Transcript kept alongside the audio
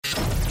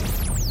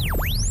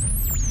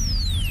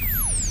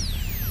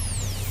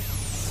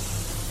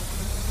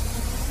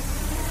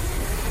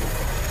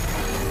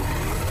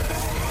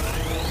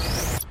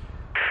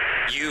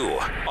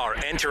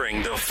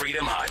entering the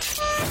Freedom Hut.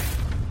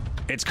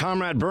 It's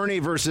Comrade Bernie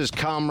versus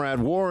Comrade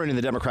Warren in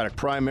the Democratic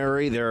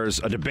primary. There's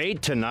a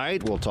debate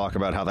tonight. We'll talk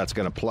about how that's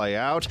going to play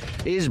out.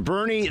 Is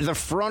Bernie the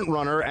front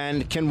runner,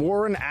 and can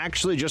Warren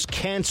actually just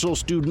cancel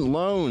student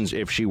loans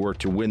if she were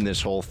to win this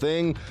whole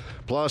thing?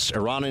 Plus,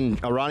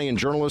 Iranian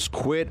journalists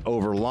quit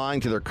over lying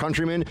to their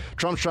countrymen.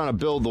 Trump's trying to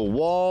build the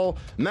wall.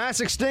 Mass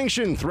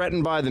extinction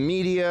threatened by the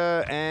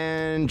media,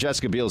 and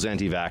Jessica Biel's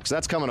anti-vax.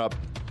 That's coming up.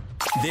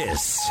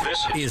 This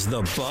is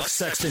the Buck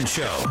Sexton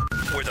Show,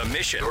 where the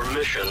mission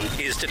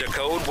is to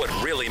decode what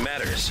really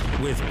matters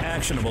with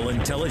actionable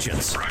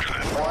intelligence.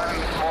 One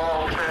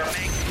small step.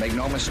 Make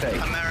no mistake.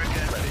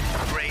 America,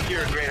 great.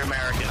 You're a great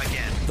American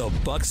again. The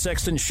Buck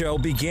Sexton Show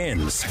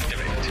begins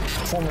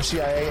Former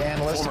CIA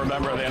analyst. Former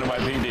member of the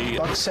NYPD.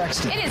 Buck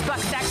Sexton. It is Buck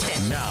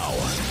Sexton. now.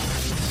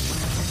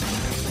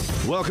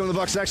 Welcome to the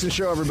Buck Sexton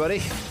Show,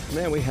 everybody.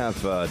 Man, we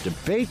have a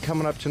debate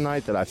coming up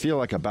tonight that I feel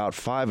like about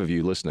 5 of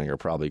you listening are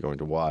probably going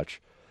to watch,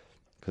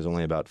 because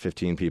only about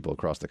 15 people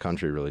across the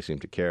country really seem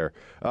to care.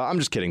 I'm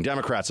just kidding.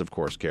 Democrats, of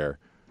course, care.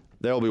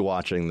 They'll be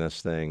watching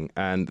this thing,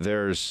 and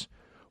there's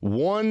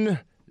one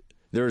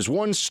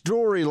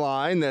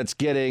storyline that's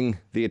getting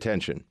the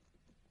attention.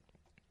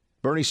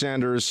 Bernie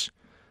Sanders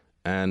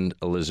and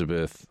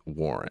Elizabeth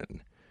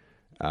Warren.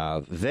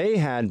 They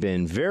had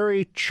been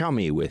very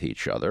chummy with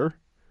each other.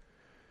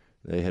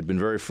 They had been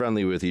very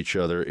friendly with each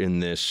other in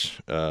this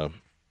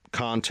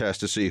contest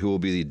to see who will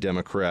be the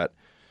Democrat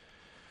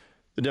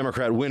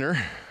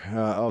winner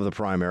of the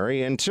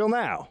primary until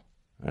now.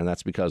 And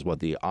that's because,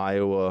 the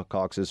Iowa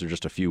caucuses are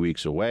just a few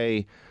weeks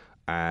away,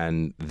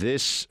 and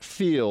this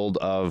field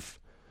of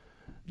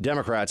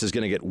Democrats is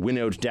going to get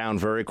winnowed down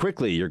very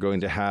quickly. You're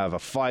going to have a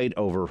fight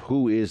over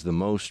who is the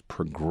most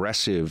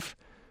progressive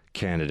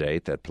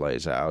candidate that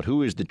plays out,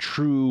 who is the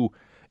true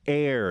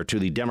heir to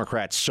the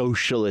Democrat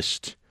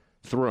socialist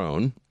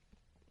throne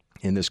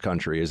in this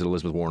country. Is it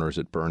Elizabeth Warren or is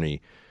it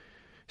Bernie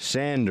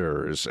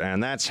Sanders?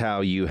 And that's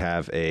how you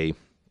have a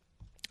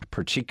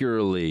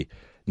particularly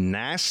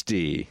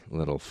nasty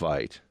little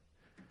fight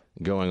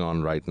going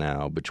on right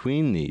now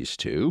between these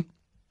two.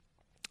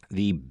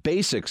 The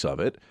basics of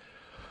it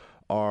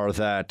are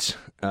that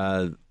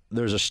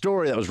there's a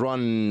story that was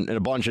run in a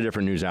bunch of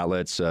different news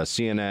outlets.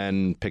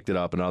 CNN picked it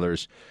up and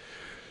others,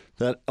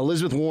 that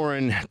Elizabeth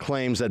Warren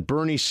claims that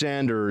Bernie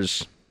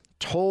Sanders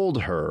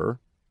told her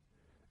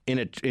in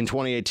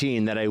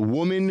 2018 that a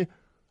woman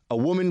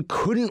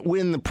couldn't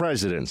win the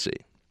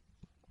presidency,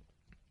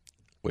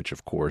 which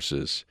of course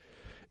is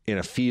in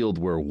a field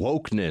where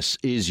wokeness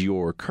is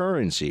your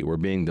currency, where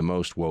being the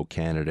most woke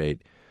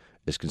candidate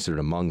is considered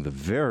among the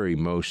very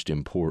most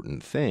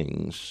important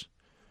things.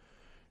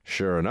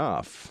 Sure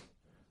enough,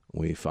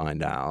 we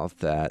find out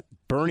that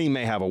Bernie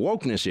may have a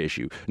wokeness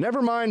issue.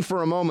 Never mind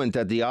for a moment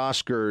that the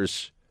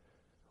Oscars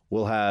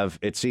will have,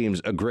 it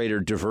seems, a greater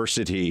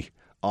diversity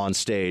on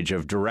stage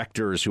of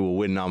directors who will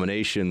win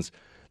nominations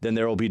than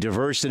there will be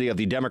diversity of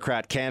the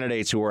Democrat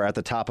candidates who are at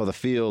the top of the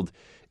field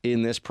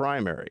in this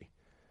primary.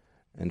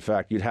 In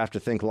fact, you'd have to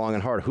think long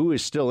and hard. Who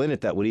is still in it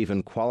that would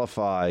even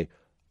qualify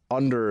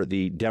under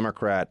the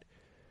Democrat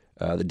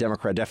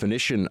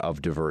definition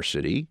of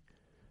diversity?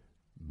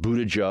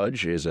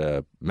 Buttigieg is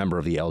a member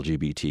of the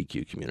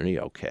LGBTQ community.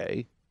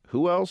 Okay.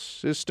 Who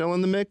else is still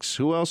in the mix?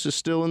 Who else is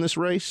still in this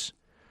race?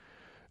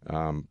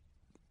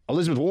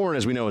 Elizabeth Warren,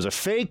 as we know, is a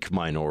fake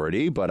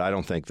minority, but I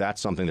don't think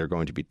that's something they're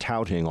going to be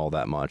touting all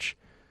that much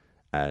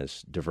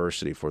as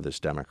diversity for this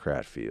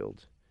Democrat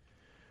field.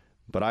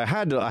 But I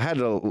had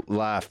to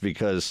laugh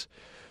because,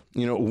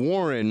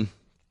 Warren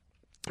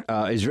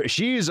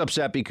she's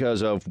upset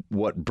because of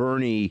what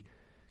Bernie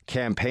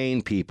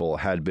campaign people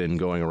had been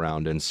going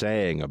around and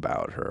saying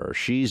about her.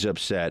 She's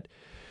upset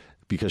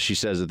because she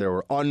says that there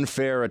were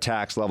unfair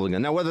attacks leveling.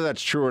 Now, whether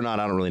that's true or not,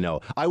 I don't really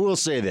know. I will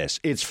say this.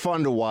 It's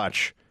fun to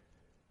watch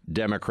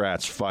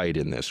Democrats fight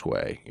in this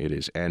way. It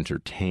is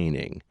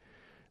entertaining.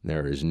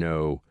 There is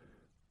no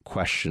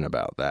question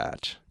about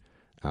that.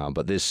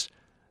 But this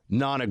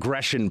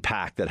non-aggression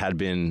pact that had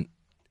been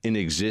in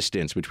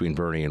existence between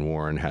Bernie and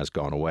Warren has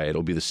gone away.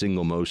 It'll be the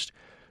single most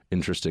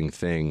interesting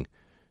thing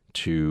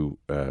to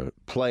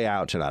play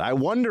out tonight. I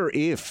wonder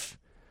if,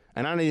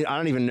 and I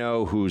don't even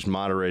know who's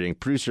moderating.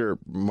 Producer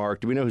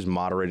Mark, do we know who's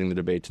moderating the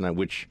debate tonight?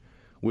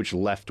 Which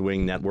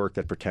left-wing network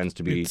that pretends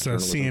to be It's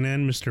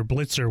CNN. Mr.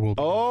 Blitzer will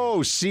be. Oh,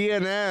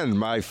 CNN,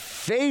 my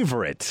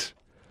favorite.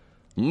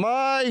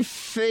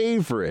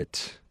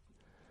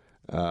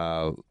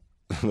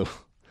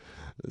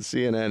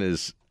 CNN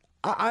is,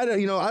 I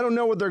don't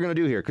know what they're going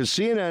to do here, because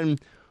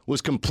CNN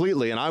was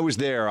completely, and I was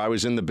there, I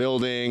was in the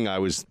building, I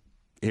was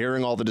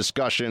hearing all the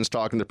discussions,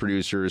 talking to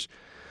producers.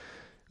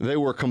 They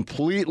were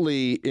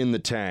completely in the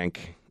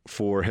tank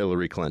for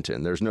Hillary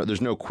Clinton. There's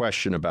no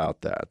question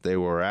about that. They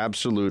were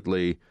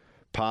absolutely,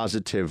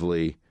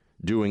 positively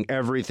doing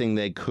everything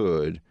they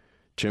could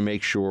to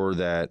make sure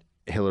that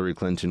Hillary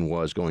Clinton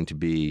was going to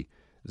be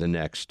the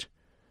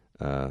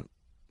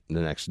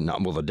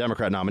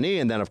Democrat nominee,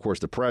 and then, of course,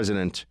 the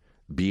president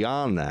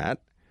beyond that.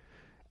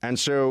 And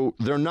so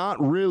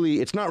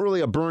it's not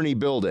really a Bernie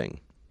building.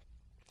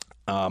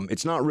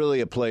 It's not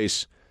really a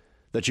place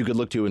that you could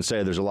look to and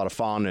say there's a lot of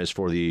fondness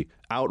for the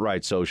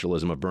outright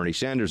socialism of Bernie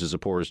Sanders as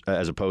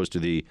opposed to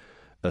the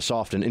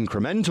soft and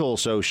incremental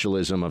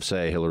socialism of,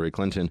 say, Hillary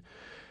Clinton.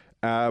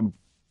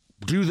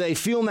 Do they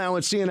feel now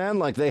at CNN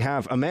like they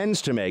have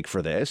amends to make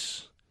for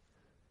this?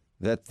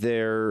 That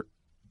their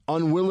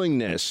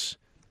unwillingness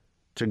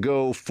to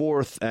go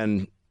forth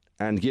and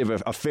give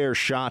a fair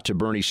shot to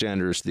Bernie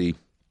Sanders,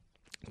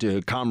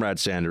 to Comrade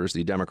Sanders,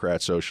 the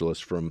Democrat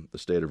socialist from the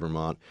state of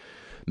Vermont,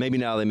 maybe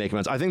now they make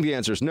amends? I think the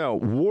answer is no.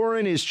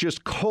 Warren is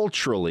just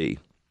culturally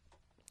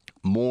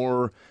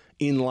more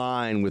in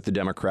line with the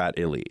Democrat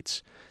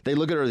elites. They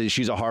look at her,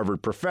 she's a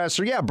Harvard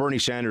professor. Yeah, Bernie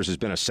Sanders has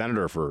been a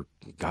senator for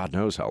God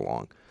knows how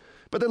long.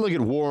 But they look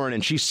at Warren,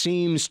 and she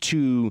seems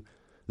to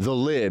the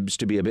libs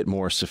to be a bit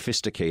more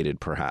sophisticated,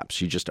 perhaps.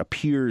 She just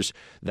appears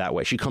that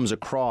way. She comes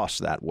across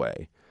that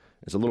way.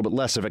 It's a little bit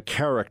less of a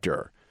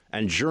character.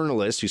 And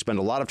journalists who spend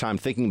a lot of time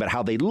thinking about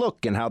how they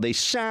look and how they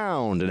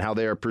sound and how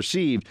they are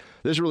perceived,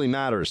 this really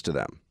matters to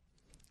them.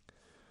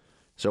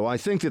 So I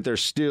think that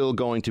there's still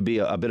going to be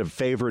a bit of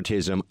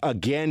favoritism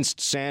against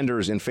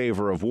Sanders in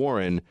favor of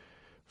Warren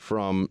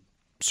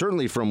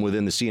certainly from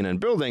within the CNN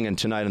building, and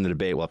tonight in the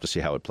debate, we'll have to see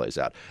how it plays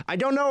out. I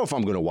don't know if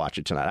I'm going to watch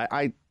it tonight.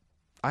 I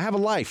have a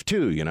life,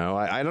 too, you know.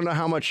 I don't know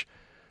how much.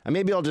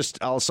 Maybe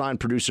I'll assign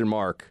producer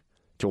Mark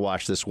to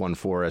watch this one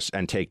for us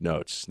and take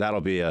notes.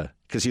 That'll be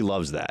because he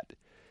loves that.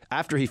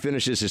 After he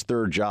finishes his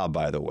third job,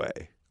 by the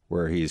way,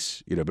 where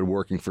he's been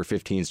working for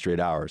 15 straight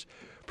hours.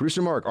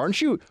 Producer Mark,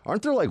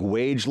 aren't there like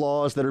wage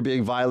laws that are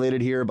being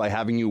violated here by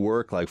having you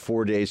work like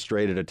 4 days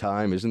straight at a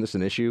time? Isn't this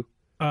an issue?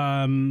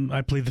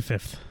 I plead the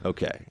fifth.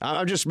 Okay.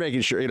 I'm just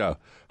making sure,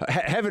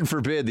 heaven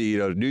forbid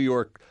the New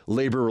York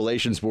Labor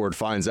Relations Board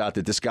finds out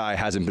that this guy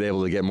hasn't been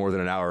able to get more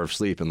than an hour of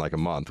sleep in like a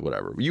month,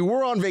 whatever. You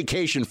were on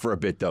vacation for a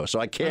bit, though,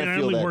 so I can't feel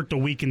that. I only worked a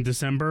week in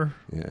December.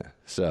 Yeah.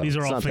 So these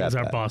are all things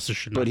our bosses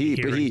should not be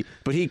hearing.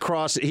 He'll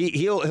cross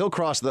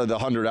the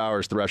 100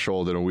 hours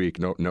threshold in a week,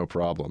 no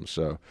problem.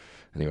 So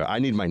anyway, I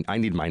need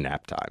my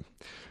nap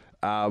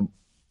time.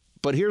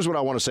 But here's what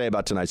I want to say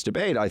about tonight's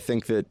debate. I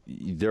think that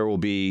there will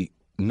be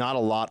not a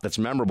lot that's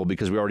memorable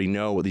because we already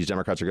know what these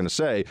Democrats are going to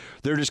say.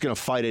 They're just going to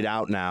fight it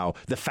out now.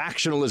 The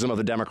factionalism of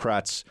the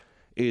Democrats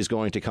is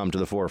going to come to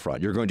the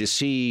forefront. You're going to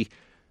see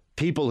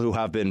people who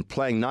have been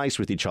playing nice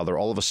with each other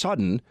all of a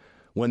sudden,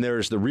 when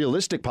there's the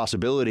realistic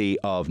possibility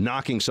of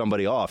knocking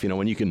somebody off,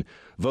 when you can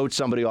vote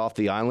somebody off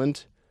the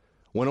island,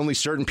 when only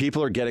certain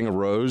people are getting a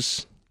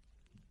rose.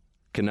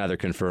 Can neither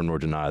confirm nor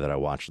deny that I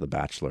watched The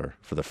Bachelor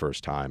for the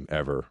first time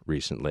ever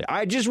recently.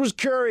 I just was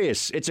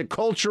curious. It's a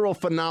cultural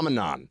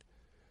phenomenon.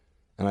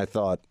 And I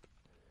thought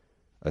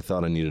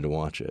I needed to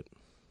watch it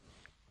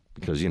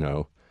because,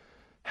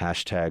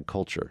 hashtag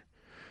culture.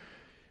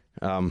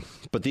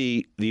 But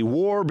the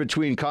war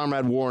between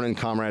Comrade Warren and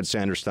Comrade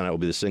Sanders tonight will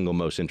be the single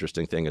most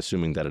interesting thing,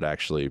 assuming that it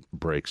actually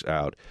breaks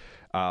out.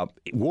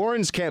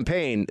 Warren's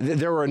campaign,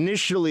 there were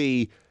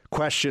initially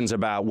questions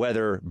about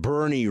whether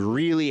Bernie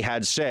really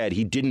had said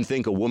he didn't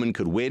think a woman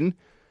could win,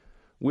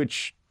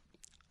 which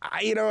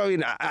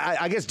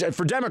I guess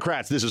for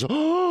Democrats, this is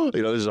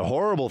this is a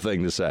horrible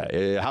thing to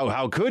say.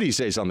 How could he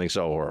say something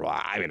so horrible?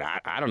 I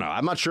don't know.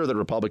 I'm not sure that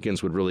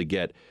Republicans would really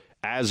get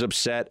as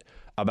upset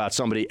about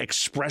somebody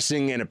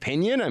expressing an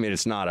opinion.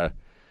 It's not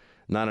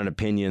an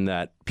opinion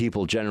that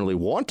people generally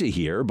want to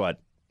hear,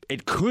 but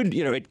it could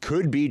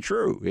be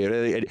true.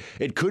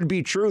 It could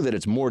be true that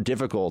it's more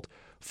difficult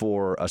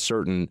for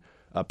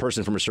a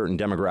person from a certain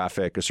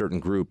demographic, a certain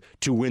group,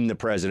 to win the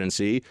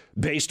presidency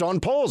based on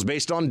polls,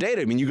 based on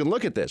data. You can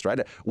look at this, right?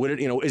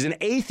 Is an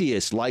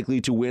atheist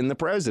likely to win the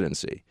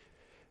presidency?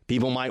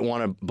 People might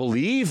want to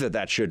believe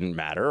that shouldn't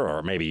matter,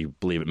 or maybe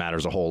believe it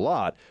matters a whole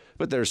lot,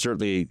 but there's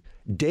certainly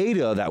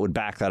data that would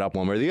back that up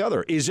one way or the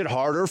other. Is it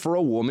harder for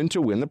a woman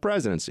to win the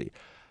presidency?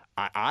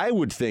 I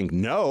would think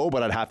no,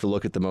 but I'd have to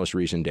look at the most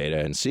recent data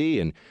and see.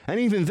 And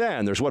even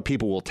then, there's what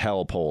people will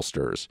tell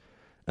pollsters.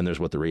 And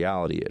there's what the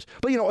reality is.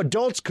 But,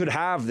 adults could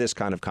have this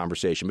kind of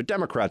conversation, but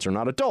Democrats are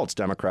not adults.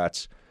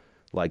 Democrats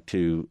like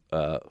to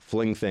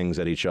fling things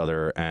at each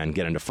other and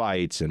get into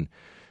fights and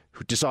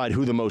decide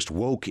who the most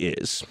woke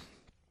is,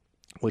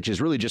 which has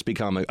really just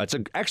become it's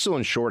an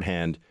excellent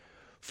shorthand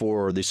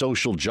for the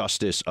social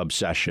justice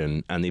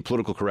obsession and the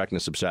political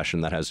correctness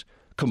obsession that has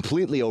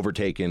completely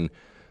overtaken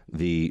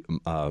the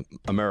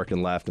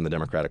American left and the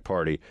Democratic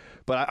Party.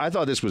 But I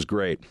thought this was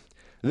great.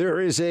 There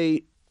is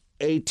a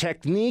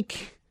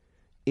technique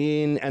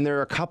and there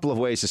are a couple of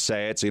ways to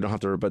say it, so you don't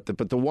have to. But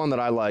the one that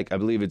I like, I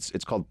believe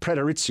it's called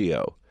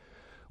preteritio,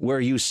 where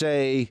you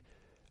say,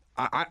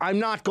 I'm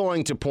not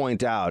going to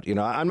point out,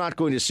 I'm not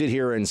going to sit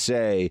here and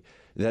say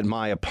that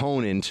my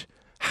opponent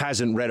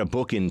hasn't read a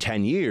book in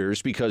 10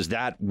 years because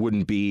that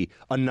wouldn't be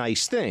a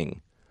nice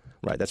thing,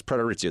 right? That's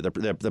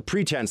preteritio, the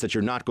pretense that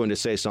you're not going to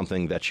say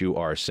something that you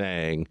are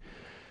saying,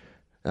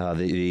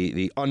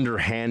 the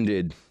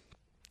underhanded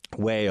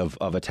way of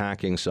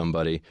attacking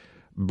somebody.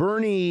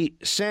 Bernie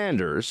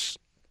Sanders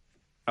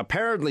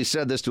apparently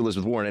said this to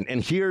Elizabeth Warren,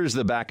 and here's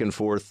the back and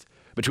forth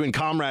between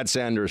Comrade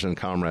Sanders and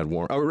Comrade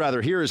Warren. Or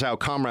rather, here is how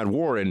Comrade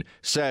Warren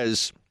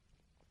says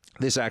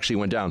this actually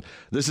went down.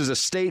 This is a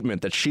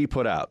statement that she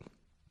put out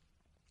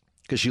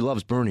because she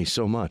loves Bernie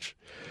so much.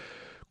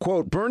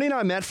 Quote, Bernie and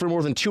I met for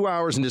more than 2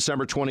 hours in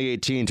December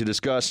 2018 to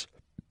discuss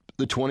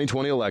the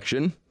 2020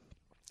 election,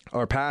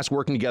 our past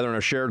working together on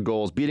our shared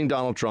goals, beating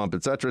Donald Trump,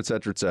 et cetera, et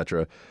cetera, et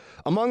cetera.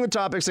 Among the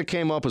topics that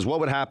came up was what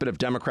would happen if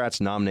Democrats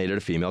nominated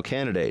a female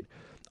candidate.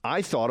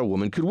 I thought a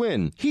woman could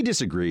win. He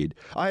disagreed.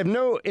 I have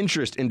no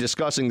interest in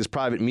discussing this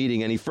private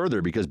meeting any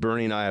further because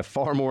Bernie and I have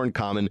far more in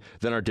common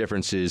than our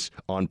differences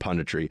on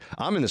punditry.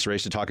 I'm in this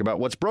race to talk about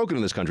what's broken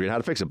in this country and how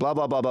to fix it, blah,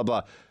 blah, blah, blah,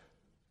 blah.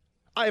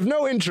 I have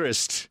no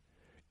interest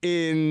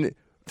in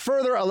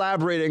further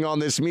elaborating on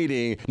this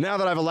meeting now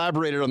that I've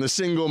elaborated on the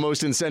single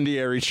most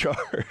incendiary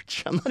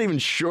charge. I'm not even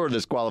sure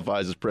this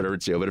qualifies as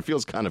preteritio, but it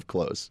feels kind of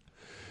close.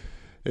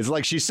 It's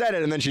like she said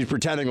it and then she's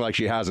pretending like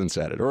she hasn't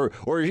said it.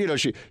 Or you know,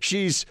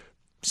 she's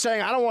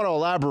saying, I don't want to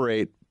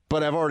elaborate,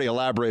 but I've already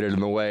elaborated in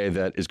the way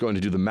that is going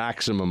to do the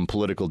maximum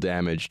political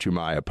damage to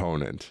my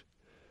opponent.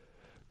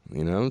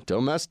 You know,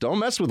 don't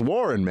mess with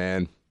Warren,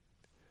 man.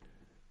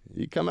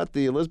 You come at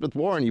the Elizabeth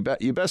Warren,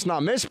 you best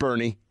not miss,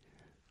 Bernie.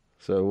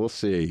 So we'll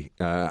see.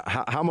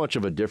 How much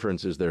of a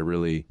difference is there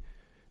really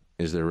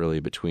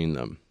between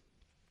them?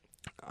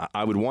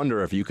 I would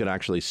wonder if you could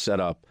actually set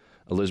up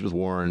Elizabeth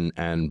Warren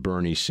and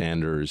Bernie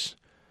Sanders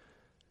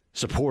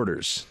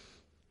supporters,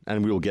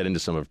 and we will get into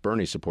some of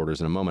Bernie's supporters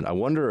in a moment. I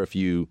wonder if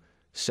you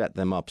set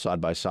them up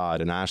side by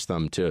side and ask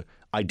them to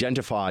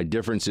identify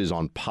differences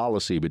on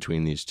policy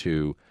between these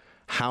two,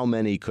 how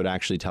many could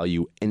actually tell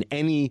you in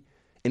any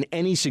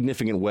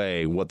significant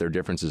way what their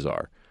differences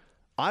are.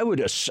 I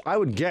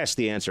would guess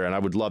the answer, and I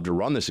would love to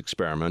run this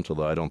experiment,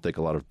 although I don't think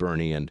a lot of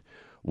Bernie and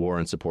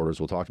Warren supporters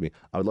will talk to me.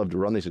 I would love to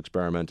run this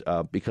experiment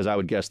because I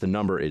would guess the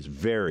number is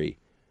very,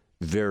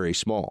 very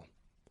small.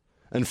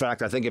 In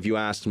fact, I think if you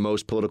asked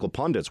most political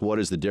pundits what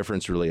is the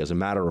difference really as a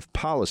matter of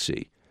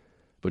policy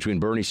between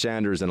Bernie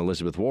Sanders and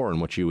Elizabeth Warren,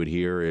 what you would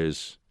hear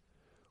is,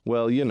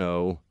 well, you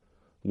know,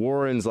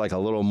 Warren's like a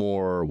little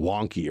more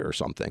wonky or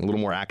something, a little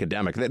more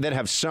academic. They'd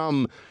have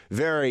some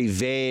very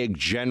vague,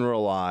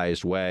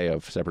 generalized way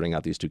of separating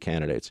out these two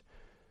candidates.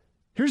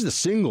 Here's the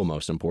single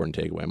most important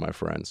takeaway, my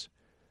friends.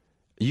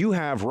 You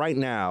have right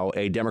now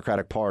a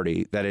Democratic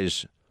Party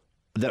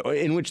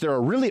in which there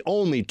are really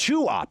only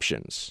two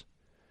options.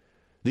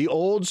 The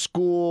old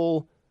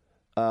school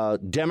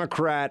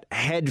Democrat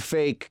head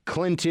fake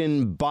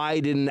Clinton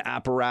Biden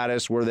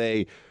apparatus where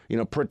they,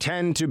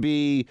 pretend to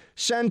be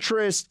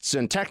centrists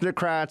and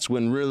technocrats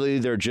when really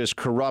they're just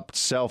corrupt,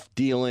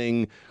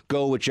 self-dealing,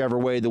 go whichever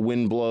way the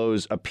wind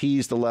blows,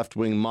 appease the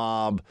left-wing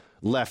mob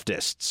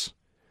leftists.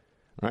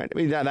 Right? I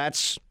mean,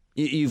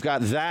 you've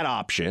got that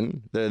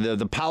option,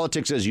 the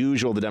politics as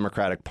usual, the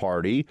Democratic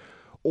Party,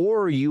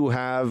 or you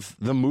have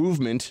the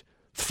movement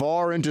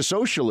far into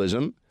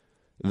socialism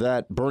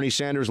that Bernie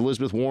Sanders,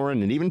 Elizabeth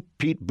Warren, and even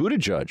Pete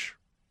Buttigieg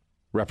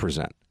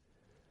represent.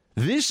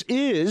 This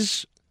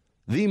is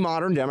the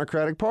modern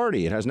Democratic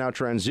Party. It has now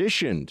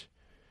transitioned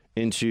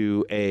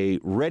into a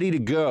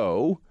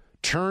ready-to-go,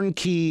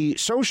 turnkey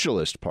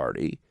socialist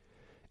party.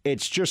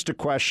 It's just a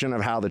question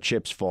of how the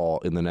chips fall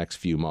in the next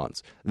few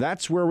months.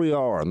 That's where we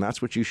are, and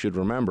that's what you should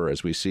remember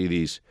as we see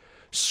these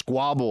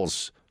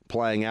squabbles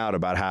playing out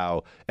about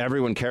how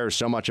everyone cares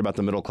so much about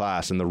the middle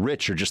class and the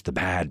rich are just the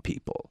bad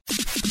people.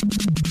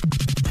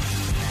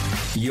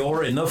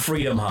 You're in the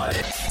Freedom Hut.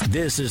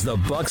 This is the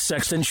Buck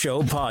Sexton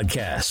Show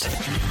podcast.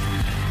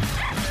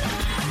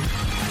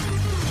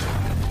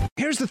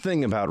 Here's the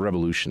thing about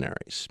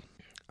revolutionaries.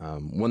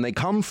 When they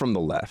come from the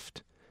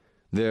left,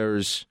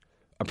 there's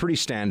a pretty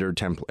standard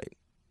template.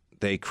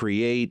 They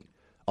create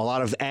a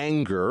lot of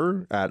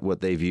anger at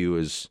what they view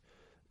as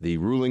the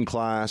ruling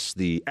class,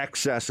 the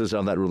excesses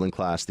of that ruling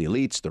class, the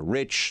elites, the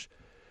rich,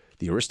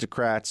 the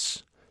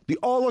aristocrats, the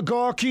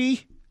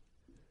oligarchy,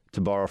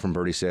 to borrow from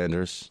Bernie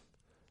Sanders.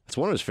 It's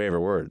one of his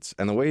favorite words.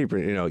 And the way,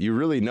 you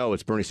really know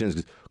it's Bernie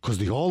Sanders because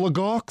the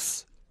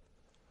oligarchs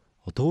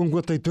are doing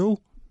what they do.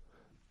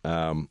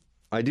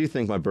 I do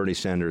think my Bernie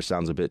Sanders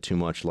sounds a bit too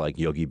much like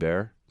Yogi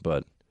Bear,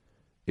 but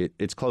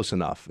it's close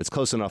enough. It's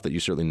close enough that you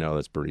certainly know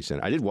that's Bernie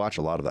Sanders. I did watch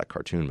a lot of that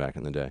cartoon back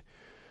in the day.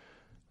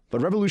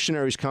 But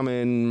revolutionaries come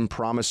in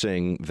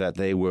promising that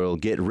they will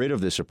get rid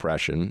of this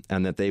oppression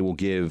and that they will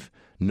give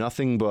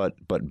nothing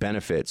but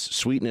benefits,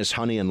 sweetness,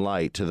 honey, and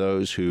light to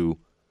those who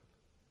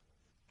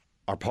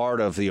are part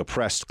of the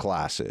oppressed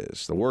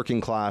classes. The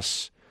working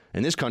class.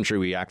 In this country,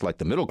 we act like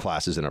the middle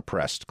class is an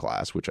oppressed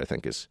class, which I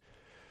think is,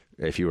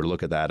 if you were to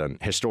look at that on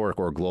historic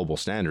or global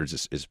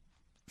standards, is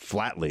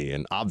flatly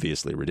and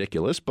obviously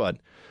ridiculous. But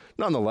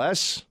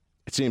nonetheless,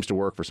 it seems to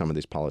work for some of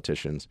these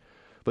politicians.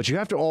 But you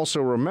have to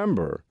also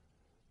remember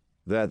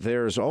that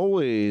there's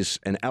always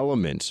an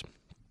element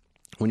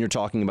when you're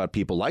talking about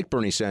people like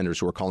Bernie Sanders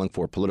who are calling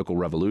for political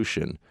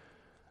revolution.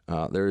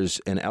 There's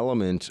an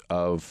element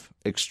of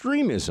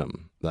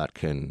extremism that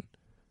can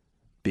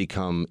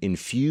become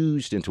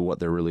infused into what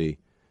they're really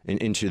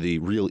into the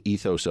real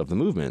ethos of the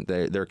movement.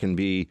 There can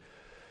be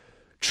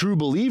true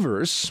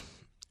believers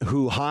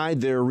who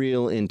hide their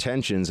real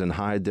intentions and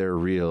hide their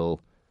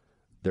real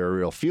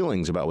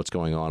feelings about what's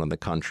going on in the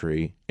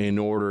country in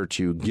order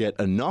to get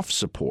enough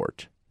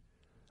support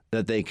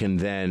that they can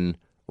then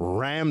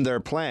ram their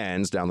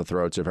plans down the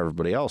throats of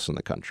everybody else in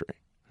the country.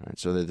 All right,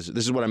 so this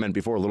is what I meant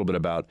before a little bit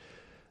about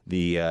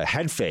the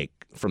head fake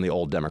from the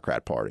old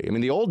Democrat Party. I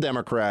mean, the old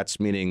Democrats,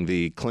 meaning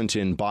the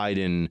Clinton,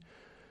 Biden,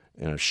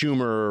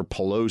 Schumer,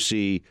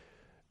 Pelosi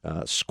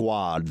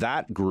squad,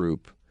 that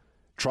group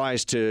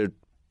tries to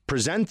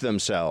present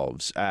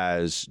themselves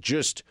as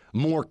just a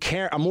more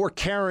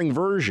caring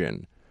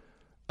version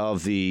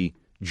of the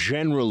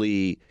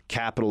generally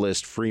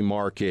capitalist, free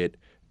market,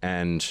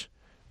 and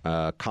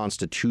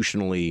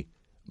constitutionally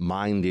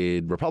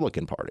minded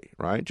Republican Party,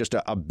 right? Just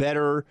a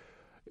better,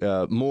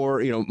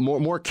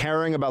 more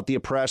caring about the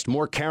oppressed,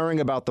 more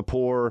caring about the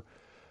poor,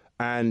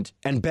 and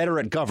better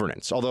at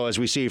governance. Although, as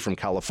we see from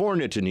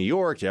California to New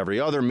York to every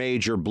other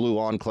major blue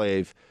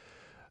enclave,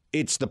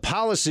 it's the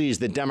policies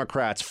that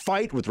Democrats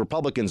fight with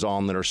Republicans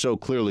on that are so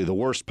clearly the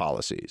worst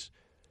policies.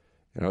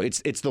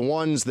 It's the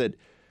ones that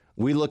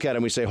we look at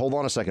and we say, hold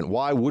on a second,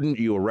 why wouldn't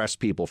you arrest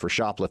people for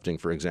shoplifting,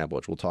 for example,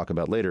 which we'll talk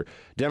about later?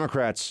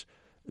 Democrats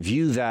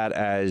view that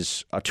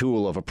as a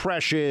tool of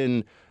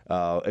oppression.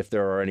 If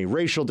there are any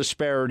racial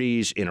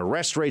disparities in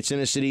arrest rates in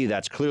a city,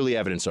 that's clearly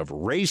evidence of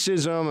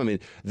racism. I mean,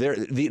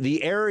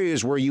 the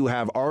areas where you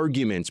have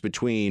arguments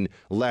between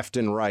left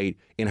and right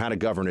in how to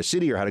govern a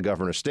city or how to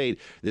govern a state,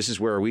 this is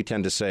where we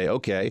tend to say,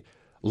 okay,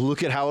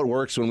 look at how it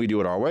works when we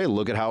do it our way.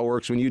 Look at how it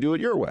works when you do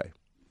it your way.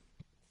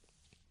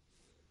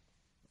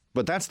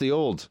 But that's the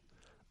old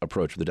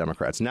approach of the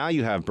Democrats. Now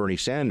you have Bernie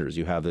Sanders.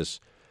 You have this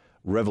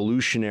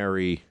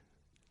revolutionary,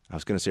 I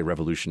was going to say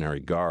revolutionary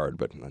guard,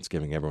 but that's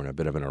giving everyone a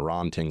bit of an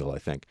Iran tingle, I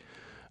think.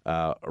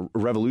 A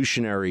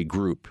revolutionary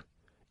group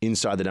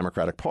inside the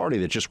Democratic Party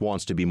that just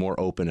wants to be more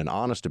open and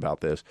honest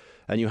about this.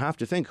 And you have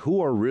to think, who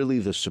are really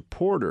the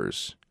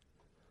supporters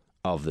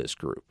of this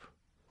group?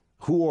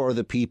 Who are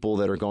the people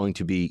that are going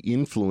to be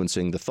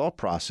influencing the thought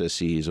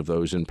processes of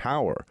those in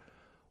power?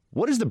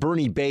 What is the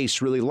Bernie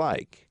base really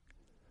like?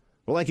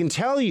 Well, I can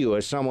tell you,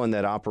 as someone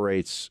that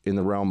operates in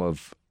the realm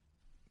of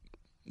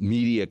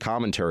media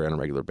commentary on a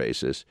regular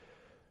basis,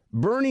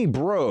 Bernie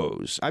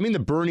bros, I mean the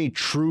Bernie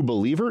true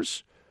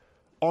believers,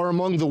 are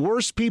among the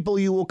worst people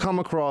you will come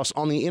across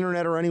on the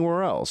internet or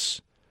anywhere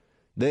else.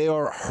 They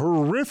are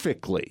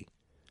horrifically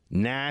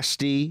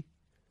nasty,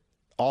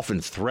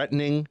 often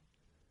threatening,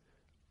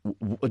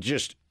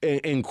 just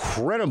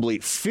incredibly,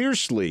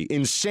 fiercely,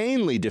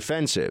 insanely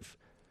defensive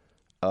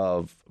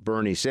of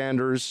Bernie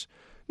Sanders.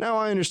 Now,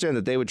 I understand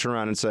that they would turn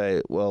around and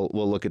say, well,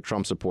 we'll look at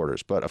Trump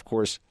supporters. But, of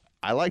course,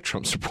 I like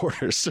Trump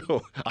supporters,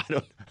 so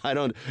I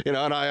don't, and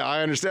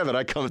I understand that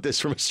I come at this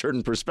from a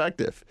certain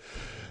perspective.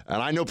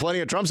 And I know plenty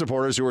of Trump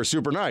supporters who are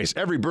super nice.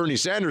 Every Bernie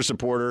Sanders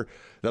supporter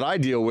that I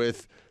deal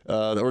with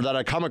or that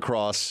I come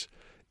across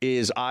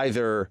is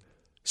either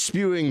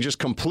spewing just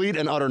complete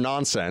and utter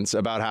nonsense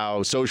about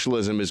how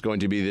socialism is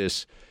going to be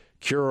this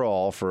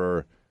cure-all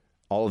for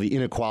all of the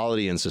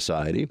inequality in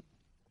society,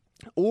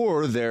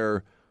 or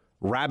they're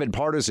rabid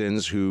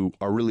partisans who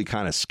are really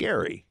kind of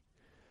scary.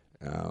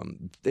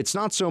 It's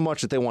not so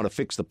much that they want to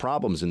fix the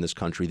problems in this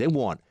country. They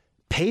want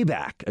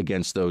payback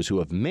against those who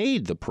have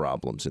made the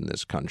problems in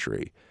this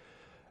country.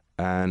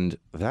 And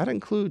that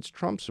includes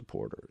Trump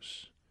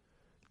supporters.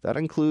 That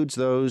includes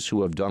those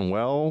who have done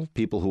well,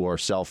 people who are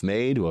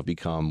self-made, who have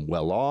become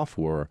well-off,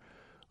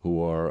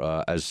 who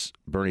are as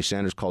Bernie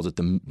Sanders calls it,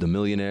 the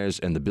millionaires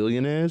and the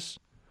billionaires.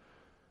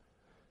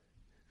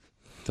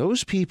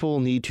 Those people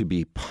need to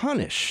be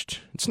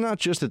punished. It's not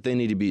just that they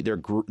need to be,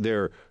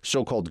 their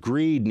so-called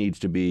greed needs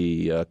to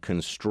be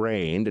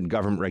constrained and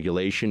government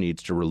regulation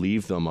needs to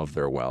relieve them of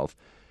their wealth.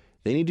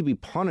 They need to be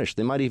punished.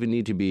 They might even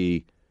need to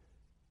be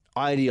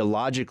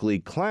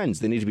ideologically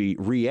cleansed. They need to be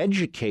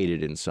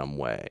re-educated in some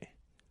way.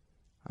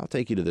 I'll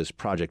take you to this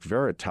Project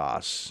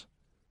Veritas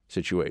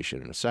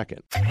situation in a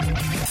second.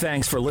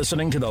 Thanks for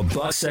listening to the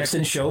Buck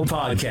Sexton Show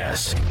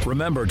podcast.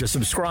 Remember to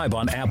subscribe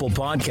on Apple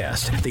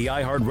Podcast, the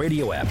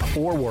iHeartRadio app,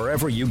 or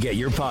wherever you get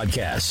your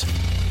podcasts.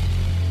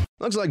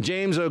 Looks like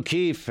James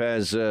O'Keefe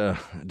has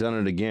done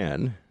it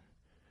again.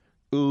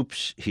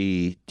 Oops,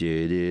 he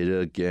did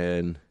it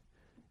again.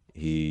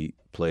 He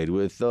played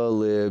with the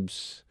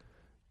libs,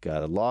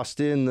 got lost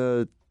in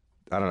the,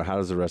 I don't know, how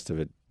does the rest of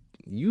it?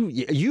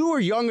 You were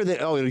younger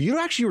than, you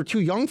actually were too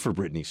young for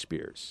Britney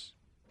Spears.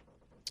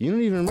 You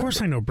don't even remember. Of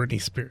course I know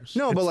Britney Spears.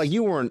 No, but like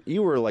you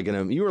were like an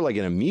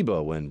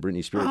amoeba when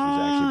Britney Spears was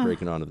actually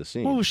breaking onto the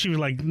scene. Oh, she was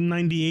like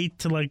 98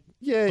 to like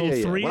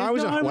 03?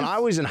 When I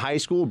was in high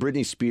school,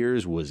 Britney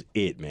Spears was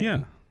it, man.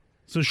 Yeah.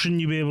 So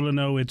shouldn't you be able to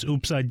know it's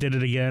oops, I did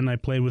it again. I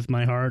played with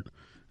my heart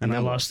and I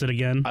lost it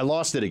again. I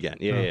lost it again.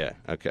 Yeah.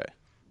 Okay.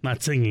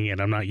 Not singing it.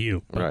 I'm not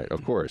you. But. Right.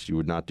 Of course, you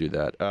would not do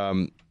that.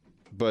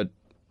 But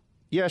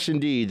yes,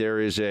 indeed,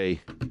 there's a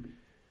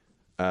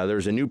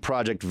new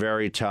Project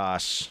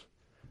Veritas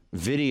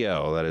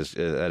video that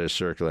is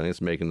circulating. It's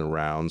making the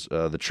rounds.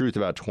 The truth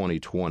about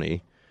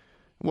 2020.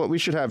 What we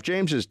should have,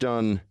 James has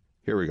done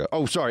Here we go.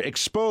 Oh, sorry.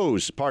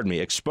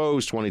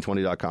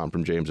 Expose2020.com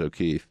from James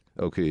O'Keefe.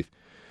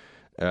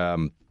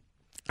 And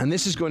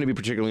this is going to be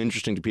particularly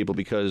interesting to people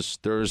because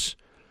there's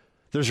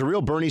a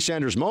real Bernie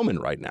Sanders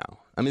moment right now.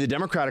 I mean, the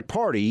Democratic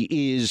Party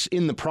is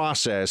in the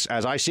process,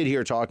 as I sit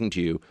here talking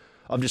to you,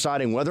 of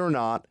deciding whether or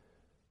not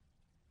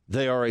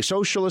they are a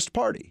socialist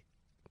party.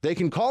 They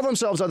can call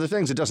themselves other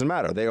things. It doesn't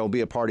matter. They'll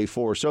be a party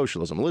for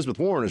socialism. Elizabeth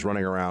Warren is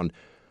running around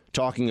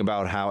talking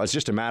about how it's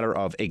just a matter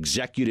of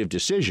executive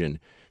decision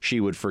she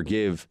would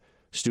forgive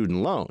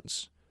student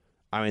loans.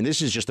 I mean,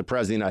 this is just the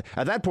president.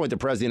 At that point, the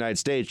president of the United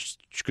States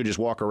could just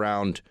walk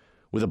around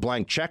with a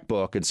blank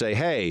checkbook and say,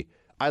 hey,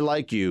 I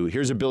like you.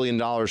 Here's $1 billion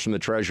from the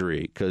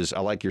Treasury because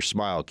I like your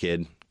smile,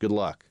 kid. Good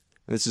luck.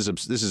 This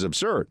is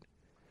absurd.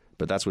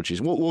 But that's what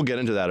we'll get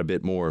into that a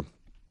bit more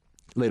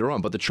later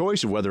on. But the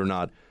choice of whether or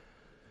not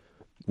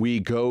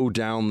we go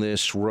down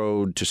this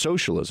road to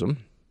socialism,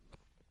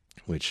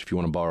 which, if you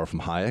want to borrow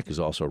from Hayek, is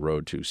also a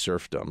road to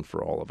serfdom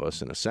for all of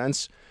us in a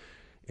sense.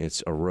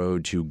 It's a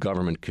road to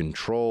government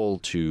control,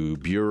 to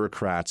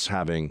bureaucrats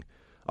having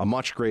a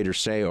much greater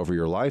say over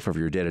your life, over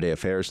your day-to-day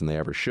affairs than they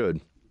ever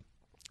should.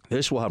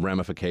 This will have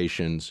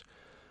ramifications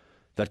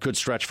that could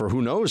stretch for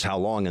who knows how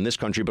long in this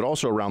country, but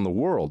also around the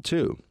world,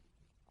 too.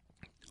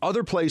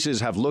 Other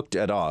places have looked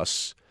at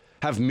us,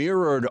 have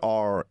mirrored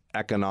our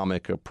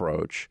economic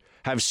approach,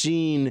 have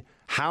seen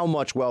how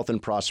much wealth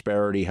and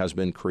prosperity has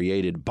been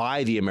created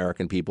by the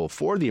American people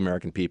for the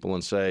American people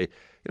and say,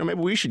 maybe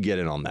we should get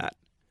in on that.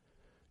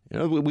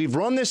 We've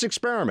run this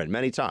experiment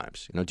many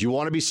times. Do you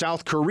want to be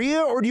South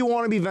Korea or do you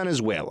want to be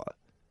Venezuela?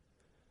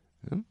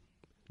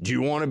 Do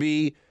you want to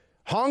be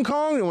Hong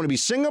Kong? Do you want to be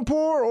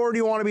Singapore or do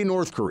you want to be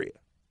North Korea?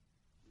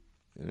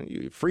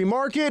 Free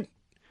market,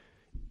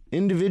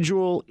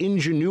 individual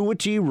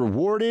ingenuity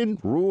rewarded,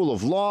 rule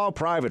of law,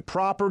 private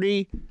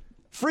property,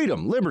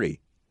 freedom,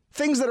 liberty,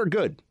 things that are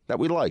good, that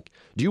we like.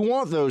 Do you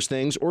want those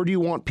things or do you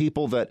want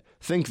people that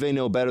think they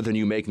know better than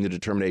you making the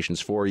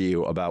determinations for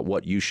you about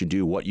what you should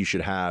do, what you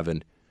should have,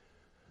 and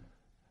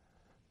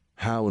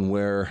how and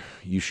where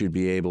you should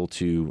be able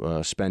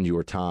to spend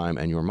your time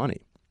and your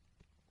money?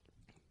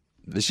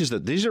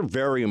 These are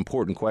very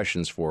important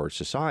questions for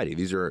society.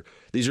 These are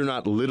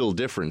not little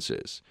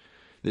differences.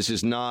 This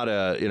is not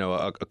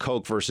a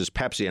Coke versus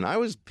Pepsi.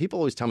 And people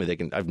always tell me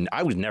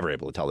I was never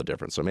able to tell the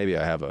difference. So maybe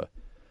I have a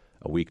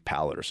weak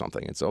palate or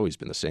something. It's always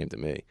been the same to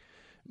me.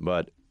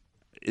 But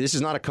this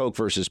is not a Coke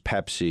versus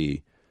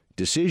Pepsi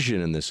decision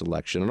in this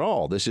election at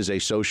all. This is a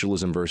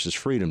socialism versus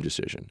freedom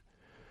decision.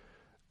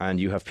 And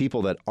you have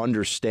people that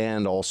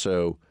understand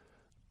also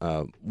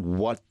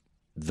what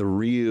the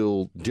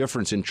real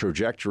difference in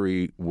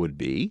trajectory would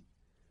be.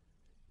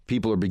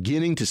 People are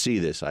beginning to see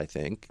this, I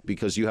think,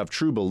 because you have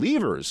true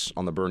believers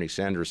on the Bernie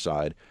Sanders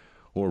side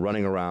who are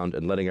running around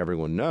and letting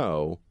everyone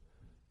know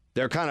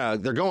they're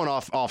going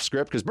off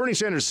script, because Bernie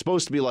Sanders is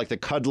supposed to be like the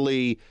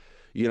cuddly,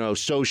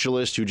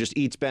 socialist who just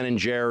eats Ben and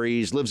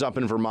Jerry's, lives up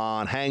in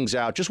Vermont, hangs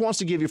out, just wants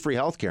to give you free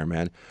health care,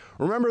 man.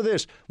 Remember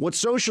this. What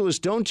socialists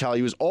don't tell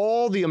you is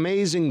all the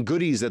amazing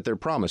goodies that they're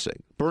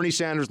promising. Bernie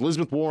Sanders,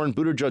 Elizabeth Warren,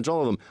 Buttigieg,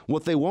 all of them.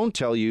 What they won't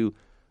tell you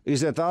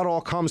is that all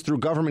comes through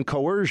government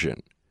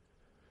coercion.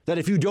 That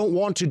if you don't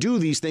want to do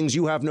these things,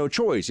 you have no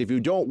choice. If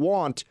you don't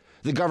want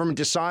the government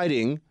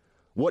deciding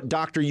what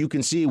doctor you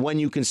can see, when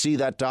you can see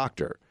that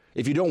doctor.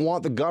 If you don't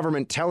want the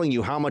government telling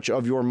you how much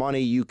of your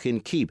money you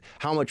can keep,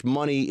 how much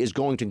money is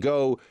going to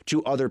go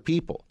to other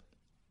people,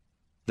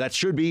 that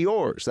should be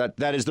yours.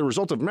 That is the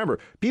result of, remember,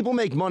 people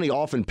make money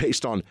often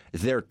based on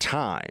their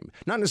time,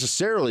 not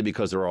necessarily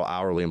because they're all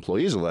hourly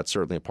employees, although that's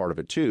certainly a part of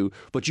it too,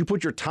 but you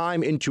put your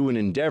time into an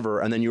endeavor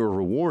and then you're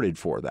rewarded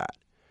for that.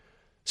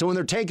 So when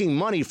they're taking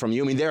money from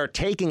you, they are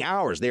taking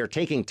hours, they are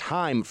taking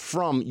time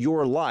from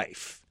your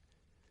life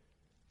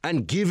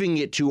and giving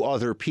it to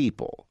other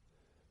people.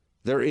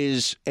 There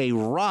is a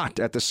rot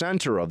at the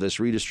center of this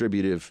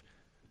redistributive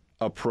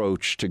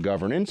approach to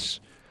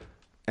governance,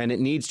 and it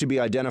needs to be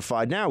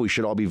identified now. We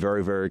should all be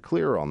very, very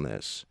clear on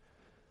this.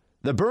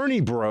 The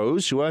Bernie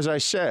bros, who, as I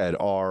said,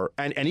 are,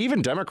 and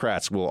even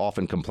Democrats will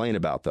often complain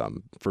about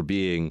them for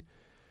being,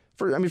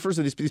 first of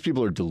all, these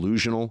people are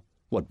delusional.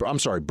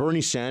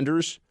 Bernie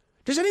Sanders?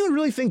 Does anyone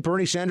really think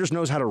Bernie Sanders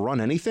knows how to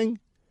run anything?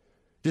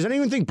 Does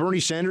anyone think Bernie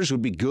Sanders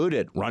would be good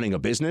at running a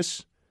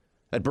business?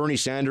 That Bernie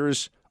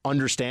Sanders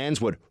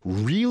understands what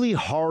really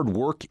hard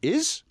work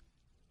is?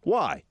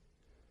 Why?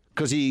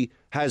 Because he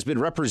has been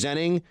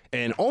representing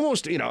an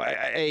almost,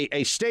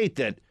 a state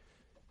that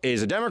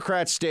is a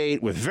Democrat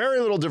state with very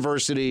little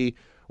diversity,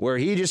 where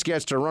he just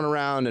gets to run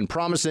around and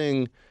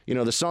promising,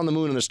 the sun, the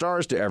moon, and the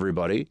stars to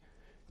everybody,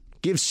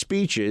 gives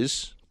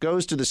speeches,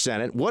 goes to the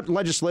Senate. What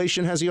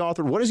legislation has he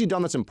authored? What has he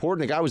done that's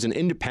important? The guy was an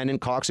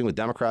independent, caucusing with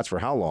Democrats for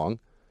how long?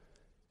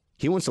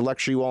 He wants to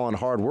lecture you all on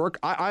hard work.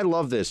 I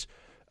love this.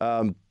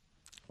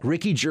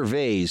 Ricky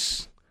Gervais,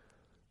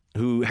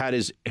 who had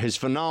his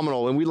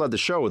phenomenal, and we led the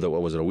show with it,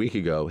 a week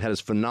ago, had his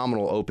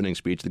phenomenal opening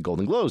speech at the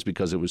Golden Globes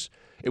because it was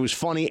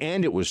funny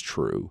and it was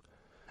true.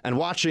 And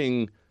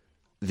watching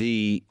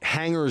the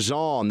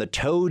hangers-on, the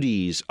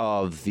toadies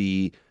of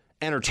the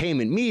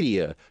entertainment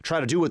media try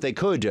to do what they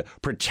could to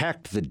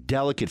protect the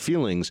delicate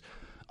feelings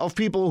of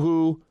people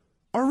who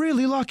are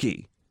really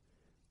lucky.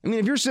 I mean,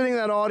 if you're sitting in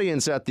that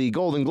audience at the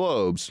Golden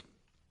Globes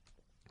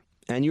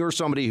and you're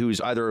somebody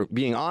who's either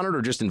being honored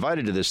or just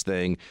invited to this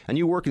thing and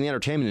you work in the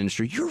entertainment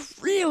industry, you're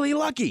really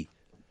lucky.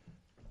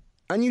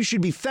 And you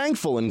should be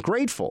thankful and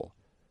grateful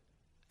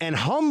and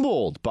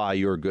humbled by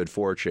your good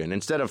fortune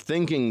instead of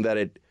thinking that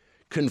it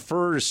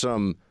confers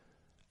some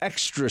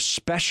extra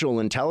special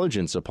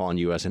intelligence upon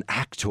you as an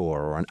actor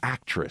or an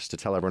actress to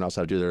tell everyone else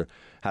how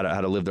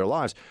to live their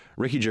lives.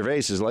 Ricky Gervais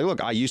is like,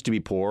 look, I used to be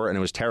poor and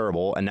it was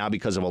terrible, and now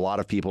because of a lot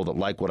of people that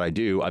like what I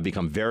do, I've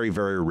become very,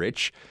 very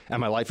rich,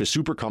 and my life is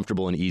super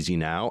comfortable and easy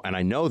now, and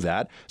I know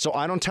that, so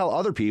I don't tell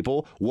other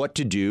people what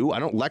to do, I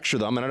don't lecture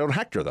them, and I don't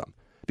hector them,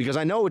 because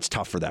I know it's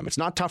tough for them. It's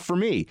not tough for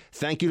me.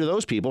 Thank you to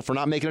those people for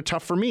not making it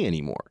tough for me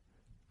anymore,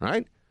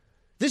 right?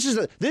 This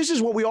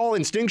is what we all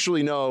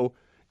instinctually know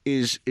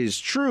is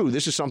true.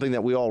 This is something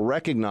that we all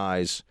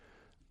recognize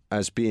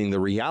as being the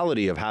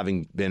reality of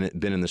having been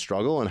in the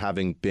struggle and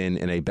having been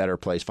in a better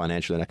place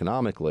financially and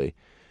economically.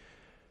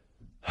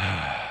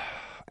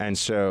 And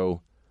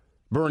so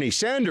Bernie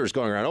Sanders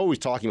going around always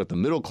talking about the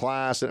middle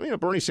class. And,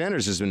 Bernie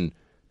Sanders has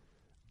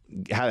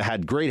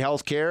had great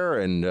health care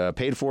and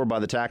paid for by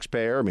the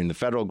taxpayer. I mean, the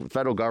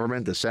federal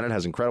government, the Senate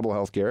has incredible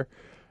health care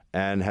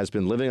and has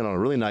been living on a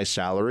really nice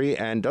salary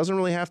and doesn't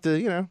really have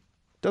to,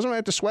 doesn't really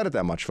have to sweat it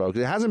that much, folks.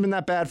 It hasn't been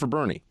that bad for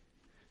Bernie.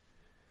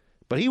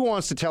 But he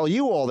wants to tell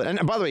you all that.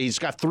 And by the way, he's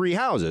got 3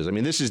 houses. I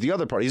mean, this is the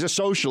other part. He's a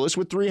socialist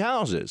with 3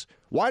 houses.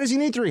 Why does he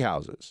need 3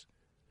 houses?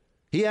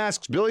 He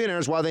asks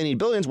billionaires why they need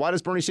billions. Why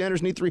does Bernie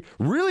Sanders need 3?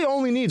 Really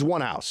only needs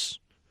 1 house.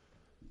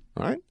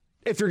 All right?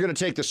 If you're going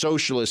to take the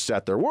socialists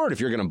at their word, if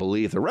you're going to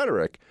believe the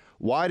rhetoric,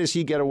 why does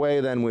he get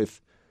away then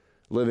with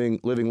living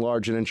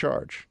large and in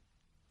charge?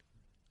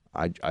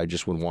 I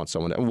just wouldn't want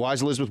someone. Why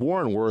is Elizabeth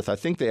Warren worth, I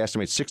think they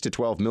estimate $6 to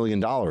 $12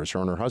 million, her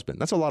and her husband.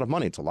 That's a lot of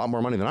money. It's a lot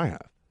more money than I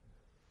have.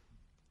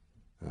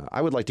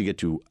 I would like to get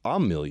to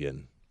 $1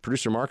 million.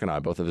 Producer Mark and I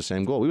both have the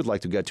same goal. We would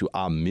like to get to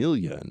 $1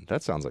 million.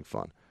 That sounds like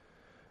fun.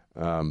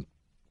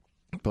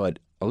 But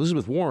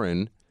Elizabeth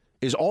Warren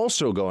is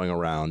also going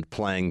around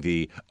playing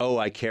the,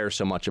 I care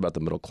so much about the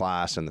middle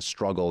class and the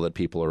struggle that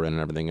people are in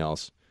and everything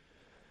else.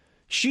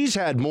 She's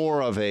had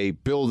more of a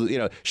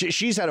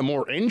she's had a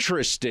more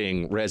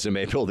interesting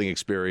resume building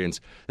experience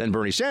than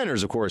Bernie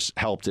Sanders, of course,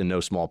 helped in no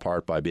small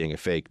part by being a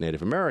fake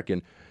Native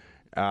American.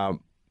 But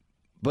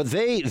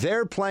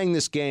they're playing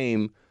this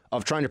game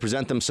of trying to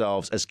present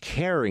themselves as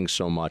caring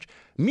so much.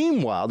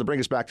 Meanwhile, to bring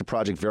us back to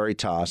Project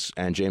Veritas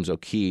and James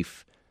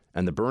O'Keefe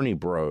and the Bernie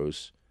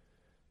Bros,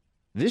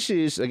 this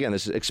is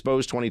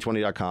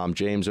expose2020.com,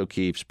 James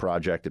O'Keefe's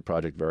project at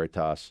Project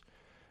Veritas.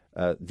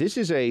 This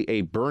is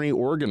a Bernie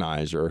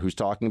organizer who's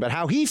talking about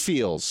how he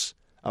feels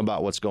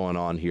about what's going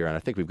on here. And I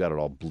think we've got it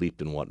all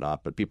bleeped and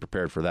whatnot, but be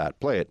prepared for that.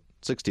 Play it.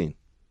 16.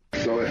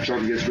 So if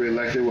Trump gets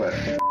reelected, what?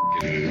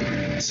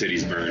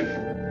 Cities burn.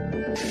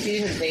 Do you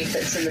even think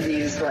that some of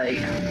these,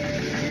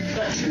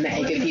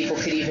 MAGA people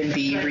could even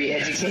be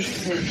re-educated?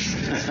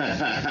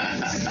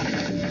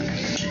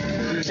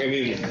 I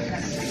mean,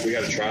 we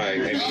got to try. I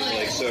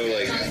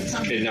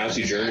mean, in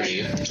Nazi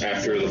Germany,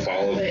 after the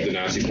fall of the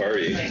Nazi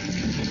Party,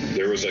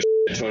 there was a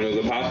ton of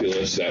the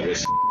populace that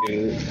was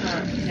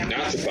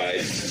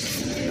Nazified.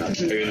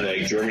 I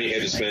mean, Germany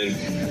had to spend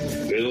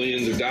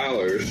billions of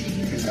dollars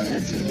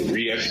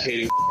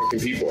re-educating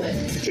people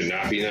to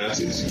not be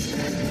Nazis.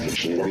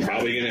 We're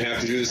probably going to have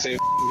to do the same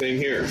thing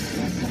here.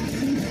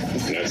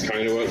 And that's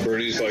kind of what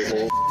Bernie's like,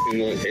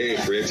 hey,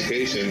 free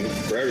education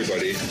for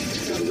everybody,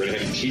 because we're going to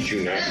have to teach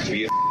you not to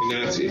be a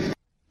Nazi.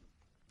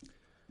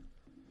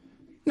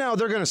 Now,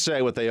 they're going to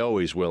say what they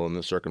always will in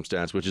this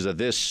circumstance, which is that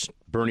this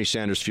Bernie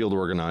Sanders field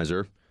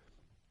organizer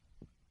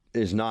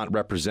is not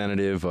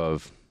representative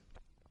of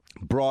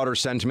broader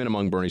sentiment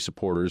among Bernie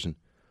supporters.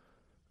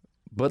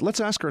 But let's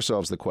ask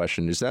ourselves the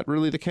question, is that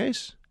really the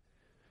case?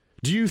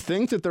 Do you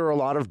think that there are a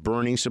lot of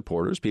Bernie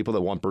supporters, people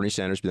that want Bernie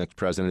Sanders to be the next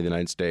president of the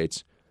United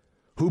States,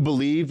 who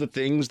believe the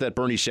things that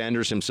Bernie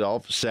Sanders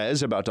himself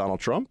says about Donald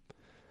Trump?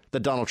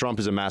 That Donald Trump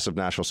is a massive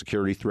national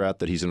security threat,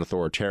 that he's an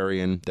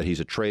authoritarian, that he's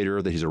a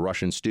traitor, that he's a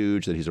Russian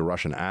stooge, that he's a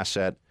Russian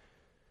asset.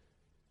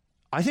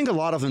 I think a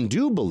lot of them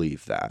do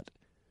believe that.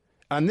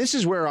 And this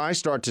is where I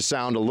start to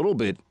sound a little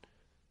bit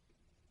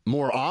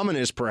more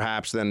ominous,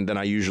 perhaps, than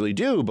I usually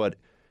do. But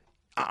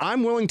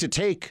I'm willing to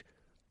take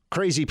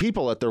crazy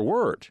people at their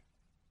word.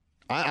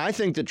 I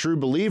think that true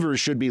believers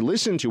should be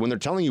listened to. When they're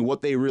telling you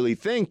what they really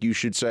think, you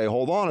should say,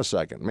 hold on a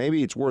second.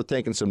 Maybe it's worth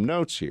taking some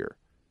notes here.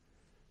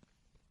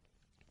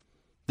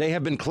 They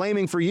have been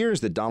claiming for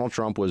years that Donald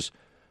Trump was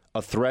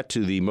a threat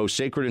to the most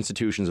sacred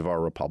institutions of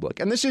our republic.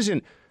 And this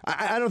isn't,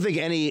 I don't think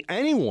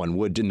anyone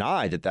would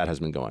deny that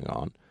has been going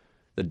on.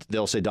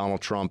 They'll say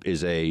Donald Trump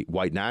is a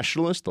white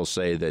nationalist. They'll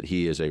say that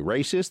he is a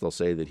racist. They'll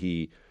say that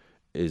he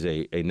is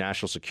a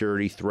national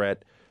security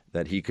threat,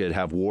 that he could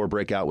have war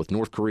break out with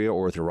North Korea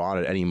or with Iran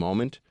at any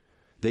moment.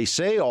 They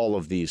say all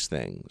of these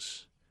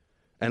things.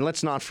 And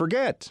let's not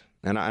forget,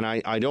 and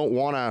I don't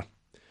want to,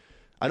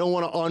 I don't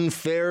want to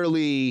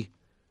unfairly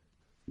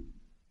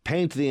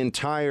paint the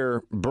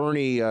entire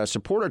Bernie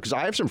supporter, because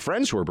I have some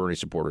friends who are Bernie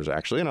supporters,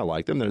 actually, and I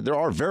like them. There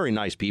are very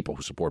nice people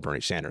who support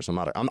Bernie Sanders. I'm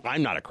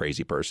not a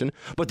crazy person,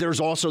 but there's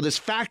also this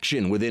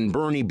faction within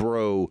Bernie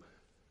bro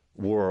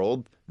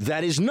world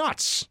that is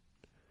nuts.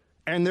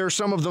 And they're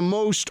some of the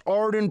most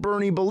ardent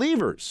Bernie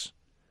believers.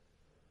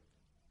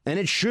 And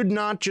it should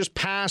not just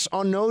pass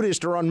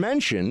unnoticed or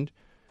unmentioned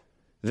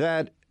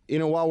that,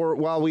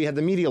 while we had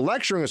the media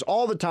lecturing us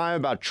all the time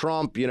about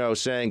Trump,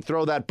 saying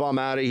throw that bum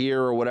out of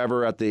here or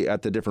whatever at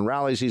the different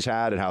rallies he's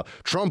had, and how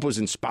Trump was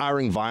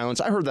inspiring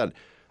violence. I heard that.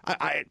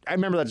 I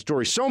remember that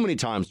story so many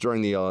times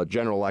during the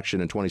general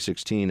election in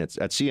 2016 at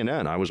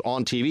CNN. I was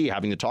on TV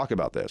having to talk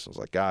about this. I was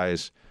like,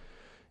 guys,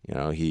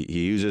 he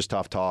uses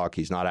tough talk.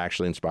 He's not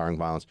actually inspiring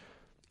violence.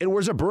 It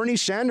was a Bernie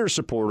Sanders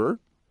supporter,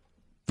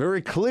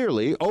 very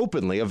clearly,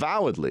 openly,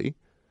 avowedly,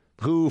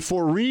 who,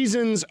 for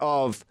reasons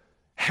of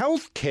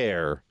health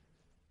care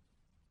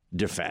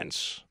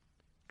defense,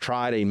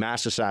 tried a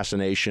mass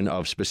assassination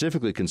of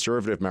specifically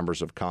conservative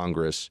members of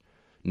Congress,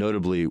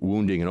 notably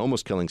wounding and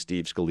almost killing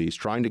Steve Scalise,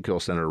 trying to kill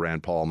Senator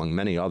Rand Paul, among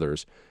many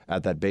others,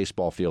 at that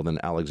baseball field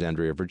in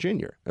Alexandria,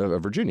 Virginia.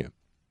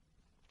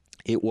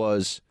 It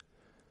was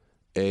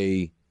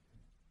an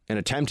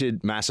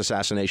attempted mass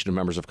assassination of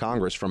members of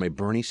Congress from a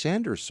Bernie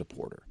Sanders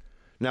supporter.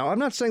 Now, I'm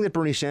not saying that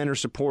Bernie Sanders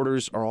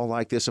supporters are all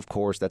like this. Of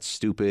course, that's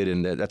stupid,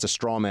 and that's a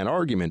straw man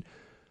argument.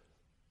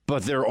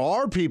 But there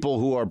are people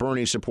who are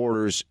Bernie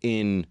supporters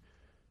in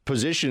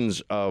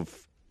positions of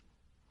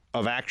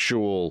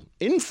actual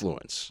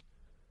influence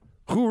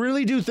who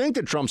really do think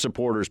that Trump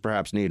supporters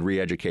perhaps need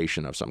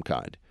re-education of some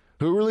kind,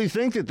 who really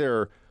think that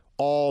they're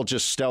all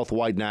just stealth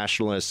white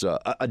nationalists,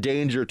 a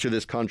danger to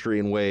this country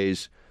in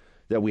ways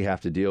that we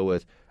have to deal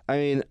with. I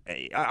mean,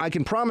 I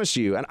can promise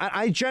you, and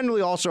I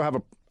generally also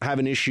have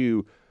an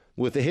issue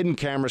with the hidden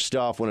camera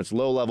stuff when it's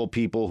low-level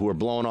people who are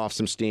blowing off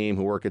some steam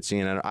who work at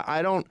CNN.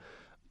 I don't.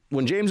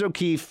 When James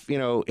O'Keefe,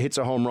 hits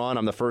a home run,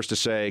 I'm the first to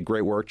say,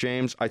 great work,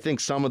 James. I think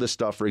some of the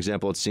stuff, for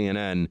example, at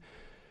CNN,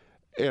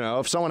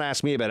 if someone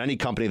asked me about any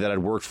company that I'd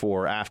worked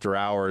for after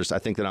hours, I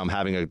think that I'm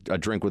having a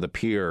drink with a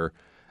peer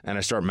and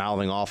I start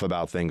mouthing off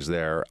about things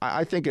there.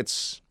 I think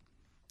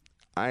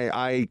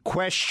I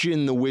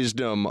question the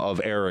wisdom of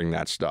airing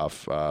that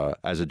stuff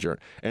as a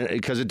journalist,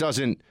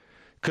 and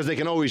because they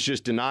can always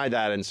just deny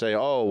that and say,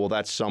 oh, well,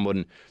 that's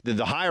someone,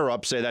 the higher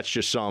ups say that's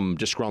just some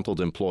disgruntled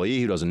employee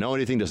who doesn't know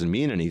anything, doesn't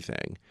mean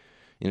anything.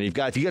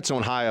 If you get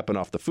someone high up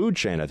enough the food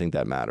chain, I think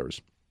that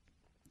matters.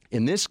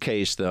 In this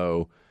case,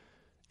 though,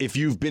 if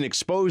you've been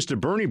exposed to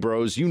Bernie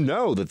bros, you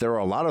know that there are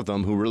a lot of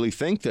them who really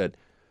think that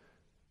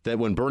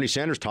when Bernie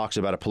Sanders talks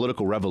about a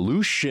political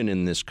revolution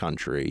in this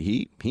country,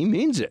 he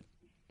means it.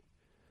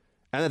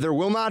 And that there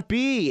will not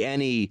be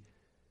any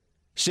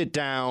sit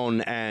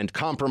down and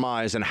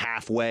compromise and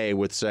halfway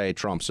with, say,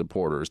 Trump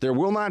supporters. There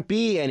will not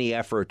be any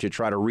effort to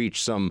try to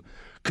reach some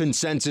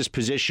consensus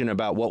position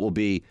about what will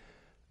be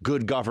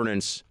good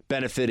governance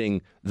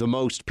benefiting the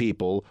most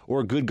people,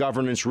 or good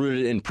governance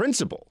rooted in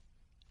principle,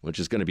 which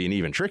is going to be an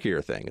even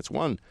trickier thing. It's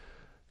one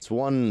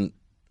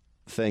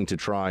thing to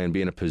try and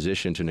be in a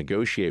position to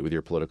negotiate with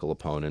your political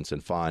opponents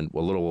and find a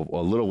little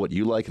what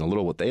you like and a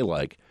little what they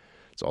like.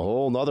 It's a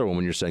whole other one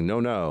when you're saying,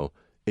 no,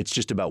 it's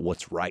just about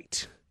what's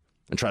right,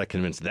 and try to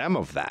convince them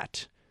of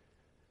that.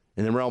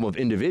 In the realm of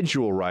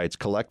individual rights,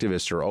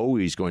 collectivists are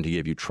always going to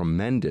give you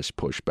tremendous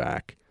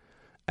pushback,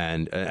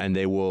 and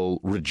they will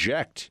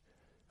reject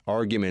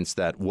arguments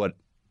that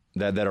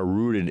are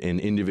rooted in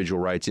individual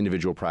rights,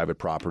 individual private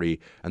property,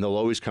 and they'll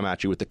always come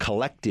at you with the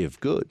collective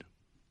good.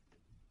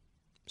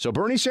 So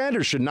Bernie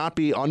Sanders should not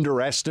be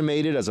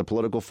underestimated as a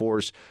political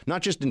force,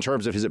 not just in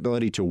terms of his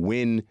ability to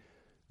win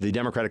the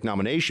Democratic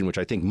nomination, which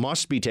I think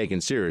must be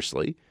taken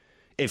seriously.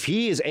 If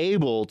he is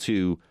able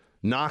to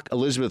knock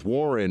Elizabeth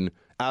Warren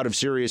out of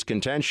serious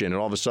contention and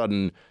all of a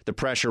sudden the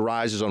pressure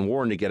rises on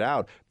Warren to get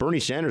out, Bernie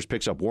Sanders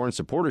picks up Warren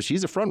supporters.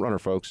 He's the front runner,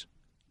 folks.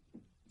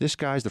 This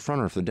guy's the front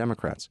runner for the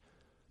Democrats.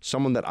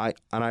 Someone that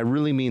I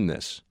really mean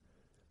this,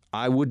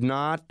 I would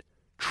not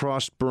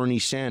trust Bernie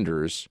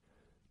Sanders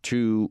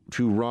to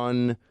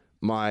run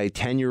my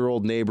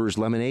 10-year-old neighbor's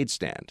lemonade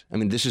stand. I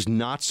mean, this is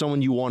not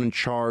someone you want in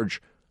charge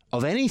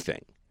of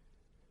anything.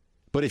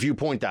 But if you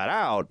point that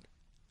out,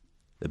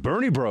 the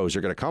Bernie bros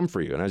are going to come for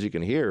you. And as you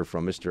can hear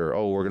from Mr.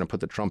 We're going to put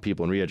the Trump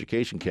people in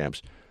re-education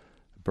camps,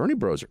 Bernie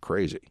bros are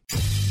crazy.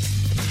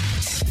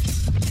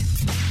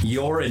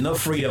 You're in the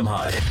Freedom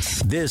Hut.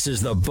 This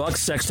is the Buck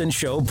Sexton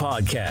Show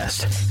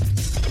podcast.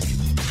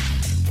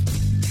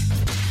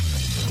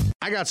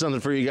 I got something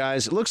for you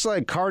guys. It looks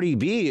like Cardi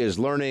B is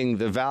learning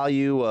the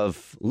value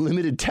of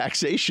limited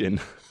taxation.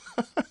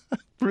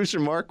 Bruce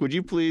and Mark, would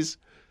you please?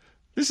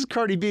 This is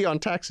Cardi B on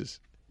taxes.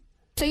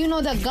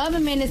 So, the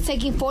government is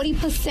taking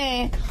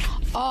 40%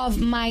 of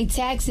my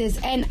taxes.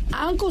 And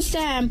Uncle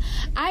Sam,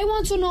 I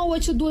want to know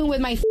what you're doing with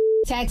my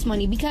tax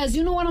money, because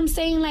you know what I'm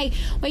saying? Like,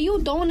 when you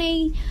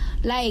donate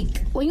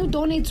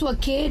to a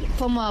kid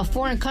from a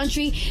foreign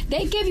country,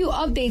 they give you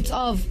updates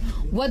of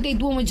what they're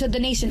doing with your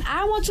donation.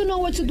 I want to know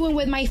what you're doing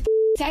with my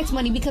tax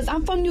money because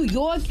I'm from New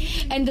York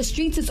and the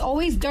streets is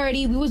always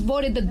dirty. We was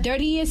voted the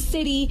dirtiest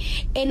city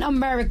in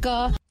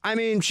America. I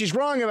mean, she's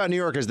wrong about New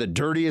York as the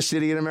dirtiest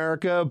city in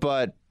America,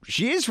 but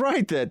she is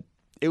right that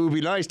it would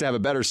be nice to have a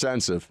better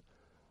sense of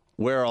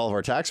where all of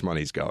our tax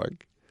money is going.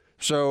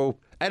 So,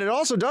 and it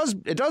also does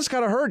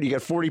kind of hurt. You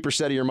get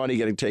 40% of your money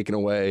getting taken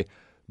away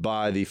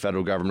by the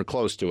federal government,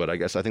 close to it.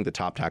 I think the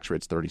top tax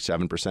rate's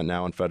 37%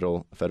 now in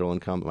federal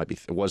income.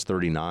 It was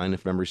 39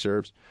 if memory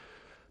serves.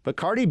 But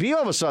Cardi B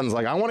all of a sudden is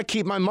like, I want to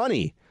keep my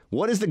money.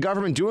 What is the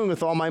government doing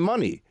with all my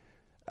money?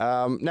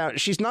 Now,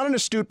 she's not an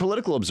astute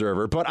political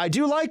observer, but I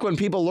do like when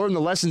people learn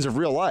the lessons of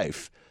real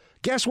life.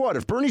 Guess what?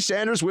 If Bernie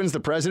Sanders wins the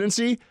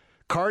presidency,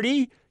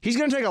 Cardi, he's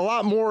going to take a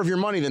lot more of your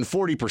money than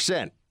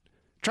 40%.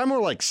 Try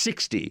more like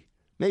 60,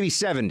 maybe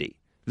 70.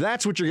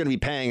 That's what you're going to be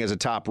paying as a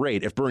top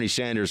rate if Bernie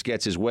Sanders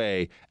gets his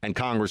way and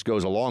Congress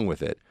goes along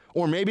with it.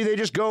 Or maybe they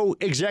just go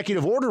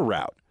executive order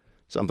route.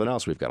 Something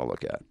else we've got to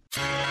look at.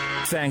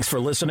 Thanks for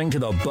listening to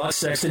the Buck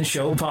Sexton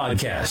Show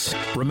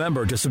podcast.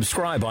 Remember to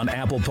subscribe on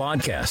Apple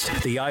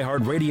Podcasts, the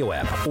iHeartRadio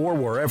app, or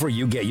wherever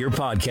you get your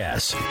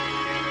podcasts.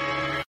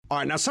 All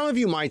right, now some of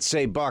you might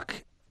say,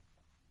 Buck,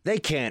 they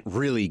can't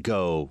really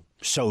go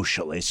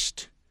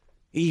socialist,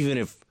 even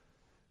if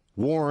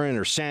Warren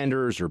or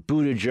Sanders or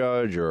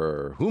Buttigieg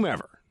or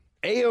whomever,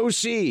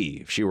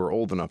 AOC, if she were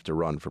old enough to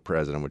run for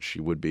president, which she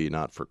would be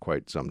not for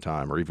quite some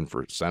time, or even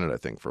for Senate, I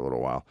think, for a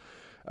little while.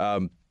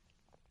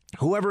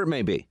 Whoever it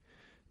may be,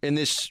 in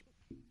this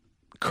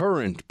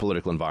current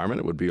political environment,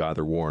 it would be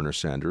either Warren or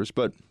Sanders,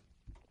 but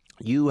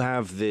you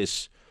have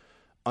this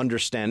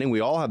understanding, we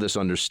all have this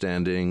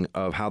understanding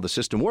of how the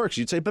system works.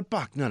 You'd say, but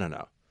Buck,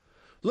 no.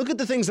 Look at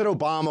the things that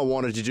Obama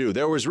wanted to do.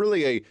 There was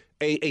really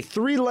a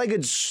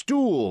three-legged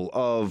stool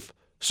of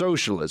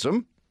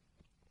socialism.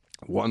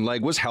 One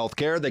leg was health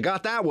care. They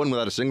got that one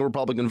without a single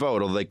Republican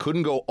vote, although they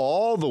couldn't go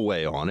all the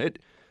way on it.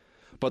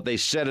 But they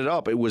set it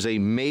up. It was a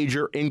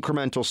major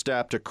incremental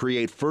step to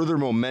create further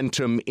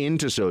momentum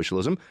into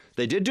socialism.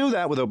 They did do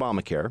that with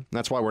Obamacare.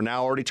 That's why we're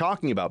now already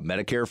talking about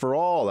Medicare for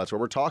all. That's why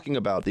we're talking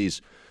about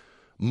these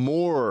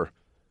more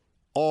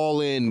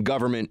all-in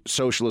government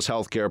socialist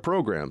healthcare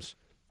programs.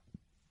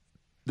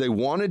 They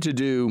wanted to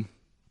do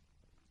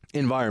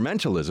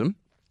environmentalism,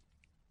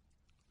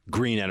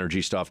 green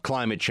energy stuff,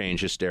 climate change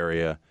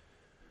hysteria,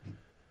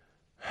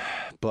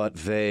 but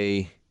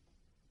they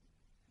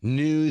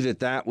knew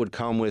that would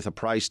come with a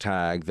price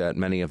tag that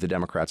many of the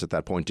Democrats at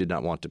that point did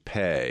not want to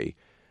pay.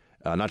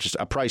 Not just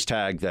a price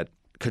tag that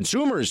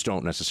consumers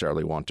don't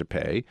necessarily want to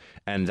pay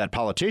and that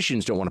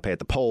politicians don't want to pay at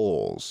the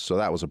polls. So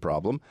that was a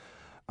problem.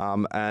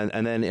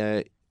 And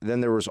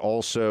then there was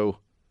also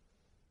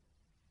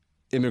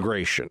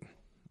immigration,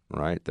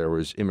 right? There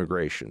was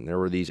immigration. There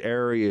were these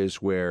areas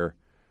where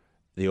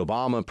the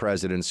Obama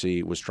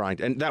presidency was trying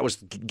to, and that was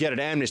get an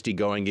amnesty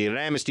going, get an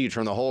amnesty,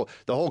 turn the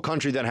whole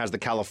country then has the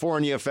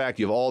California effect.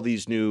 You have all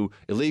these new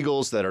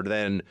illegals that are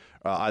then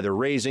either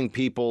raising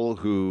people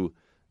who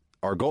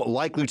are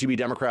likely to be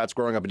Democrats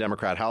growing up in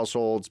Democrat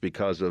households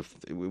because of,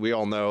 we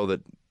all know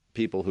that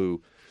people who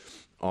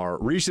are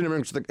recent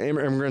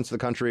immigrants to the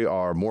country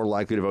are more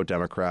likely to vote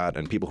Democrat,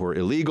 and people who are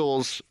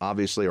illegals,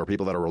 obviously, or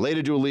people that are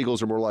related to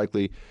illegals are more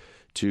likely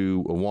to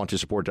want to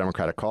support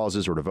Democratic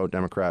causes or to vote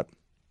Democrat.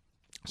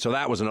 So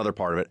that was another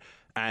part of it.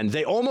 And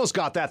they almost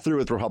got that through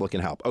with Republican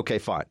help. Okay,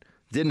 fine.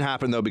 Didn't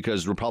happen, though,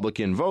 because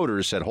Republican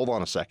voters said, hold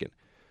on a second.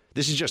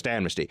 This is just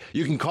amnesty.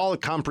 You can call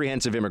it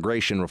comprehensive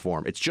immigration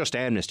reform. It's just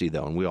amnesty,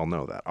 though, and we all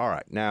know that. All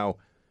right. Now,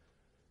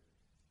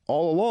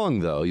 all along,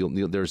 though,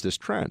 there's this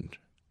trend,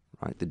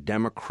 right? The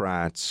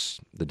Democrat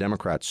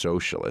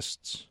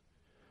socialists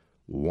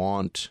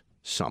want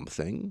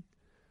something,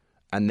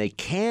 and they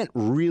can't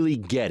really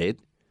get it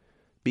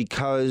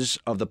because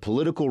of the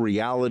political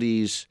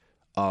realities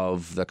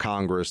of the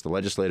Congress, the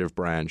legislative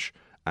branch,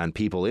 and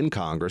people in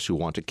Congress who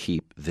want to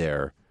keep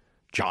their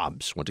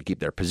jobs, want to keep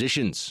their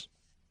positions,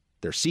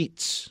 their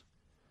seats.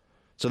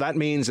 So that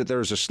means that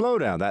there's a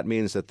slowdown. That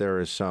means that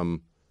there is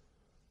some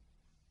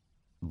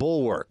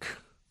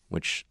bulwark,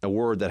 which a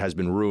word that has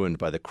been ruined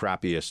by the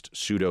crappiest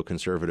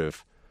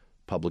pseudo-conservative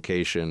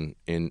publication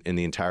in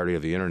the entirety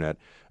of the internet.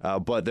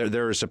 But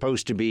there is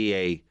supposed to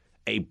be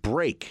a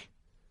break,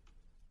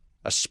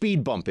 a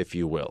speed bump, if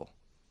you will.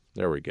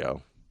 There we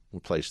go.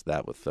 Replace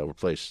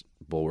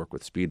bulwark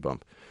with speed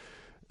bump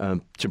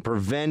to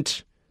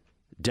prevent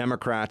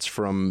Democrats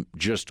from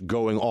just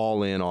going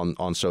all in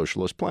on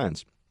socialist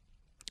plans.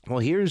 Well,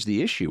 here's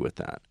the issue with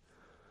that.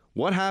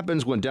 What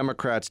happens when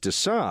Democrats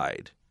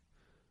decide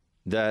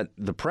that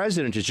the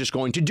president is just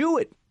going to do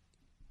it?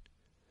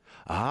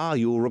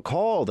 You'll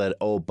recall that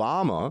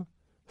Obama,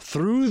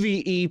 through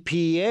the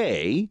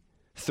EPA,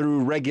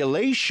 through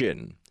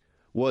regulation,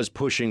 was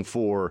pushing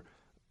for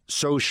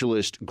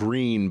socialist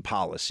green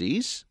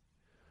policies,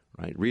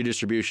 right?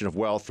 Redistribution of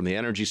wealth from the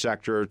energy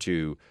sector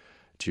to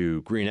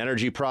green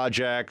energy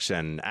projects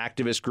and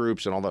activist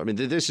groups and all that. I mean,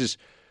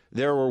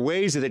 there were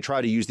ways that they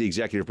tried to use the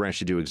executive branch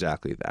to do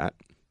exactly that.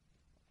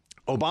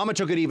 Obama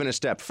took it even a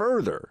step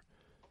further.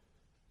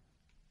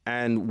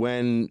 And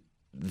when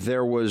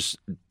there was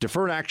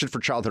deferred action for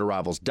childhood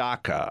arrivals,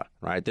 DACA,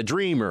 right? The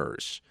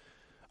Dreamers.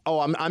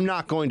 Oh, we're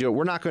not going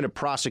to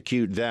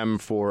prosecute them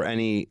for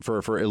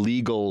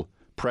illegal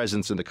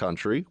presence in the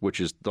country, which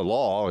is the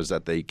law, is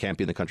that they can't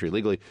be in the country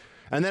illegally.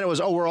 And then it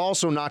was, we're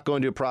also not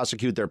going to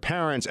prosecute their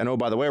parents. And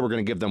by the way, we're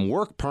going to give them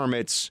work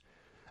permits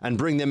and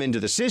bring them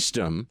into the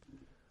system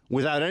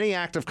without any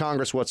act of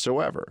Congress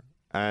whatsoever.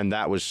 And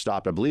that was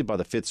stopped, I believe, by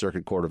the Fifth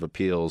Circuit Court of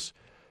Appeals.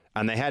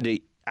 And they had to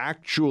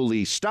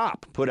actually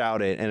put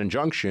out an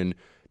injunction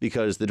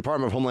because the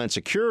Department of Homeland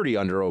Security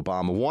under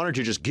Obama wanted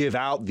to just give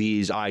out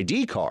these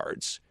ID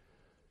cards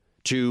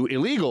to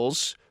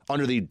illegals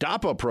under the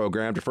DAPA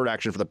program, Deferred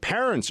Action for the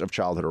Parents of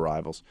Childhood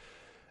Arrivals.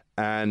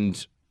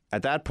 And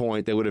at that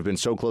point, they would have been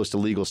so close to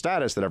legal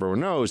status that everyone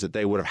knows that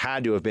they would have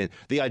had to have been.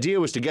 The idea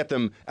was to get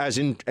them as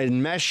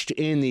enmeshed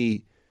in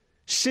the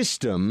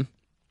system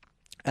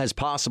as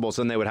possible,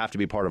 so then they would have to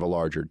be part of a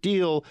larger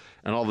deal.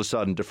 And all of a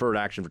sudden, Deferred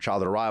Action for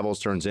Childhood Arrivals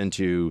turns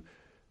into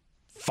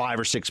 5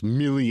 or 6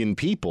 million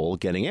people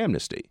getting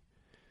amnesty.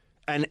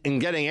 And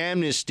getting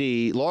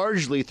amnesty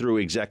largely through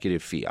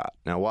executive fiat.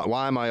 Now,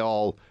 why am I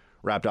all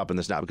wrapped up in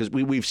this now? Because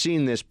we've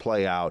seen this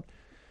play out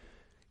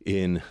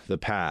in the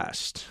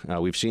past.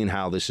 We've seen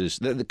how this is.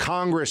 The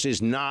Congress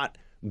is not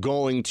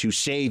going to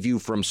save you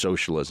from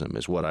socialism,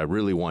 is what I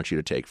really want you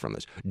to take from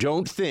this.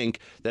 Don't think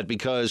that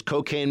because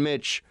Cocaine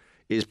Mitch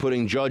is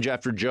putting judge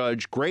after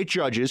judge, great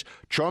judges.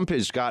 Trump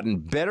has gotten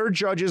better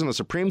judges in the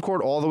Supreme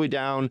Court all the way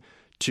down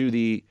to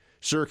the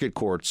circuit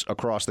courts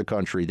across the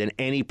country than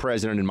any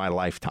president in my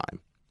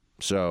lifetime.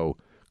 So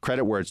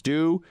credit where it's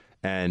due.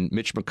 And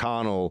Mitch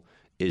McConnell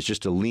is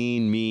just a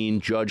lean, mean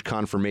judge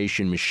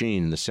confirmation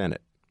machine in the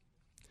Senate.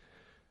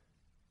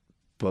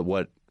 But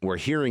what we're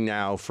hearing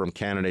now from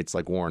candidates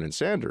like Warren and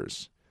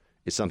Sanders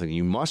is something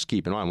you must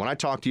keep in mind. When I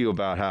talk to you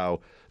about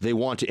how they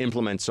want to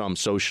implement some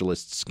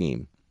socialist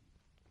scheme,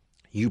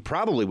 you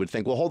probably would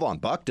think, well, hold on,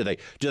 Buck, do they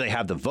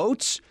have the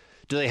votes?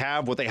 Do they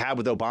have what they had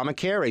with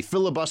Obamacare, a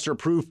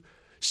filibuster-proof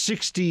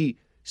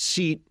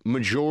 60-seat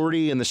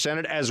majority in the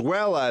Senate, as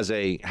well as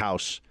a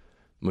House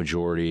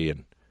majority?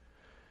 And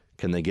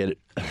can they get it?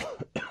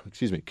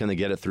 Excuse me. Can they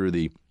get it through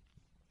the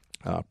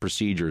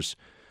procedures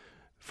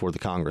for the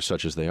Congress,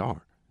 such as they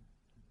are?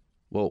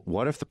 Well,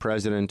 what if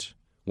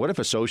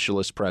a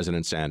socialist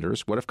President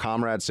Sanders, what if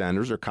Comrade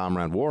Sanders or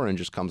Comrade Warren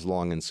just comes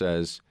along and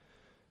says,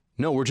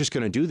 no, we're just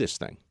going to do this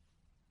thing?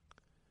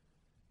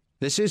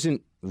 This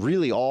isn't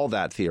really all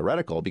that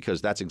theoretical,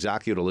 because that's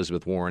exactly what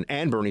Elizabeth Warren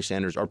and Bernie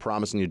Sanders are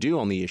promising to do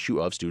on the issue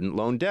of student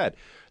loan debt.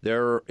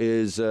 There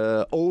is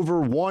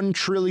over $1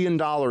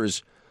 trillion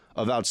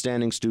of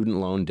outstanding student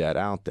loan debt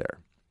out there.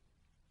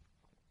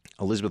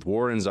 Elizabeth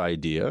Warren's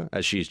idea,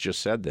 as she's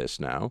just said this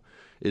now,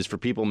 is for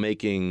people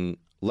making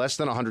less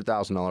than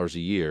 $100,000 a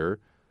year,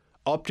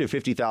 up to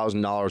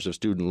 $50,000 of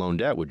student loan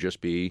debt would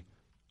just be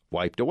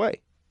wiped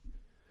away.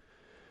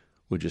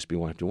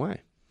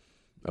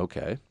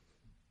 Okay.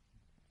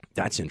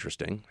 That's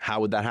interesting.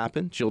 How would that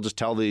happen? She'll just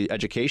tell the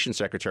education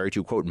secretary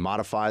to, quote,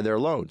 modify their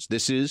loans.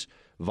 This is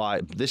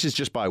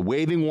just by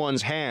waving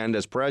one's hand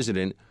as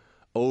president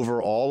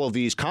over all of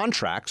these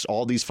contracts,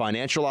 all these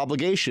financial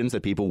obligations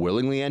that people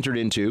willingly entered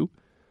into.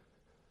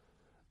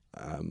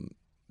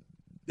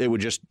 It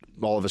would just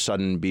all of a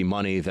sudden be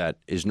money that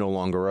is no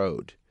longer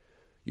owed.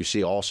 You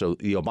see also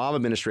the Obama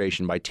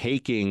administration, by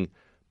taking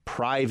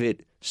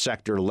private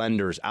sector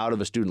lenders out of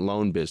a student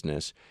loan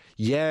business,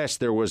 yes,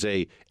 there was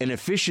an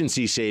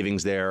efficiency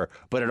savings there,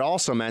 but it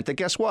also meant that,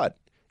 guess what?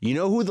 You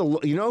know who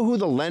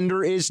the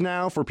lender is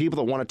now for people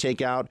that want to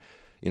take out,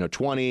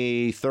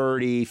 $20,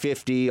 $30,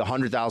 $50,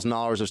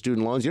 $100,000 of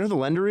student loans? You know who the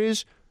lender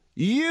is?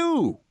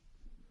 You.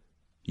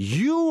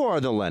 You are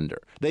the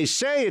lender. They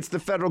say it's the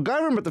federal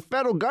government, but the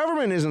federal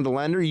government isn't the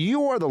lender.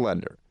 You are the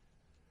lender.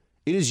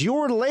 It is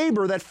your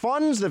labor that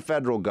funds the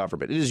federal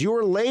government. It is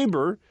your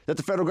labor that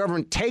the federal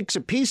government takes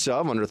a piece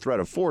of, under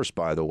threat of force,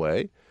 by the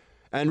way,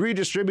 and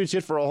redistributes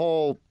it for a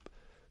whole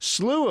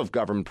slew of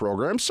government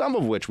programs, some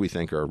of which we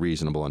think are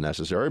reasonable and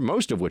necessary,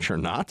 most of which are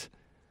not.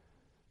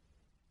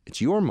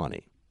 It's your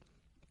money.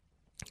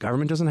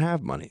 Government doesn't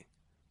have money.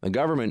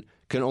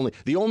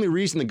 The only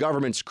reason the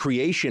government's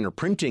creation or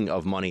printing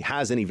of money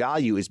has any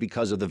value is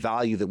because of the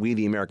value that we,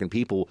 the American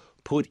people,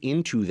 put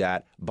into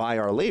that by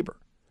our labor.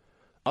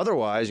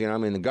 Otherwise,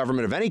 the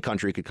government of any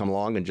country could come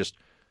along and just,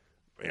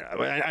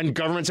 and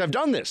governments have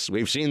done this.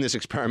 We've seen this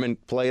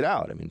experiment played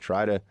out.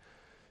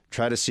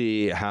 Try to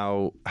see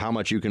how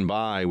much you can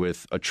buy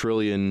with $1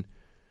 trillion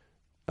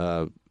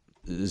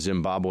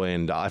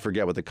Zimbabwean. I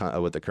forget what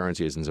the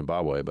currency is in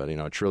Zimbabwe, but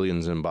 $1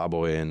 trillion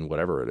Zimbabwean,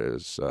 whatever it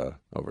is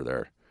over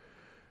there.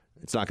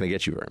 It's not going to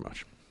get you very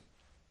much.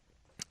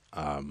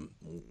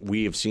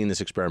 We have seen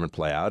this experiment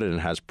play out, and it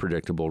has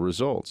predictable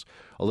results.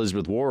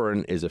 Elizabeth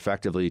Warren is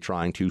effectively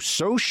trying to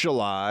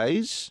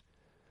socialize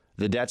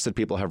the debts that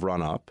people have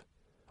run up,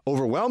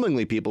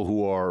 overwhelmingly people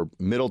who are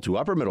middle to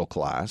upper middle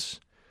class,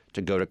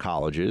 to go to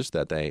colleges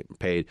that they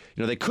paid.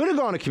 They could have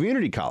gone to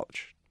community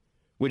college,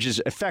 which is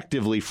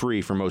effectively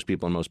free for most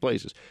people in most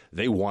places.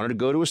 They wanted to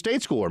go to a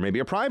state school or maybe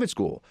a private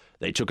school.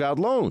 They took out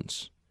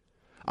loans.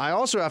 I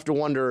also have to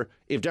wonder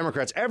if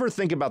Democrats ever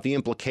think about the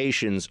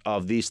implications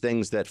of these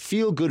things that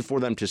feel good for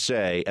them to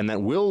say and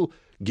that will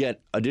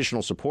get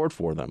additional support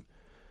for them.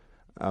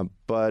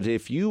 But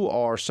if you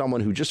are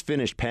someone who just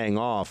finished paying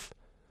off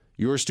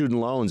your student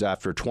loans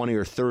after 20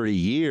 or 30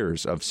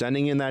 years of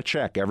sending in that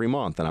check every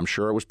month, and I'm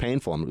sure it was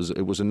painful and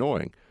it was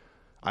annoying.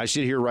 I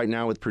sit here right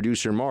now with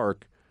producer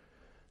Mark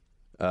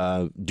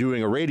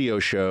doing a radio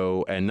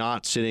show and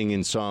not sitting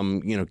in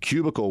some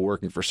cubicle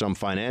working for some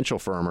financial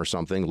firm or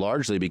something,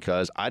 largely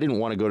because I didn't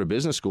want to go to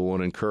business school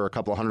and incur a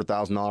couple of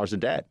 $100,000 of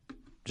debt.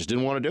 Just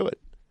didn't want to do it.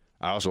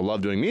 I also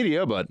love doing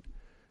media, but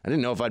I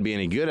didn't know if I'd be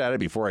any good at it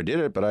before I did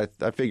it. But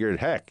I figured,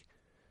 heck,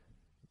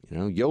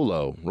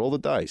 YOLO, roll the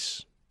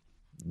dice.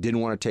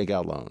 Didn't want to take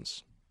out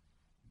loans.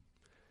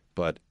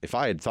 But if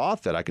I had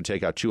thought that I could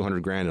take out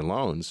 $200,000 in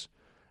loans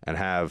and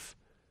have,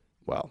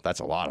 well, that's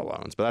a lot of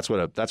loans, but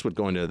that's what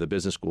going to the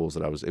business schools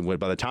that I was.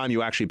 By the time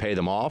you actually pay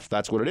them off,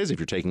 that's what it is. If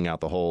you're taking out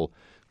the whole,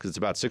 because it's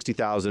about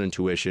 $60,000 in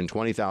tuition,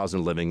 $20,000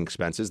 in living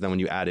expenses. Then when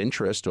you add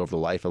interest over the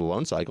life of the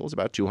loan cycle, it's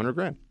about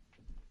 $200,000.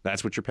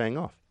 That's what you're paying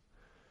off.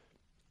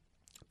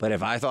 But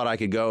if I thought I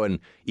could go and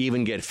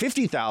even get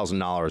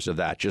 $50,000 of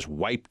that just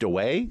wiped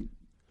away,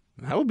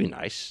 that would be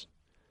nice.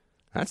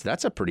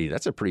 That's a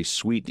pretty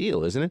sweet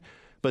deal, isn't it?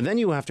 But then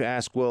you have to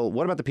ask, well,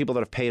 what about the people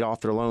that have paid off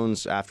their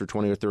loans after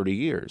 20 or 30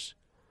 years?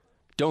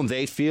 Don't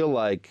they feel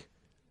like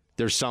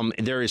there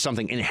is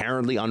something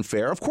inherently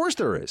unfair? Of course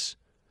there is.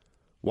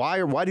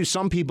 Why do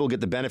some people get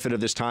the benefit of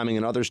this timing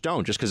and others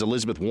don't? Just because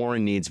Elizabeth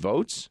Warren needs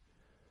votes?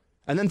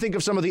 And then think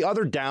of some of the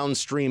other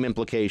downstream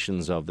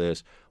implications of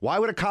this. Why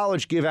would a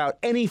college give out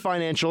any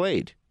financial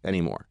aid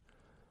anymore?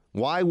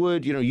 Why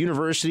would,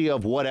 University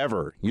of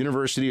whatever,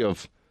 University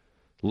of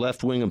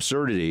left-wing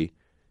absurdity,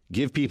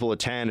 give people a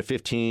 10, a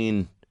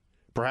 15,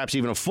 perhaps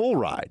even a full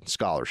ride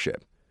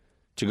scholarship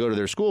to go to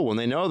their school when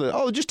they know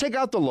that, just take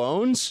out the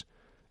loans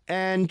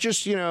and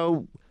just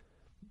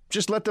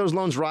let those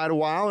loans ride a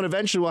while, and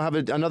eventually we'll have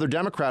another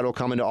Democrat will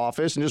come into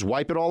office and just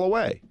wipe it all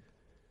away.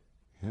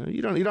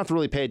 You don't have to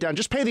really pay it down.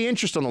 Just pay the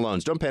interest on the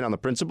loans. Don't pay it on the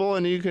principal,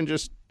 and you can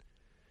just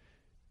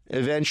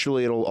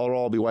eventually it'll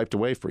all be wiped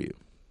away for you.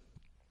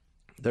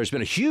 There's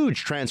been a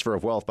huge transfer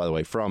of wealth, by the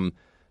way, from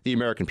the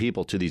American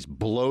people to these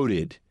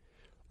bloated,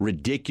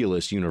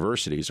 ridiculous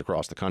universities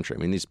across the country. I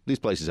mean, these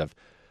places have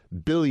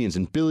billions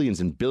and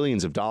billions and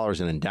billions of dollars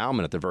in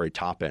endowment at the very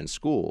top end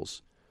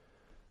schools,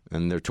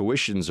 and their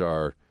tuitions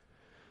are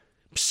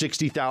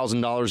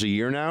 $60,000 a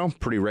year now,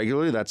 pretty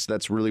regularly.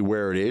 That's really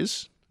where it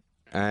is.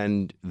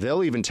 And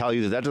they'll even tell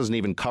you that doesn't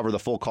even cover the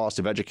full cost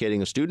of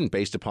educating a student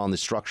based upon the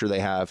structure they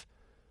have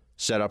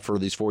set up for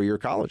these 4-year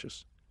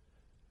colleges.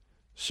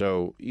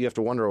 So you have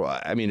to wonder,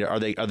 I mean, are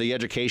the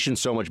education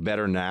so much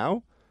better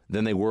now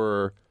than they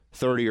were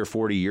 30 or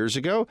 40 years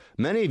ago?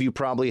 Many of you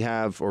probably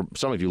have, or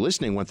some of you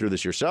listening went through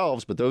this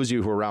yourselves, but those of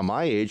you who are around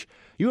my age,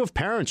 you have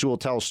parents who will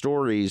tell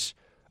stories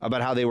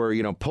about how they were,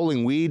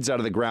 pulling weeds out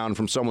of the ground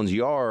from someone's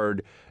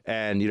yard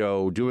and,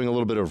 doing a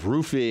little bit of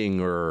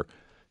roofing or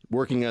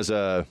working as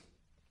a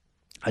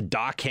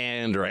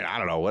dockhand or I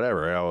don't know,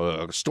 whatever,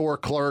 a store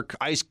clerk,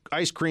 ice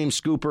cream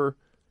scooper.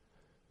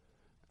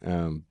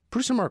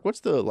 Producer Mark, what's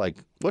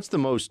the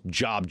most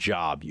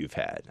job you've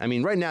had? I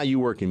mean, right now you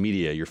work in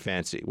media, you're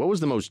fancy. What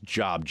was the most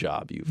job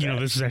you've had?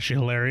 This is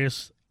actually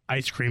hilarious.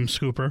 Ice cream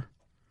scooper.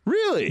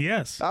 Really?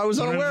 Yes. I was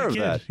unaware of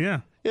that. Yeah.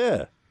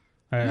 Yeah.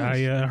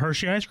 I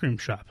Hershey ice cream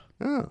shop.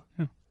 Oh.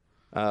 Yeah.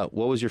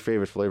 What was your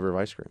favorite flavor of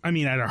ice cream? I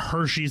mean, at a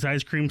Hershey's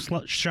ice cream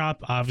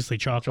shop, obviously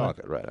chocolate.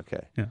 Chocolate, right,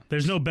 okay. Yeah.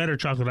 There's no better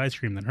chocolate ice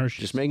cream than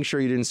Hershey's. Just making sure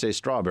you didn't say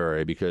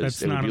strawberry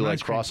because it would be like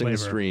crossing the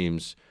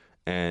streams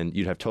and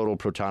you'd have total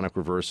protonic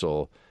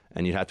reversal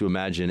and you'd have to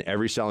imagine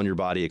every cell in your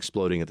body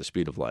exploding at the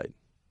speed of light.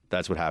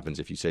 That's what happens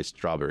if you say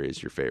strawberry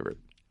is your favorite.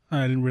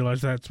 I didn't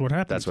realize that's what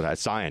happens.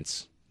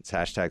 Science. It's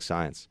hashtag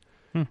science.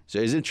 So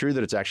is it true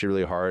that it's actually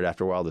really hard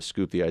after a while to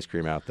scoop the ice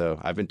cream out, though?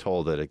 I've been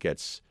told that it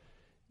gets...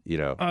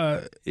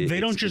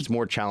 it's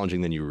more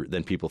challenging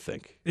than people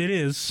think. It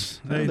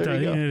is. There you go.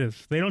 It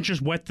is. They don't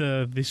just wet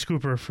the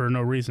scooper for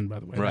no reason, by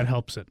the way. Right. That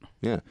helps it.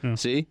 Yeah.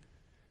 See?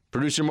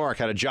 Producer Mark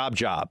had a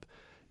job.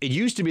 It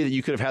used to be that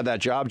you could have had that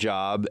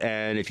job,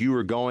 and if you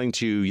were going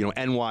to,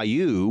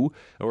 NYU,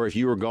 or if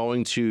you were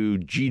going to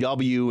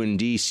GW in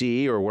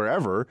D.C. or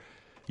wherever,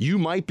 you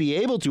might be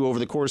able to, over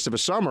the course of a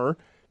summer,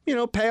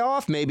 pay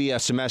off maybe a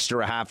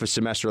semester, a half a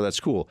semester. That's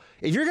cool.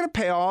 If you're going to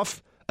pay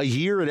off a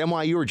year at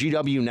NYU or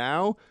GW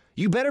now,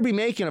 you better be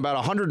making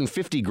about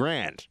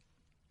 $150,000.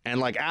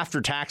 And after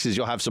taxes,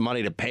 you'll have some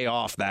money to pay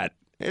off that.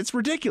 It's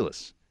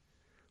ridiculous.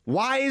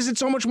 Why is it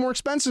so much more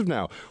expensive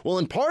now? Well,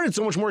 in part, it's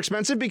so much more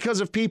expensive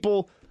because of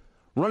people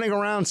running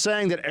around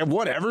saying that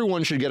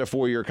everyone should get a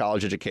 4-year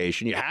college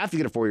education. You have to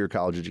get a 4-year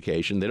college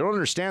education. They don't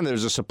understand that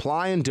there's a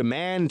supply and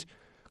demand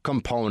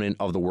component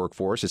of the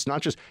workforce. It's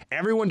not just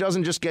everyone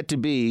doesn't just get to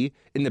be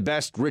in the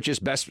best,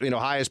 richest, best,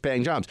 highest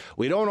paying jobs.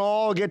 We don't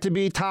all get to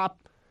be top,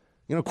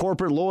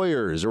 corporate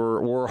lawyers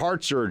or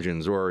heart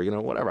surgeons or,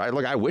 whatever.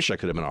 I wish I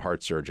could have been a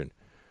heart surgeon.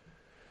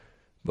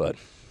 But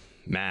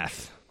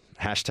math,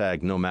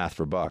 hashtag no math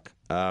for Buck.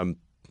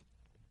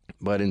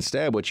 But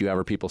instead, what you have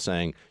are people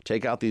saying,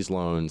 take out these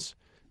loans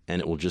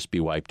and it will just be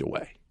wiped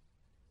away.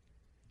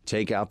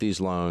 Take out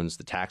these loans,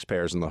 the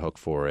taxpayer's on the hook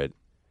for it.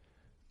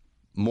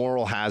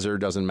 Moral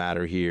hazard doesn't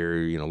matter here.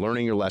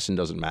 Learning your lesson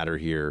doesn't matter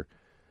here.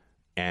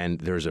 And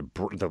there's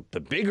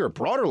the bigger,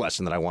 broader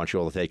lesson that I want you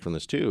all to take from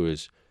this too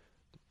is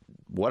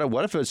what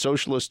if a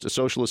socialist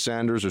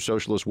Sanders or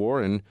socialist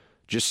Warren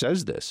just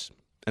says this,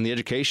 and the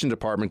education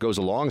department goes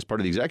along as part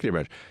of the executive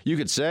branch? You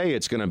could say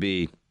it's going to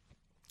be,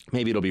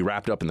 maybe it'll be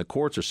wrapped up in the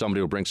courts or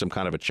somebody will bring some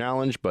kind of a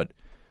challenge, but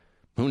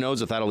who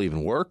knows if that'll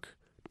even work?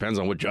 Depends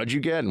on what judge you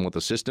get and what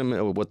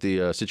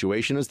the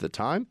situation is at the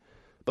time.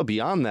 But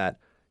beyond that,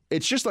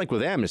 it's just like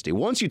with amnesty.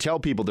 Once you tell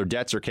people their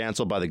debts are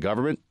canceled by the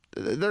government,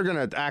 they're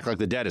going to act like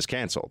the debt is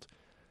canceled,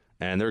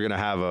 and they're going to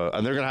have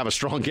a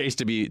strong case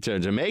to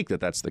make that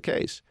that's the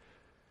case.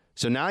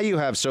 So now you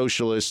have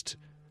socialist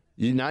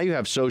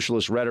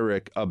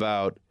rhetoric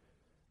about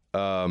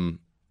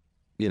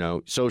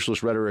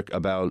socialist rhetoric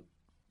about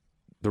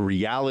the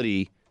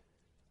reality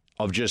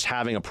of just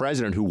having a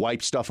president who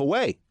wipes stuff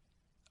away.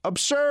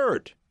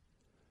 Absurd.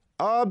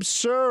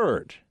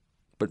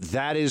 But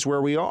that is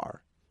where we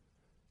are.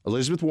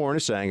 Elizabeth Warren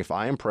is saying, if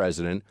I am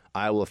president,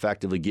 I will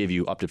effectively give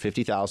you up to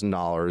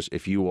 $50,000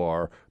 if you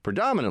are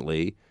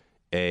predominantly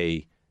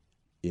a,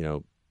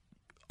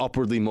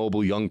 upwardly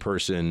mobile young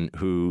person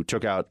who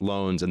took out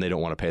loans and they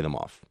don't want to pay them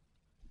off.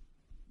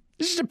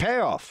 This is a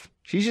payoff.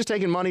 She's just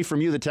taking money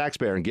from you, the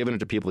taxpayer, and giving it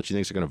to people that she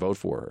thinks are going to vote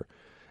for her.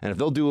 And if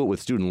they'll do it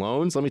with student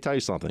loans, let me tell you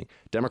something.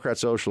 Democrat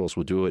socialists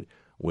will do it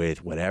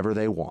with whatever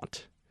they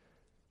want.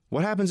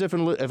 What happens if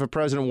a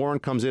President Warren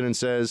comes in and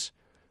says,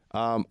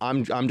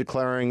 I'm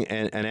declaring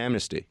an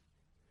amnesty,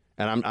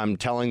 and I'm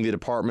telling the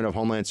Department of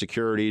Homeland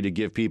Security to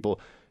give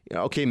people,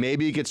 okay,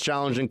 maybe it gets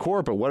challenged in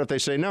court, but what if they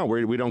say, no,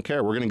 we don't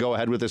care. We're going to go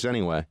ahead with this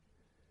anyway.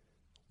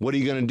 What are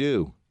you going to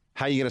do?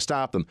 How are you going to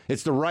stop them?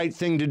 It's the right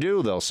thing to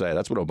do, they'll say.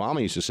 That's what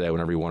Obama used to say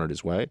whenever he wanted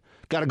his way.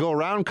 Got to go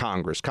around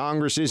Congress.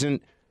 Congress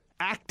isn't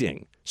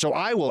acting, so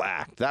I will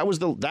act. That was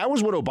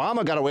what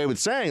Obama got away with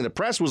saying. The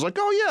press was like,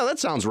 oh, yeah, that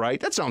sounds right.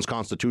 That sounds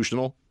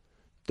constitutional.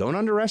 Don't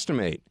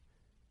underestimate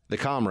the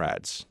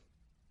comrades.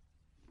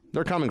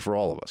 They're coming for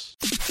all of us.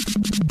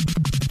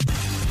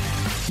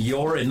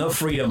 You're in the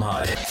Freedom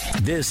Hut.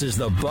 This is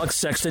the Buck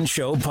Sexton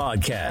Show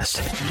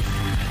podcast.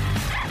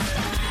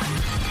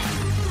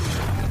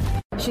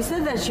 She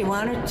said that she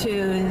wanted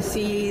to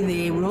see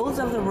the rules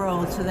of the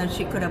road so that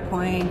she could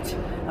appoint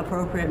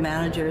appropriate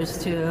managers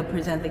to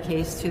present the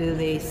case to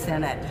the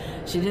Senate.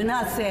 She did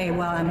not say,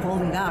 well, I'm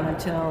holding out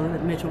until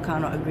Mitch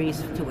McConnell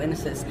agrees to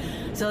witnesses.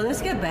 So let's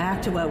get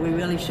back to what we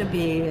really should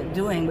be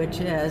doing,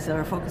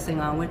 focusing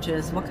on, which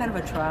is what kind of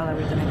a trial are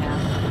we going to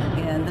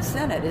have in the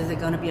Senate? Is it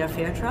going to be a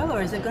fair trial,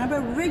 or is it going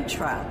to be a rigged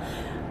trial?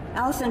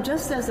 Allison,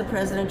 just as the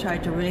president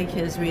tried to rig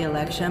his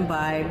re-election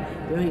by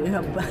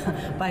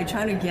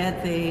trying to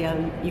get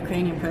the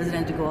Ukrainian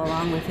president to go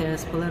along with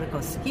his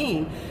political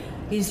scheme,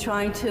 he's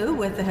trying to,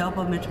 with the help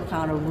of Mitch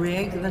McConnell,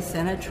 rig the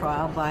Senate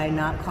trial by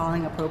not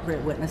calling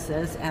appropriate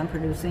witnesses and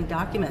producing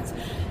documents.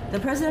 The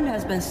president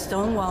has been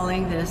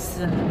stonewalling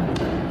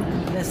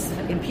this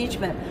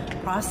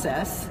impeachment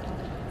process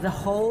the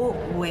whole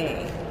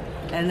way.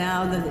 And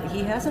now he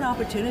has an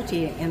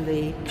opportunity in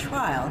the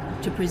trial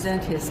to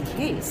present his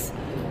case.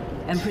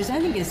 And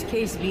presenting his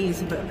case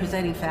means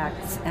presenting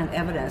facts and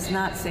evidence,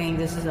 not saying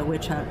this is a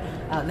witch hunt.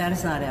 That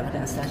is not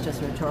evidence. That's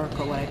just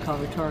rhetorical, what I call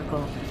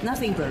rhetorical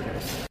nothing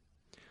burgers.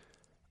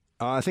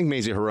 I think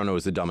Mazie Hirono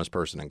is the dumbest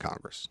person in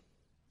Congress.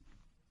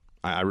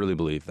 I really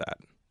believe that.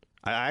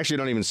 I actually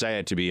don't even say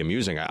it to be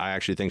amusing. I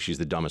actually think she's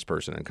the dumbest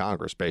person in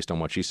Congress based on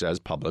what she says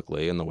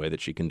publicly and the way that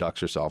she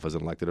conducts herself as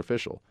an elected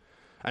official.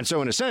 And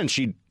so in a sense,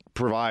 she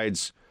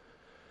provides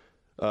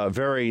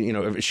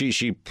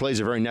she plays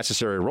a very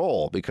necessary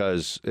role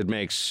because it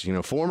makes,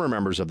 former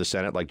members of the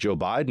Senate like Joe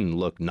Biden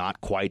look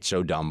not quite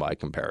so dumb by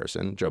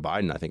comparison. Joe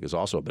Biden, I think, is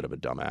also a bit of a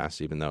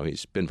dumbass, even though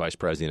he's been vice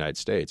president of the United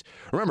States.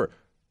 Remember,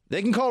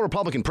 they can call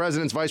Republican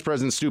presidents, vice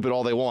presidents stupid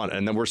all they want,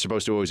 and then we're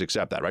supposed to always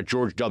accept that, right?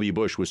 George W.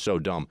 Bush was so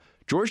dumb.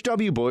 George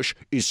W. Bush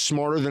is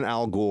smarter than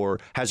Al Gore,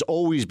 has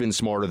always been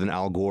smarter than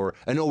Al Gore,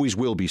 and always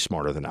will be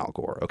smarter than Al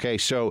Gore, okay?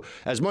 So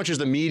as much as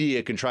the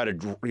media can try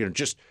to,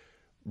 just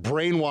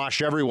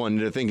brainwash everyone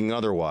into thinking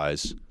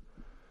otherwise.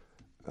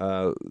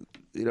 Mazie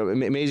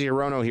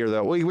Hirono here,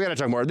 though, we got to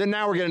talk more. Then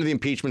now we're getting to the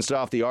impeachment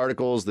stuff, the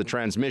articles, the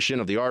transmission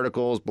of the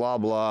articles, blah,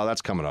 blah.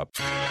 That's coming up.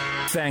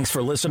 Thanks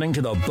for listening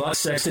to the Buck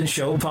Sexton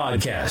Show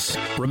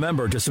podcast.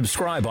 Remember to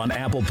subscribe on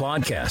Apple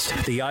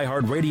Podcasts, the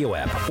iHeartRadio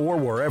app, or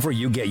wherever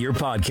you get your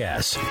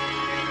podcasts.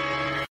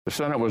 The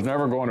Senate was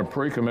never going to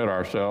pre-commit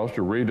ourselves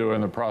to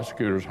redoing the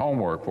prosecutor's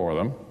homework for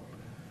them.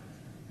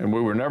 And we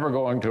were never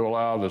going to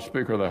allow the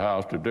Speaker of the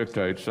House to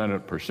dictate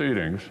Senate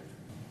proceedings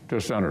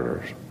to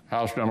senators.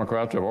 House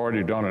Democrats have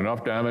already done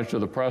enough damage to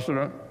the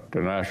precedent,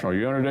 to national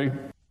unity.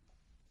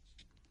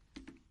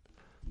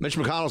 Mitch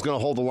McConnell's going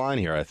to hold the line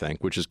here, I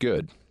think, which is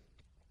good.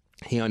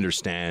 He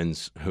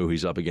understands who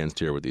he's up against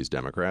here with these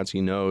Democrats.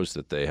 He knows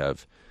that they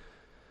have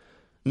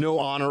no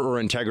honor or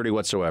integrity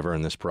whatsoever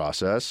in this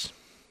process.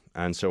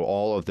 And so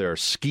all of their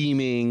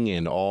scheming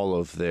and all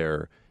of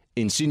their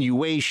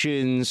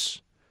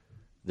insinuations,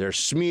 their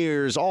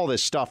smears, all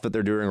this stuff that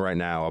they're doing right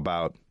now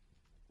about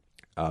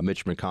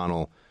Mitch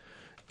McConnell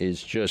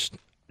is just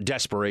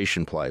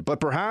desperation play. But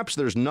perhaps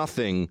there's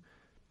nothing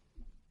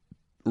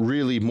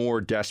really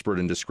more desperate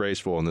and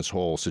disgraceful in this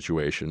whole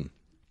situation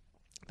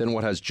than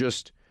what has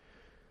just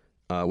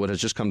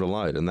come to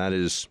light, and that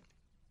is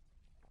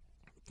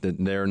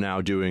that they're now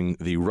doing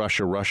the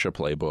Russia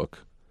playbook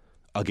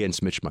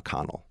against Mitch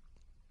McConnell.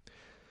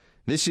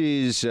 This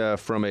is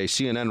from a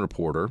CNN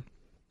reporter,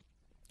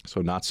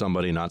 so not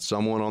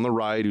someone on the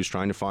right who's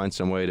trying to find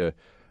some way to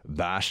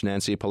bash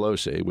Nancy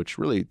Pelosi, which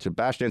really, to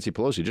bash Nancy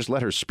Pelosi, just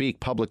let her speak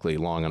publicly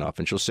long enough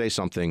and she'll say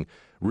something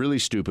really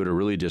stupid or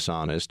really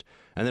dishonest,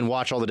 and then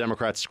watch all the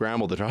Democrats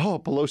scramble that,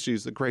 Pelosi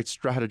is the great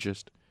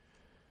strategist.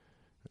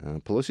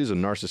 Pelosi's a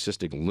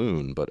narcissistic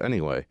loon, but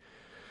anyway,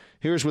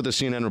 here's what the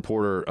CNN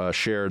reporter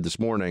shared this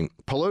morning.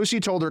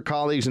 Pelosi told her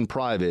colleagues in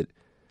private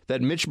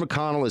that Mitch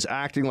McConnell is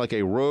acting like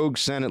a rogue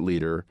Senate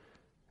leader,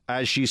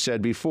 as she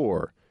said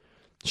before.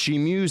 She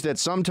mused that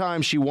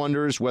sometimes she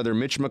wonders whether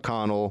Mitch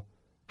McConnell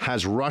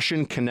has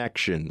Russian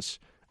connections,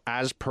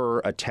 as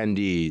per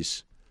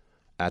attendees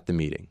at the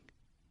meeting.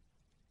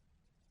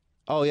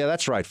 Oh, yeah,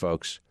 that's right,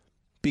 folks.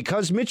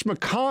 Because Mitch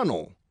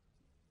McConnell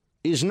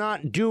is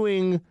not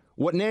doing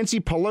what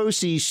Nancy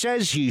Pelosi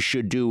says he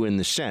should do in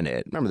the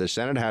Senate. Remember, the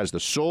Senate has the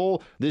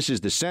soul. This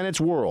is the Senate's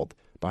world.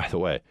 By the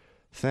way,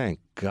 thank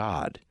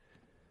God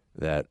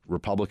that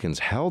Republicans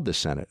held the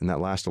Senate in that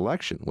last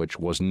election, which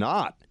was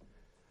not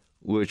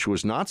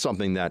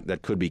something that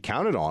could be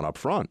counted on up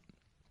front.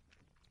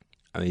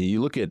 I mean,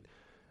 you look at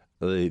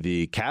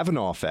the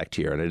Kavanaugh effect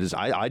here, and it is.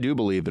 I do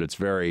believe that it's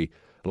very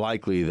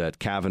likely that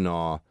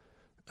Kavanaugh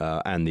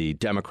and the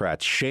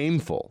Democrats'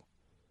 shameful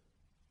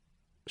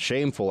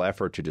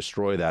effort to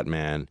destroy that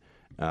man,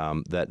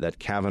 that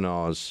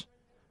Kavanaugh's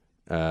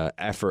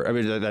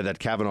that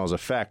Kavanaugh's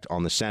effect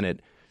on the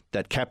Senate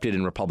that kept it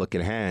in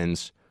Republican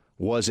hands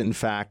was in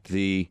fact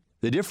the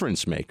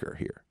difference maker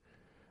here.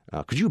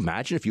 Could you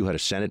imagine if you had a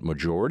Senate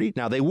majority?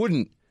 Now they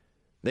wouldn't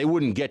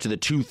get to the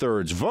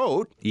 2/3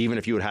 vote, even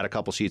if you had a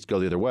couple seats go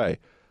the other way.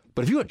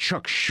 But if you had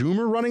Chuck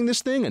Schumer running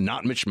this thing and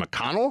not Mitch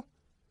McConnell,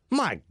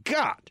 my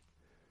God,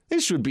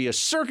 this would be a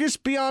circus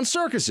beyond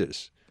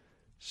circuses.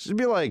 This would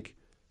be like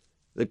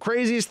the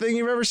craziest thing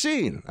you've ever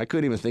seen. I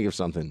couldn't even think of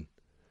something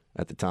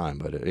at the time,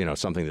 but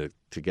something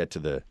to get to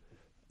the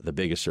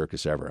biggest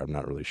circus ever. I'm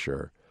not really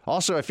sure.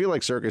 Also, I feel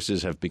like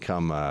circuses have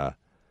become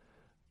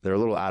they're a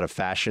little out of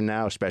fashion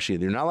now. Especially,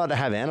 they're not allowed to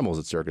have animals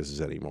at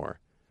circuses anymore.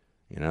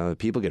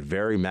 People get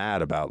very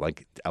mad about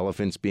like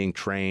elephants being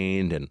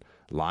trained and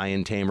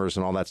lion tamers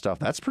and all that stuff.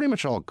 That's pretty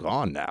much all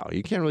gone now.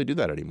 You can't really do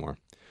that anymore.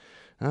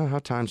 How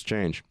times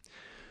change.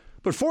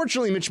 But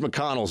fortunately, Mitch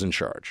McConnell's in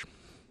charge.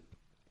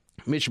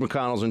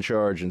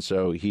 And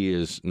so he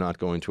is not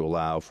going to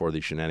allow for the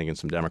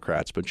shenanigans from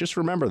Democrats. But just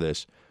remember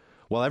this.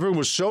 While everyone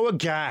was so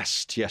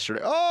aghast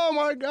yesterday, oh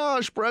my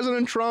gosh,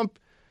 President Trump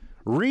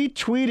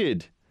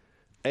retweeted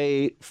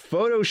a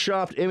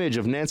photoshopped image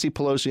of Nancy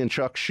Pelosi and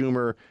Chuck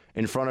Schumer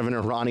in front of an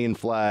Iranian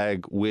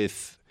flag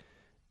with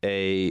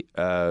a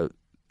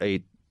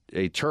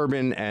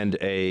turban and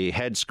a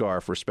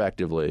headscarf,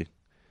 respectively.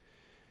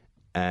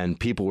 And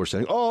people were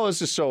saying, oh,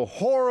 this is so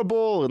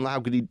horrible, and how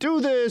could he do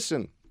this?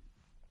 And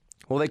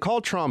well, they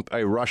call Trump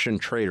a Russian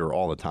traitor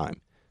all the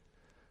time.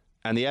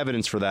 And the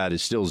evidence for that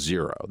is still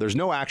zero. There's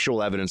no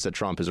actual evidence that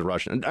Trump is a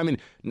Russian. I mean,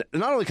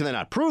 not only can they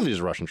not prove he's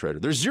a Russian traitor,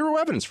 there's zero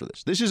evidence for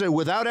this. This is a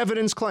without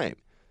evidence claim.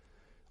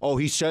 Oh,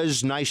 he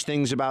says nice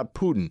things about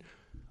Putin.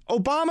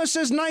 Obama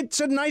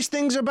said nice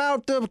things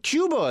about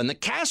Cuba and the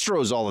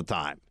Castros all the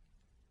time.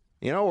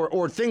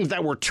 Or things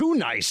that were too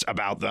nice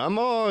about them.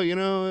 Oh,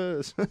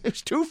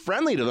 it's too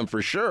friendly to them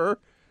for sure.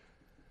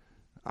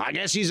 I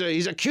guess he's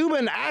a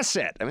Cuban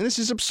asset. I mean, this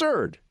is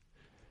absurd.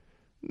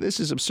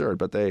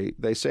 But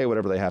they say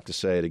whatever they have to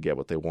say to get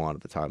what they want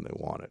at the time they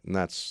want it. And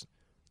that's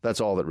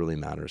all that really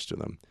matters to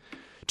them.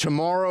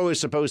 Tomorrow is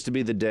supposed to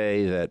be the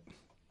day that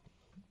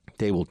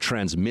they will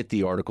transmit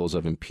the articles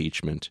of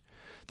impeachment.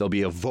 There'll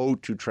be a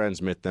vote to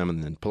transmit them.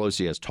 And then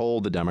Pelosi has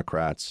told the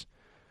Democrats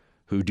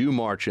who do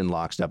march in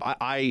lockstep.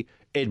 I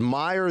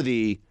admire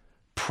the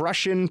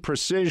Prussian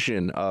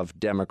precision of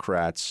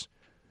Democrats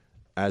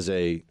as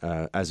a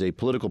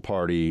political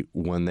party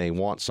when they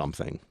want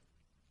something.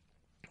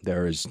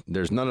 There's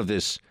none of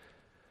this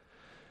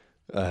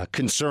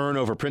concern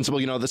over principle.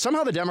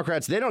 Somehow the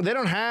Democrats they don't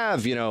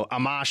have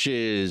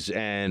Amash's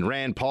and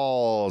Rand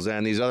Paul's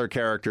and these other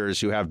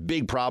characters who have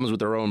big problems with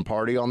their own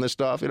party on this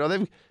stuff.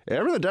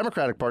 The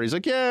Democratic Party's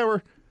like, yeah,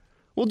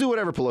 we'll do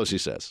whatever Pelosi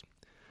says.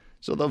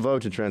 So they'll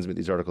vote to transmit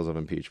these articles of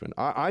impeachment.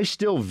 I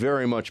still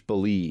very much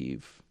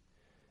believe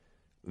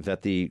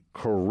that the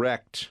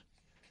correct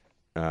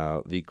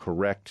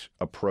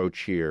approach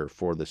here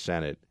for the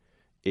Senate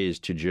is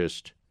to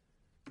just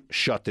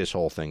shut this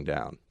whole thing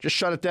down. Just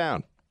shut it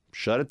down.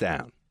 Shut it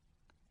down.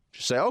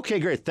 Just say, okay,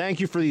 great. Thank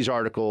you for these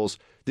articles.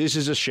 This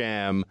is a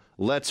sham.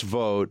 Let's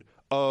vote.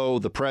 Oh,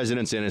 the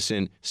president's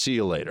innocent. See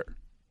you later.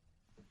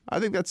 I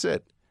think that's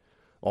it.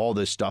 All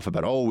this stuff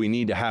about, we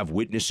need to have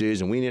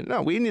witnesses and we need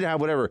to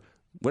have whatever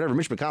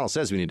Mitch McConnell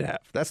says we need to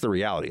have. That's the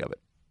reality of it.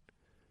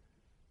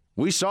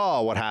 We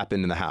saw what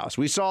happened in the House.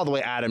 We saw the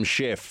way Adam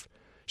Schiff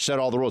set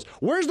all the rules.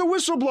 Where's the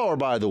whistleblower,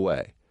 by the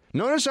way?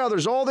 Notice how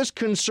there's all this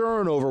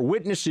concern over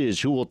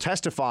witnesses who will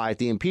testify at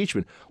the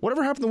impeachment.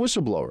 Whatever happened to the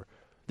whistleblower?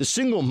 The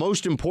single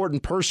most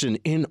important person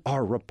in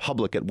our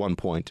republic at one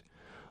point.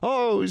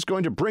 He's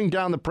going to bring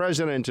down the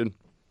president and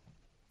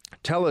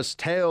tell us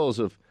tales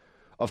of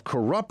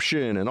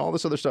corruption and all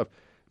this other stuff.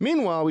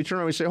 Meanwhile, we turn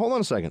around and we say, hold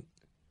on a second.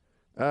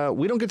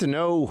 We don't get to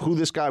know who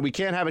this guy, we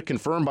can't have it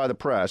confirmed by the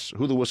press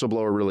who the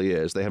whistleblower really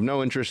is. They have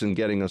no interest in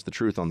getting us the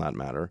truth on that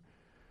matter.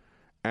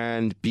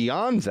 And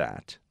beyond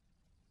that,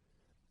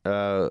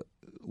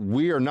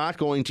 we are not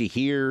going to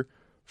hear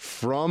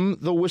from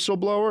the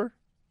whistleblower.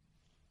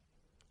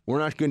 We're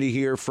not going to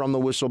hear from the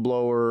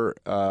whistleblower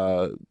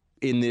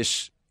in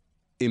this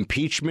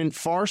impeachment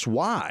farce.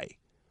 Why?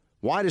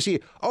 Why does he?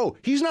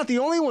 He's not the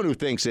only one who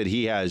thinks that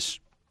he has,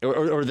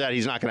 or that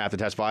he's not going to have to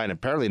testify, and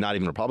apparently not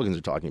even Republicans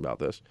are talking about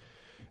this.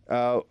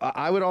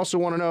 I would also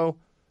want to know,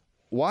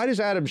 why does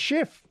Adam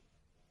Schiff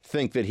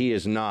think that he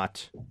is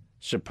not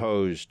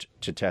supposed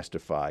to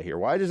testify here?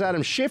 Why does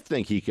Adam Schiff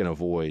think he can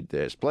avoid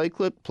this? Play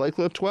clip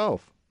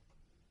 12.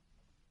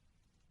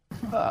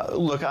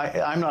 Look,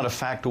 I'm not a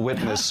fact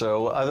witness,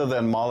 so other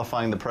than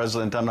mollifying the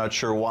president, I'm not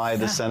sure why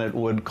the Senate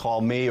would call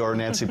me or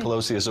Nancy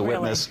Pelosi as a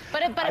witness.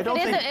 But if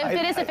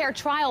it is a fair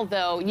trial,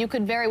 though, you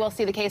could very well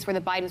see the case where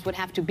the Bidens would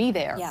have to be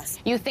there. Yes.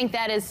 You think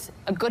that is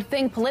a good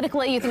thing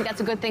politically? You think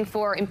that's a good thing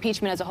for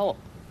impeachment as a whole?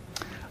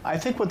 I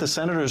think what the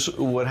senators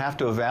would have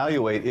to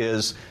evaluate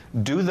is,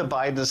 do the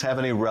Bidens have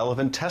any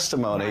relevant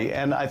testimony?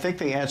 And I think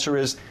the answer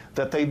is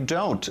that they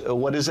don't.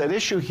 What is at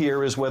issue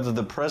here is whether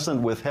the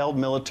president withheld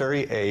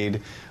military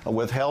aid,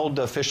 withheld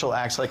official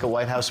acts like a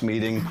White House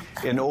meeting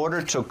in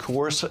order to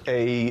coerce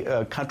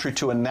a country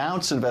to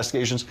announce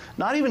investigations,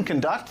 not even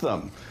conduct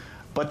them,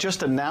 but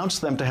just announce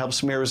them to help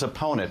smear his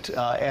opponent.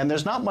 And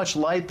there's not much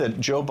light that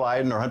Joe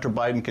Biden or Hunter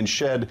Biden can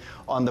shed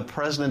on the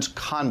president's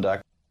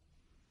conduct.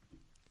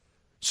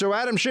 So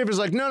Adam Schiff is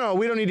like, no,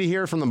 we don't need to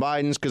hear from the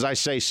Bidens because I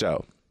say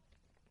so.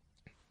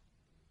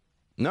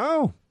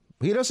 No,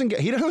 he doesn't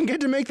get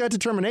to make that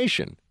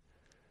determination.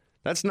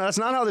 That's not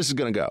how this is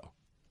going to go.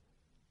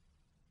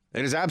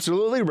 It is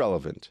absolutely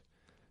relevant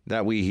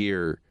that we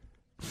hear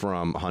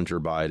from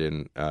Hunter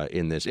Biden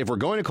in this. If we're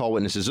going to call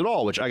witnesses at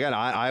all, which, again,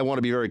 I want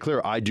to be very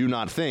clear, I do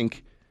not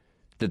think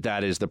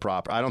that is the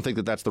proper. I don't think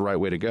that that's the right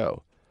way to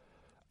go.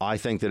 I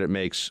think that it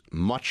makes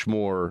much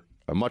more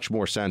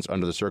sense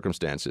under the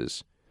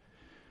circumstances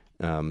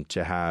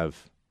to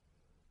have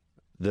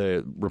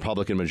the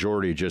Republican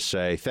majority just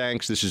say,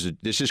 thanks, this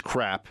is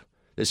crap,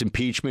 this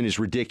impeachment is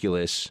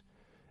ridiculous,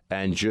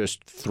 and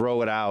just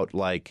throw it out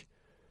like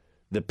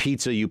the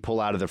pizza you pull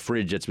out of the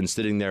fridge that's been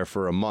sitting there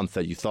for a month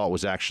that you thought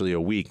was actually a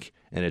week,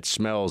 and it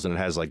smells and it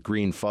has like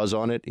green fuzz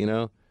on it, you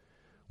know?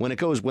 When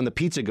the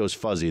pizza goes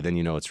fuzzy, then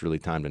you know it's really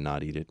time to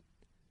not eat it.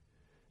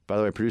 By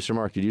the way, producer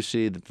Mark, did you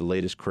see the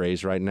latest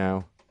craze right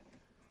now?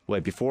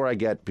 Wait, before I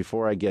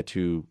get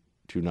too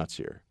nuts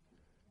here.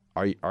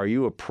 Are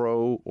you a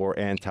pro or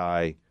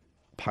anti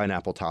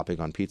pineapple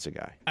topping on pizza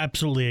guy?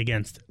 Absolutely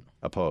against it.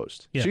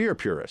 Opposed. Yeah. So you're a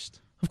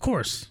purist. Of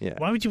course. Yeah.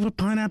 Why would you put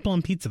pineapple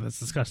on pizza? That's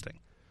disgusting.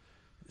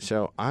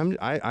 So I've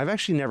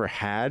actually never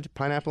had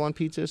pineapple on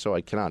pizza, so I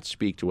cannot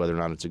speak to whether or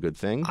not it's a good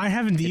thing. I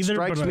haven't either.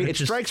 It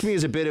strikes me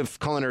as a bit of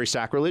culinary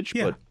sacrilege,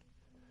 but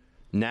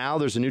now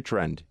there's a new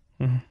trend.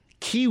 Mm-hmm.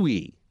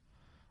 Kiwi,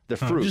 the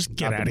fruit. Just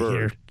get out of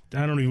here.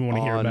 I don't even want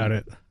to hear about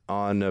it.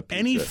 On pizza.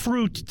 Any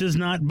fruit does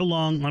not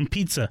belong on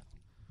pizza.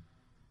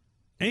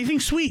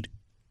 Anything sweet.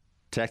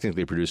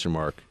 Technically, producer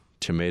Mark,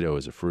 tomato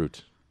is a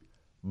fruit.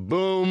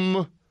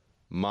 Boom.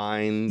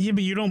 Mind Yeah,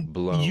 but you don't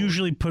blown.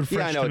 Usually put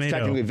fresh tomato. Yeah, I know. Tomato. It's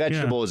technically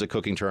vegetable is a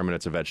cooking term, and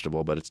it's a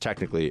vegetable, but it's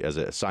technically,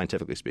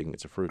 scientifically speaking,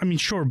 it's a fruit. I mean,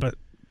 sure, but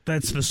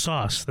that's the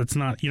sauce. That's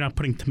not. You're not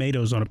putting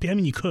tomatoes on it. I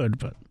mean, you could,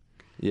 but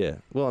yeah.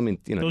 Well, I mean,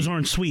 those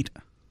aren't sweet.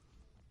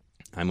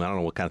 I mean, I don't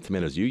know what kind of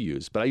tomatoes you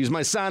use, but I use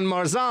my San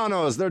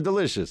Marzanos. They're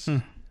delicious.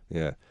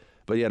 Yeah.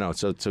 But yeah, no.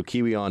 So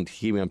kiwi on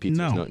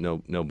pizza is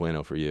no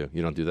bueno for you.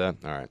 You don't do that?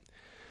 All right.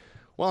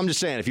 Well, I'm just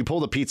saying, if you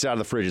pull the pizza out of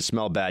the fridge, it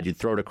smelled bad, you'd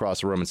throw it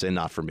across the room and say,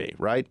 not for me,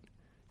 right?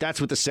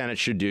 That's what the Senate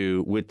should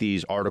do with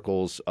these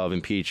articles of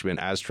impeachment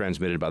as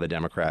transmitted by the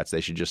Democrats.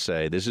 They should just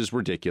say, this is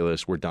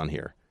ridiculous. We're done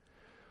here.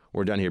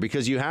 We're done here.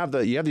 Because you have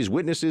these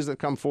witnesses that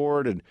come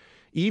forward, and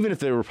even if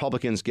the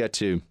Republicans get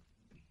to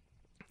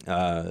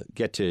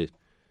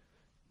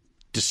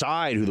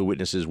decide who the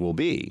witnesses will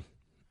be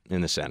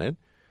in the Senate,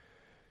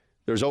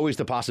 there's always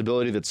the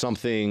possibility that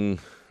something,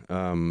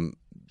 that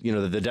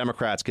the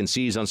Democrats can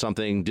seize on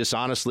something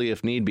dishonestly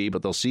if need be,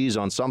 but they'll seize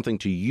on something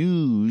to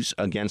use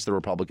against the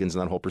Republicans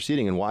in that whole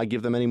proceeding. And why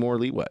give them any more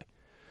leeway?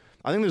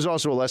 I think there's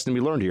also a lesson to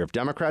be learned here. If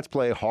Democrats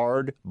play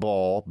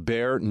hardball,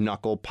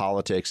 bare-knuckle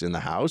politics in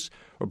the House,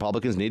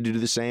 Republicans need to do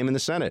the same in the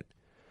Senate.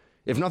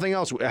 If nothing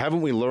else,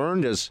 haven't we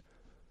learned as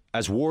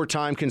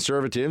wartime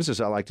conservatives,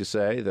 as I like to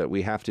say, that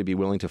we have to be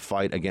willing to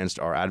fight against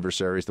our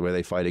adversaries the way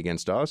they fight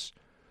against us?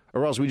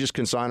 or else we just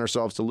consign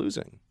ourselves to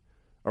losing,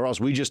 or else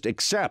we just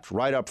accept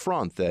right up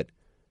front that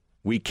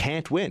we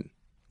can't win.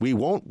 We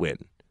won't win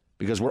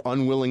because we're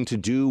unwilling to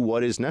do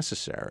what is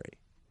necessary.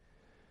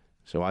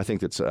 So I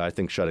think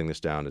shutting this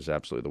down is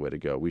absolutely the way to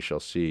go. We shall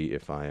see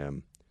if I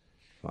am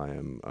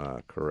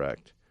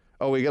correct.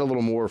 Oh, we get a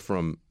little more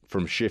from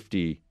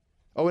Shifty.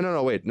 Oh,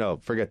 no,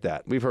 forget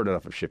that. We've heard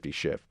enough of Shifty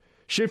Schiff.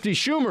 Shifty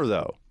Schumer,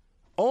 though,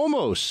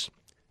 almost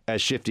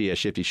as shifty as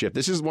Shifty Schiff.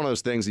 This is one of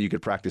those things that you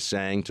could practice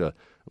saying to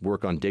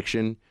work on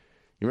diction.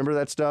 You remember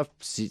that stuff?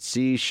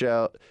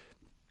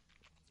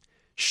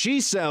 She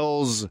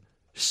sells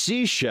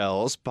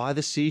seashells by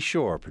the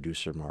seashore,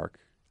 producer Mark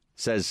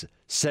says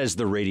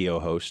the radio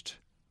host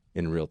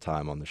in real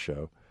time on the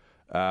show.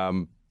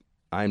 I'm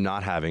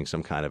not having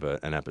some kind of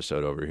an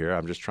episode over here.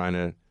 I'm just trying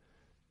to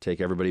take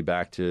everybody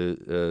back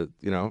to,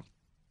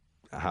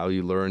 how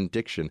you learn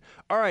diction.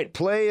 All right,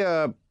 play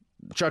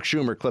Chuck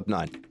Schumer, clip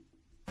 9.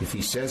 If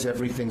he says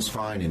everything's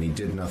fine and he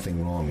did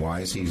nothing wrong,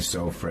 why is he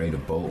so afraid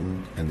of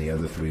Bolton and the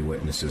other 3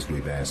 witnesses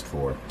we've asked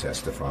for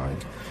testifying?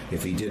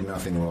 If he did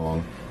nothing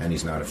wrong and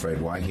he's not afraid,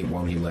 why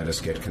won't he let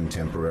us get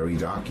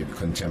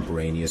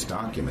contemporaneous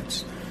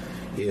documents?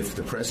 If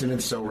the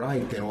president's so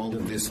right, then all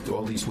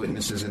these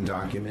witnesses and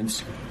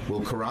documents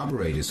will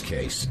corroborate his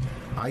case.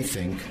 I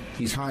think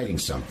he's hiding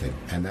something,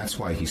 and that's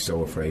why he's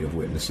so afraid of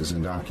witnesses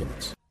and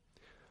documents.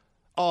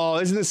 Oh,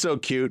 isn't this so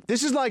cute?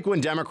 This is like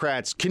when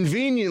Democrats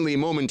conveniently,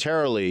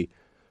 momentarily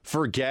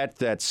forget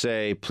that,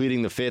 say,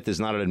 pleading the fifth is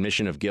not an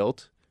admission of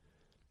guilt.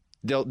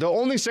 They'll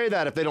only say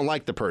that if they don't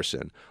like the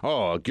person.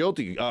 Oh,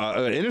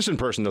 an innocent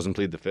person doesn't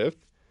plead the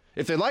fifth.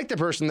 If they like the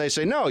person, they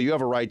say, no, you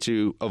have a right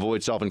to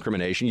avoid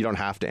self-incrimination. You don't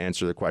have to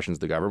answer the questions of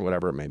the government,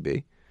 whatever it may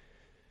be.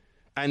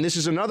 And this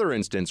is another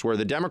instance where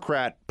the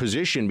Democrat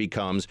position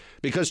becomes,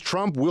 because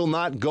Trump will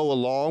not go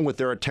along with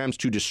their attempts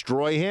to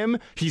destroy him,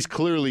 he's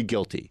clearly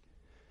guilty.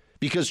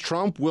 Because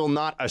Trump will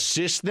not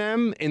assist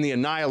them in the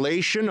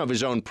annihilation of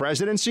his own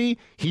presidency,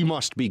 he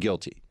must be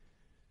guilty.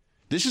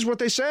 This is what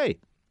they say.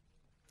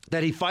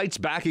 That he fights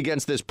back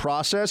against this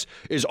process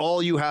is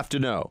all you have to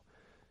know.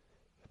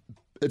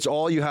 It's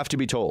all you have to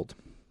be told.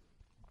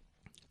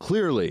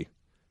 Clearly,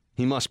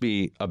 he must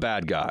be a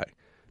bad guy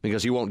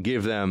because he won't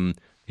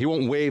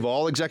waive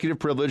all executive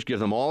privilege, give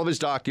them all of his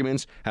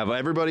documents, have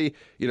everybody,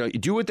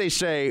 do what they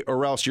say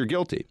or else you're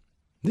guilty.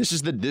 This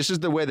is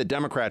the way that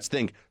Democrats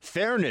think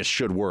fairness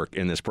should work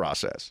in this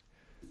process.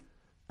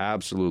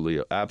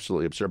 Absolutely,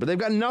 absolutely absurd. But they've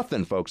got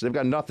nothing, folks. They've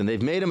got nothing.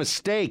 They've made a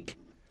mistake.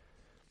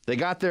 They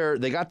got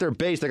their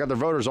base, they got their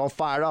voters all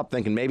fired up,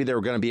 thinking maybe they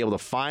were going to be able to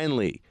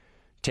finally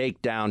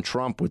take down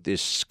Trump with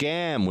this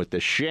scam, with the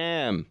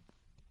sham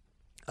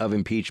of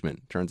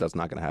impeachment. Turns out it's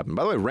not going to happen.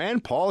 By the way,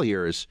 Rand Paul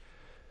here is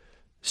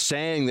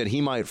saying that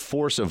he might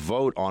force a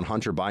vote on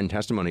Hunter Biden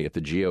testimony if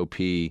the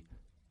GOP.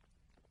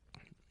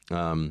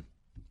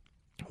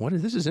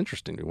 This is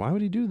interesting. Why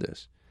would he do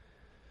this?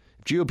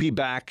 GOP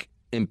back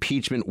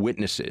impeachment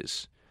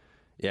witnesses.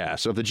 Yeah,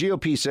 so if the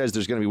GOP says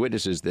there's going to be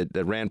witnesses that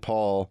Rand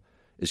Paul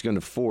is going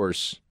to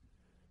force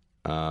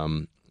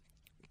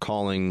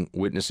calling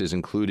witnesses,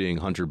 including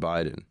Hunter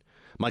Biden.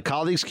 My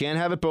colleagues can't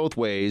have it both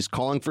ways,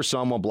 calling for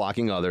some while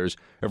blocking others.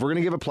 If we're going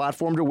to give a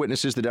platform to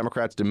witnesses the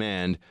Democrats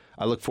demand,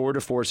 I look forward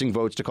to forcing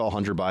votes to call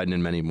Hunter Biden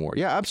and many more.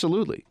 Yeah,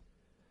 absolutely.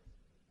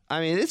 I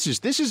mean, this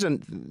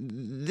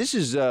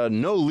is a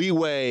no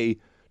leeway,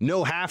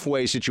 no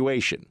halfway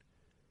situation.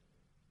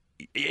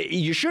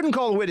 You shouldn't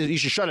call the witness. You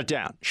should shut it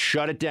down.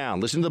 Shut it down.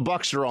 Listen to the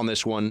Buckster on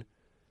this one.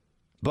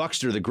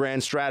 Buckster, the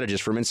grand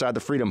strategist from inside the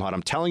Freedom Hut.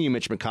 I'm telling you,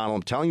 Mitch McConnell,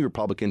 I'm telling you,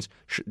 Republicans,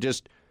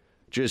 just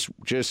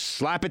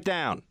slap it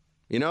down.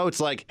 It's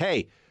like,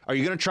 hey, are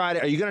you going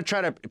to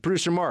try to,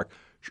 producer Mark,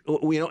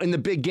 in the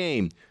big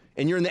game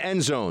and you're in the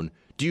end zone,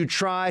 do you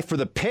try for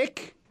the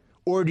pick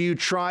or do you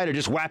try to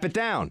just whap it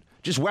down?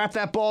 Just whap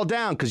that ball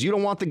down because you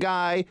don't want the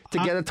guy to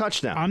get a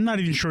touchdown. I'm not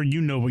even sure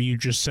you know what you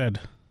just said.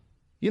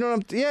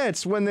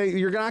 It's when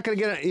you're not going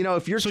to get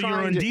if you're so trying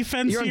you're on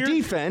defense you're here? on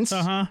defense,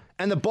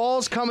 and the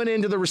ball's coming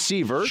into the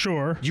receiver.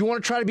 Sure. Do you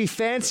want to try to be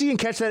fancy and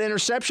catch that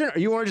interception, or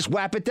you want to just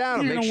whap it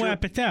down? You're going to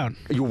whap it down.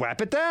 You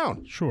whap it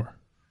down. Sure.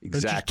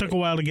 Exactly. It just took a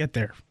while to get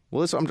there.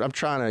 Well, I'm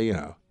trying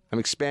to, I'm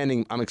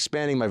expanding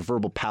my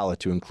verbal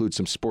palette to include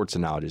some sports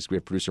analogies. We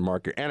have producer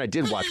Mark here, and I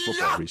did watch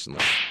football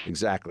recently.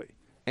 Exactly.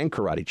 And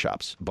karate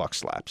chops, buck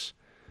slaps.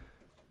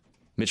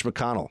 Mitch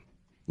McConnell,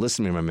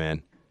 listen to me, my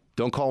man.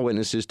 Don't call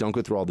witnesses. Don't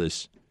go through all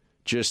this.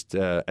 Just,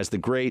 as the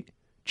great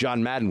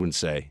John Madden would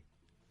say,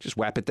 just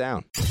whap it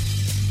down.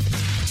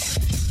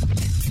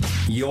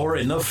 You're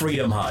in the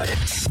Freedom Hut.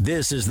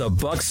 This is the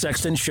Buck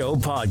Sexton Show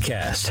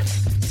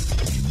podcast.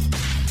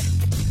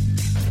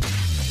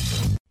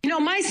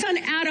 My son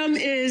Adam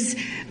is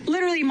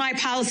literally my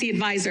policy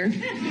advisor.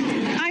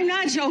 I'm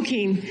not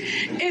joking.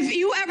 If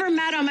you ever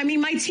met him,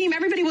 my team,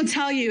 everybody will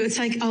tell you, it's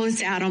like, oh,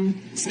 it's Adam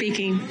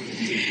speaking.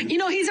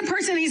 He's a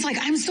person, he's like,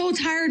 I'm so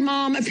tired,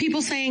 Mom, of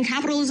people saying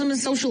capitalism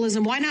is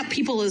socialism. Why not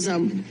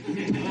peopleism?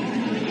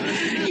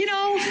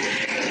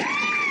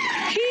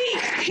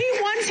 He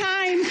one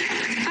time,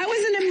 I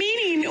was in a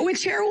meeting with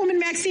Chairwoman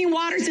Maxine Waters.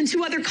 Waters and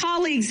 2 other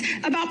colleagues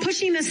about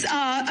pushing this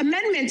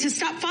amendment to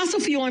stop fossil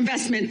fuel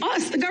investment.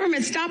 Us, the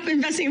government, stop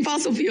investing in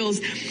fossil fuels.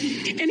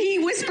 And he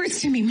whispers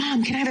to me,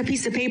 Mom, can I have a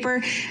piece of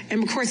paper?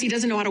 And of course, he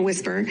doesn't know how to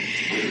whisper.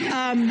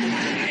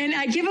 And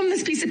I give him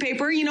this piece of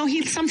paper. You know,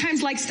 he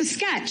sometimes likes to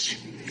sketch.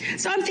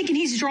 So I'm thinking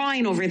he's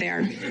drawing over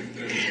there.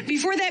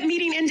 Before that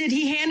meeting ended,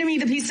 he handed me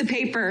the piece of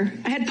paper.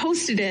 I had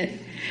posted it.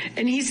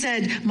 And he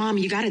said, Mom,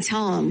 you got to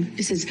tell him.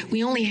 He says,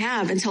 we only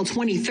have until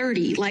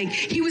 2030. Like,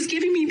 he was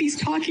giving me these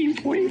talking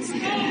points.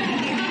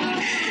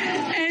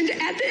 And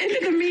at the end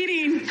of the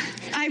meeting,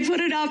 I put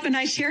it up and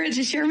I share it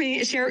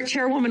to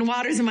Chairwoman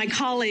Waters and my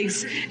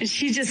colleagues. And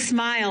she just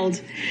smiled.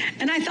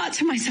 And I thought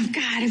to myself,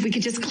 God, if we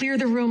could just clear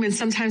the room and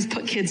sometimes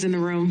put kids in the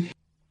room.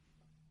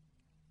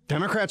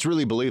 Democrats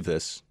really believe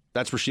this.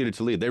 That's Rashida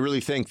Tlaib. They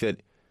really think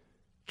that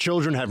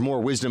children have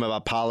more wisdom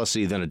about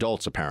policy than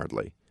adults,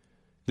 apparently.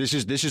 This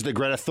is the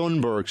Greta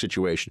Thunberg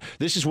situation.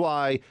 This is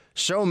why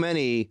so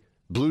many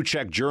blue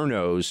check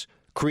journos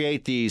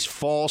create these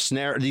false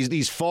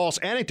these false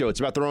anecdotes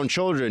about their own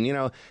children. You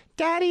know,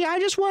 Daddy, I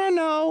just want to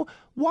know,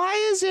 why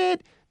is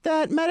it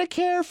that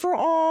Medicare for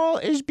all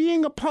is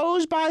being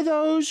opposed by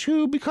those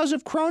who, because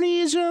of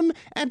cronyism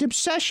and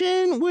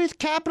obsession with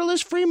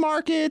capitalist free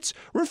markets,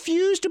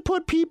 refuse to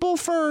put people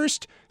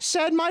first,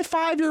 said my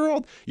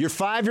 5-year-old. Your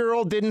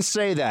 5-year-old didn't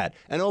say that.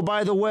 And oh,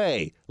 by the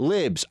way,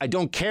 libs, I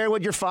don't care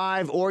what your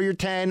 5 or your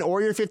 10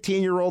 or your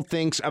 15-year-old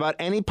thinks about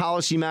any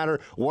policy matter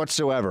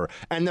whatsoever.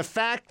 And the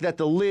fact that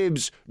the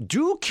libs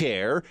do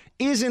care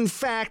is, in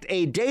fact,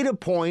 a data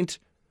point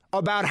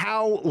about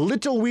how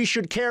little we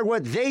should care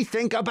what they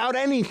think about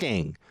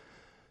anything,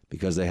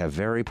 because they have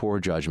very poor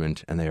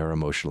judgment and they are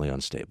emotionally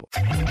unstable.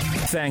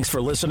 Thanks for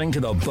listening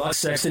to the Buck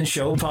Sexton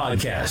Show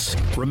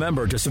podcast.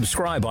 Remember to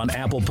subscribe on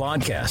Apple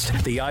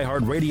Podcast, the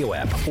iHeartRadio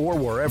app, or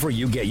wherever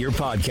you get your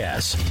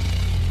podcasts.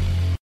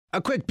 A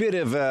quick bit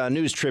of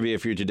news trivia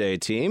for you today,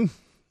 team.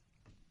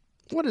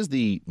 What is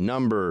the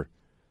number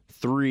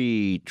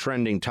 3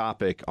 trending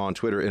topic on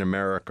Twitter in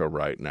America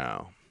right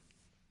now?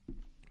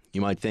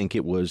 You might think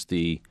it was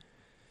the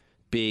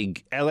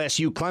big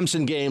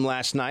LSU-Clemson game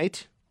last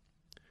night,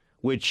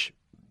 which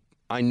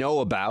I know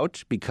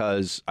about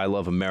because I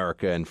love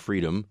America and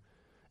freedom.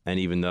 And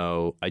even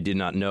though I did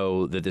not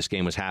know that this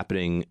game was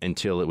happening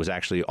until it was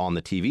actually on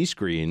the TV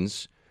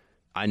screens,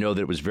 I know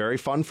that it was very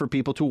fun for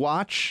people to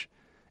watch.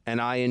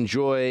 And I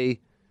enjoy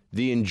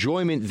the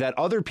enjoyment that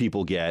other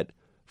people get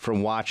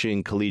from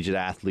watching collegiate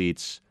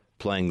athletes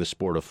playing the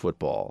sport of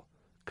football.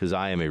 Because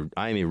I am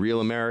a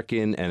real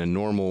American and a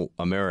normal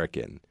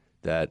American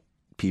that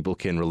people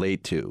can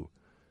relate to.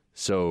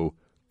 So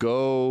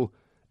go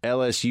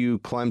LSU,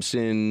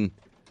 Clemson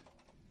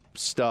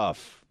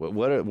stuff.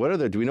 What are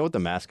the? Do we know what the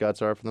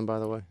mascots are for them, by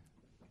the way?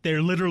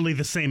 They're literally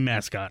the same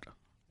mascot.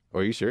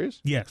 Are you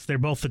serious? Yes, they're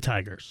both the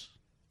Tigers.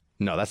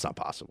 No, that's not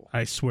possible.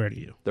 I swear to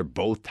you. They're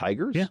both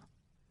Tigers? Yeah.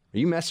 Are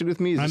you messing with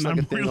me? Is this I'm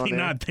like a thing really on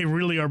not. They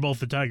really are both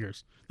the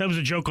Tigers. That was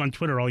a joke on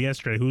Twitter all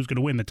yesterday. Who's going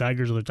to win, the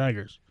Tigers or the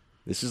Tigers?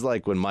 This is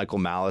like when Michael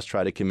Malice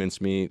tried to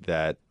convince me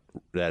that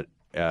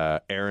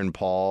Aaron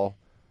Paul,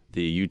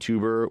 the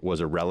YouTuber, was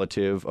a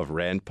relative of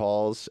Rand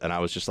Paul's, and I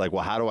was just like,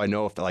 well, how do I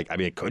know if,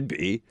 it could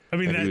be. I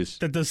mean,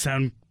 that does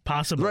sound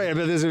possible. Right,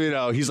 but this,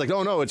 he's like,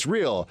 oh, no, it's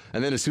real.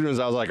 And then as soon as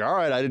I was like, all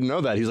right, I didn't know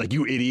that. He's like,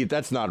 you idiot,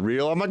 that's not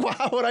real. I'm like, well,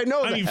 how would I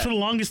know that? I mean, for the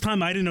longest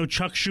time, I didn't know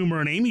Chuck Schumer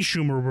and Amy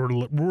Schumer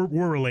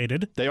were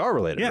related. They are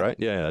related, right?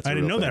 Yeah, that's I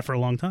didn't know that for a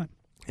long time.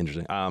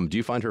 Interesting. Do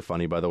you find her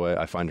funny, by the way?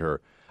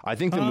 I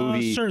think the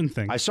movie... certain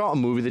things. I saw a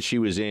movie that she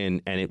was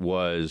in, and it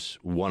was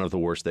one of the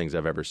worst things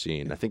I've ever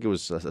seen. I think it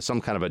was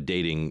some kind of a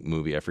dating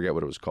movie. I forget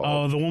what it was called.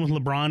 Oh, the one with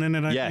LeBron in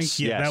it, I think?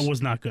 Yeah, that was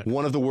not good.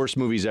 One of the worst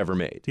movies ever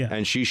made. Yeah.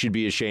 And she should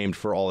be ashamed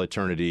for all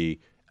eternity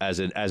as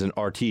an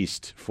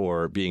artiste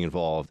for being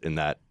involved in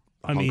that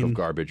hunk of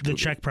garbage movie. The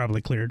check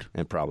probably cleared.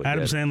 It probably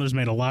Adam did. Sandler's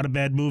made a lot of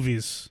bad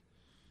movies.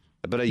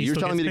 But you're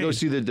telling me to go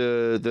see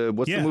the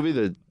what's the movie?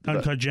 The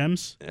Uncut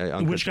Gems,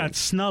 which got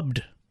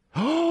snubbed.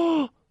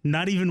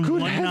 Not even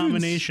Good one heavens.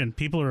 nomination.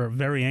 People are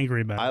very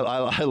angry about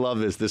it. I love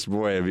this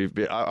morning.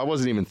 I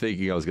wasn't even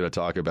thinking I was going to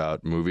talk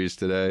about movies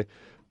today.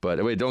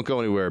 But wait, don't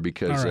go anywhere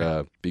because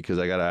I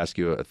got to ask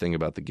you a thing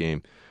about the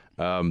game.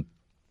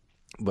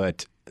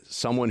 But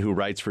someone who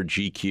writes for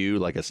GQ,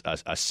 like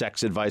a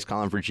sex advice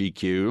column for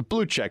GQ, a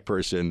blue check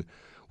person,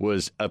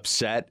 was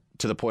upset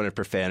to the point of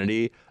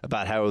profanity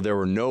about how there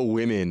were no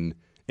women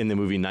in the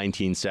movie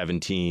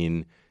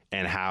 1917.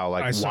 And how,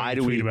 why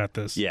do we about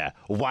this? Yeah,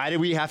 why do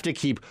we have to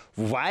keep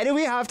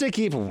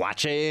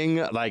watching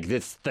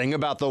this thing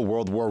about the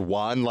World War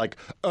I?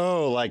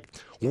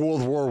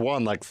 World War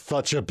I,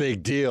 such a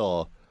big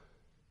deal.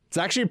 It's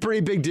actually a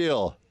pretty big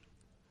deal,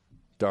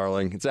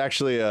 darling. It's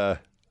actually a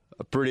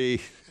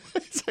pretty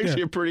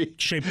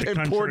shaped the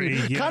important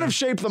country, kind of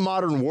shaped the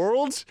modern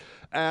world,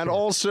 and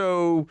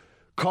also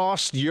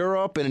cost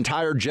Europe an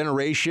entire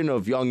generation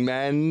of young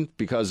men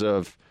because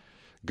of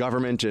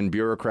government and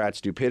bureaucrat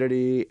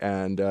stupidity,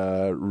 and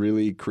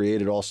really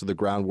created also the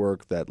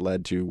groundwork that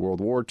led to World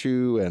War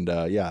II. And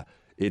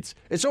it's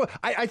so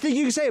I think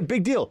you can say a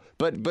big deal,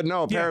 but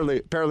no,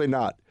 apparently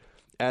not.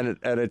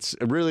 and it's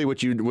really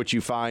what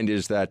you find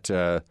is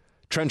that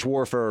trench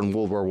warfare in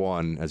World War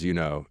I, as you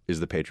know, is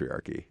the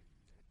patriarchy.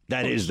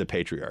 That is the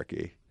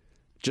patriarchy.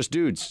 Just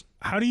dudes.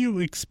 How do you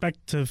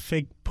expect to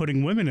fake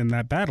putting women in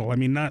that battle? I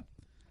mean, not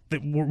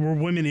that were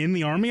women in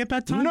the army at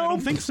that time? Nope. I don't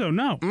think so.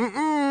 No.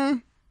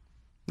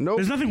 Nope.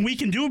 There's nothing we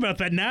can do about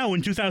that now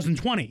in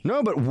 2020.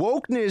 No, but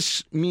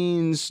wokeness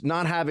means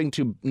not having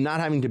to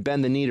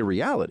bend the knee to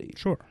reality.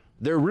 Sure.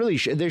 There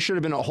should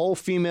have been a whole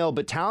female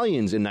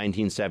battalions in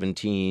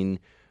 1917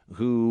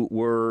 who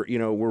were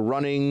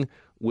running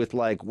with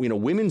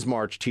Women's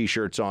March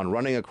T-shirts on,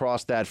 running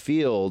across that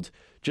field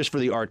just for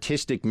the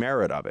artistic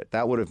merit of it.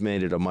 That would have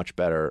made it a much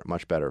better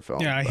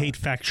film. Yeah, I hate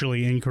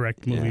factually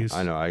incorrect movies. Yeah,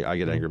 I know. I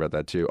get angry about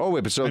that too. Oh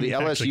wait, but so the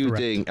LSU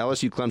thing,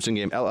 LSU Clemson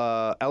game,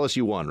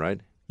 LSU won,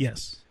 right?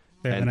 Yes.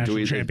 And do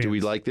we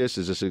like this?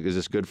 Is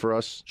this good for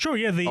us? Sure.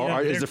 Yeah.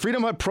 Is the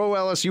Freedom Hut pro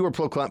LSU or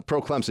pro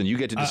Clemson? You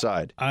get to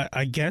decide.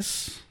 I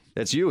guess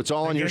it's you. It's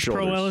all on your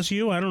shoulders. Pro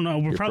LSU. I don't know.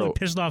 We're probably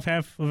pissed off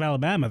half of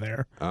Alabama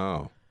there.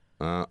 Oh.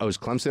 Is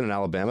Clemson an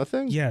Alabama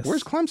thing? Yes.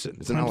 Where's Clemson?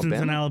 It's in Clemson's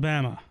Alabama. in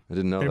Alabama. I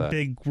didn't know that. They're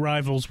big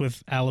rivals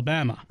with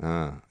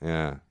Alabama.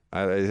 Yeah.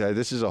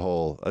 This is a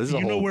whole.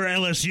 You know where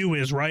LSU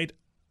is, right?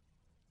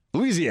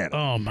 Louisiana.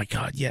 Oh, my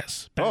God,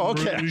 yes.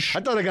 Okay. I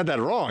thought I got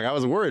that wrong. I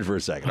was worried for a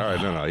second. All right,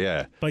 no,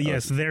 yeah. But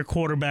yes, their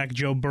quarterback,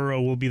 Joe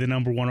Burrow, will be the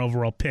number 1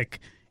 overall pick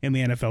in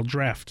the NFL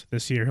draft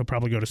this year. He'll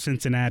probably go to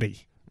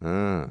Cincinnati,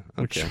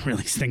 which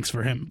really stinks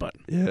for him. But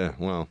yeah,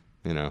 well,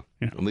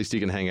 at least he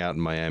can hang out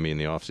in Miami in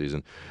the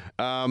offseason.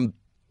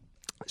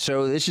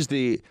 So this is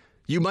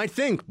you might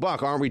think,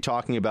 Buck, aren't we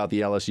talking about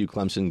the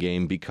LSU-Clemson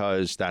game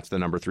because that's the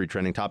number 3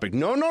 trending topic?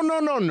 No.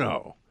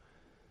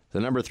 The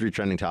number 3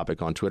 trending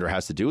topic on Twitter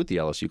has to do with the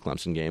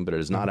LSU-Clemson game, but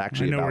it is not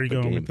actually about the game.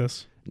 I know where you're going with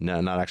this.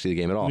 No, not actually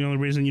the game at all. The only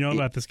reason you know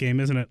about this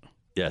game, isn't it?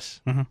 Yes,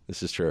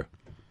 This is true.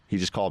 He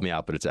just called me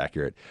out, but it's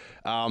accurate.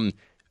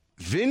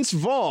 Vince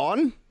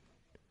Vaughn,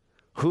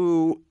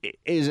 who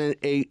is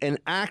an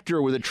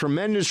actor with a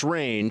tremendous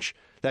range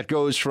that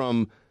goes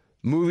from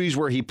movies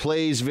where he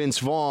plays Vince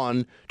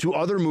Vaughn to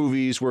other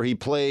movies where he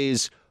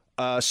plays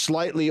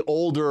slightly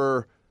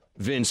older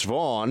Vince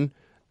Vaughn.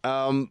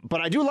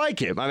 But I do like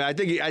him. I mean,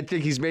 I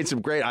think he's made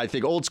some great. I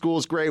think Old School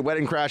is great.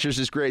 Wedding Crashers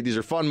is great. These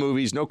are fun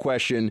movies, no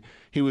question.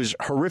 He was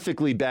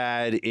horrifically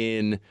bad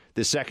in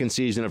the second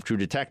season of True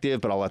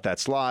Detective, but I'll let that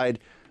slide.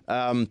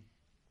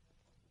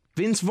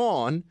 Vince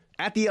Vaughn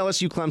at the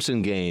LSU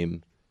Clemson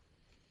game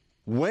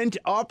went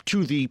up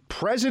to the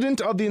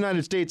President of the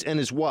United States and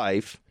his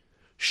wife,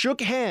 shook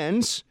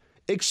hands,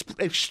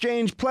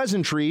 exchanged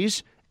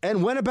pleasantries,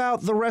 and went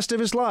about the rest of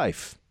his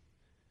life.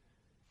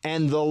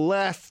 And the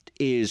left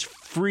is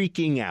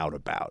freaking out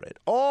about it.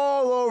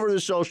 All over the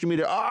social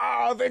media.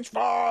 Oh, Vince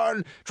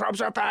Vaughn,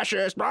 Trump's a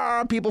fascist.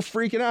 People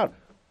freaking out.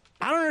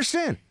 I don't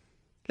understand.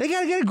 They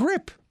got to get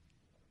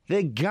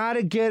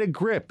a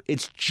grip.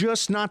 It's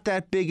just not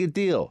that big a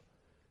deal.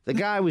 The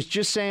guy was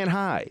just saying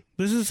hi.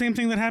 This is the same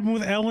thing that happened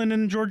with Ellen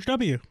and George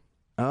W.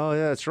 Oh,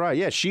 yeah, that's right.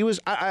 Yeah, she was.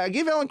 I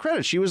give Ellen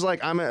credit. She was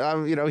like,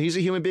 he's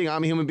a human being.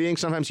 I'm a human being.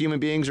 Sometimes human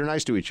beings are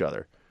nice to each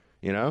other.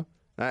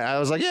 I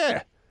was like,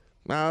 yeah.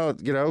 Well,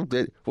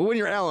 when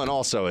you're Ellen,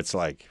 also, it's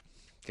like,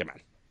 come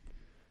on.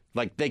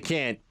 Like, they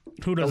can't.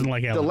 Who doesn't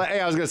like Ellen?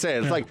 I was going to say,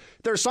 it's like,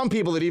 there are some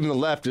people that even the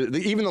left,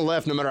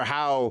 no matter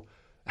how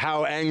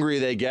angry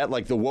they get,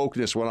 like the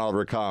wokeness will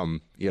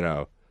overcome,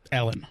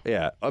 Ellen.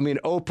 Yeah. I mean,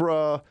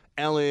 Oprah,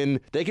 Ellen,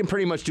 they can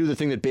pretty much do the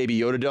thing that Baby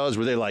Yoda does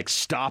where they, like,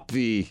 stop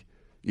the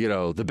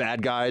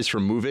bad guys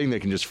from moving. They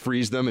can just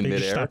freeze them in midair.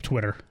 Just stop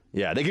Twitter.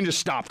 Yeah, they can just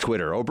stop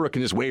Twitter. Oprah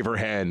can just wave her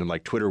hand and,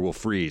 like, Twitter will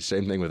freeze.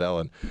 Same thing with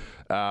Ellen.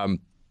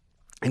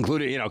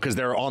 Including, because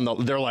they're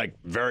like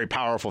very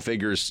powerful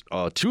figures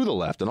to the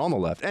left and on the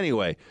left.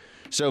 Anyway,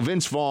 so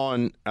Vince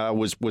Vaughn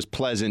was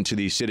pleasant to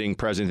the sitting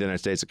president of the United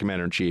States, the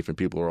commander-in-chief, and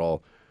people are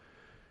all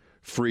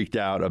freaked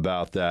out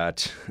about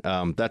that.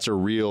 That's a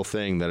real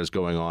thing that is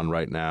going on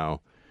right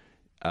now.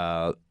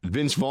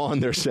 Vince Vaughn,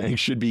 they're saying,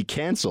 should be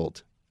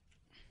canceled.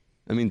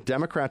 I mean,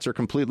 Democrats are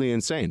completely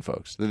insane,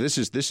 folks. This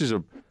is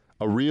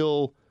a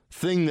real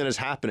thing that is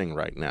happening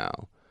right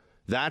now.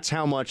 That's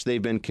how much they've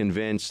been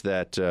convinced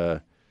that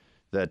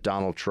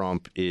Donald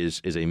Trump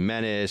is a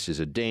menace, is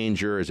a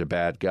danger, is a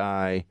bad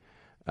guy.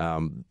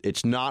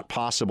 It's not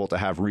possible to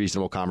have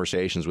reasonable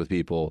conversations with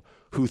people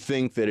who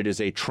think that it is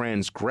a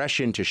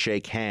transgression to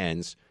shake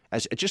hands,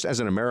 as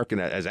an American,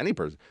 as any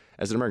person,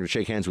 as an American, to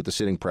shake hands with the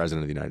sitting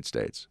president of the United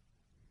States.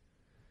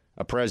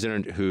 A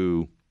president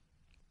who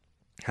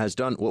has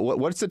done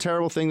what's the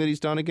terrible thing that he's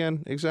done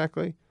again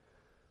exactly?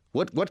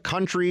 What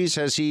countries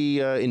has he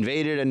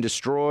invaded and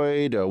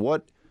destroyed?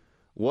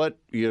 What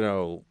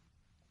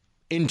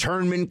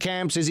internment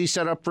camps has he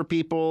set up for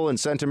people and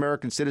sent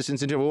American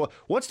citizens into?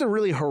 What's the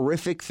really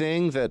horrific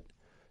thing that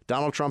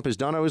Donald Trump has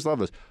done? I always love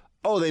this.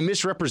 Oh, they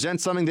misrepresent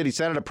something that he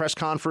said at a press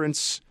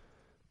conference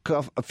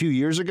a few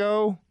years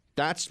ago?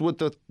 That's what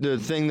the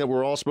thing that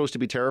we're all supposed to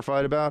be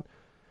terrified about?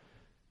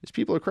 These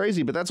people are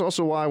crazy, but that's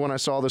also why when I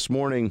saw this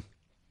morning,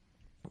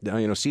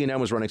 CNN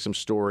was running some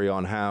story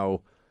on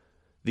how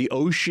the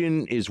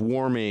ocean is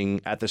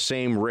warming at the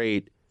same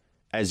rate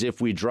as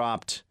if we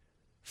dropped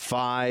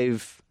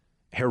 5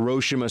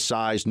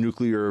 Hiroshima-sized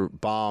nuclear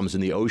bombs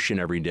in the ocean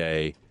every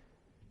day.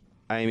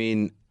 I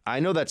mean, I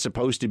know that's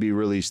supposed to be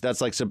released. That's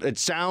like, it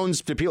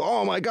sounds to people,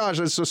 oh my gosh,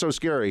 that's so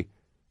scary.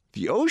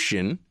 The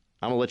ocean,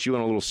 I'm going to let you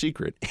in a little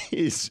secret,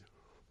 is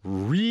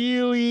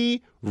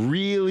really,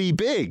 really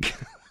big.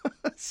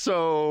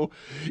 So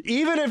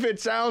even if it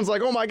sounds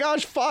like, oh my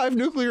gosh, 5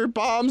 nuclear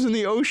bombs in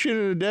the ocean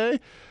in a day,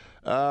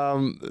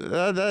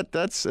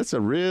 it's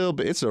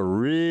a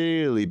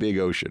really big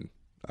ocean.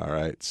 All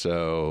right,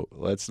 so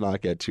let's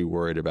not get too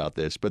worried about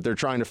this. But they're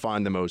trying to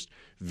find the most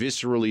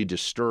viscerally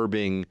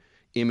disturbing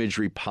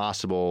imagery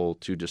possible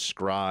to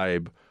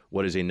describe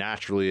what is a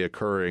naturally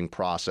occurring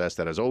process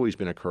that has always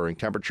been occurring.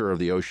 Temperature of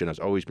the ocean has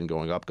always been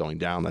going up, going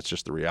down. That's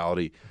just the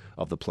reality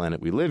of the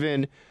planet we live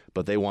in.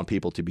 But they want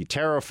people to be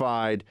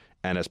terrified.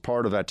 And as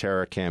part of that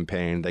terror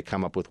campaign, they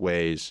come up with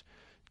ways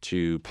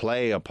to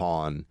play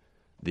upon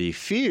the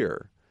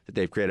fear that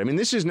they've created. I mean,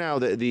 this is now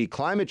the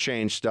climate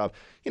change stuff.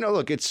 You know,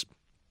 look,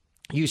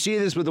 you see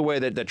this with the way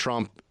that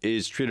Trump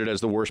is treated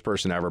as the worst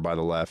person ever by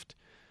the left.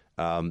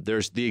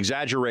 There's the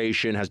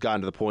exaggeration has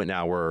gotten to the point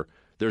now where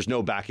there's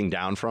no backing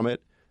down from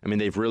it. I mean,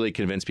 they've really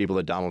convinced people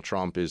that Donald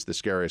Trump is the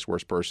scariest,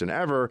 worst person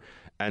ever,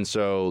 and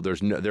so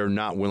they're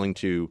not willing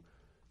to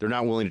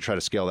try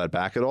to scale that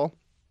back at all.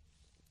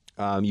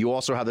 You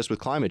also have this with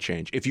climate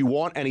change. If you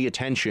want any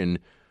attention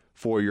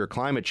for your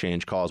climate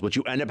change cause, what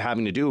you end up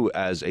having to do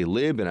as a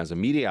lib and as a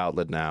media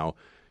outlet now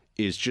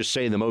is just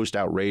say the most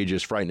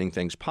outrageous, frightening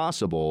things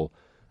possible,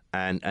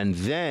 and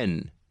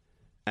then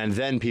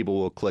people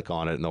will click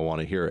on it and they'll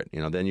want to hear it.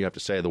 You know, then you have to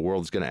say the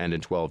world's going to end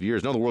in 12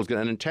 years. No, the world's going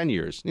to end in 10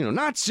 years. You know,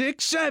 not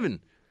 6, 7.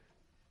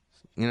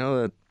 You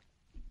know,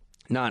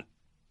 not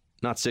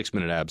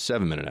 6-minute abs,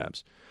 7-minute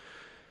abs.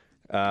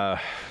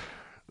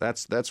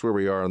 That's where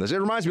we are on this. It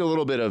reminds me a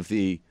little bit of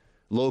the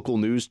local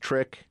news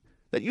trick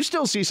that you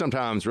still see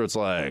sometimes where it's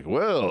like,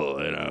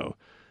 well, you know,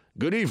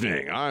 good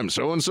evening, I'm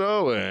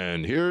so-and-so,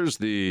 and here's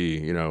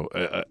the, you know,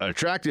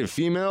 attractive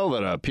female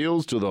that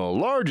appeals to the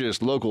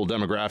largest local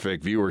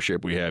demographic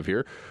viewership we have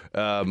here,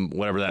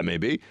 whatever that may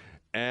be.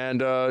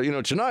 And, you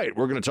know, tonight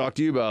we're going to talk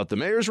to you about the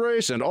mayor's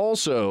race and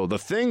also the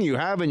thing you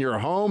have in your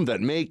home that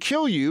may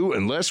kill you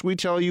unless we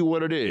tell you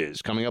what it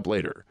is, coming up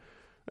later.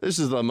 This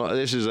is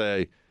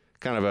a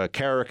kind of a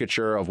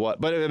caricature of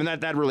what, but I mean,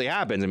 that really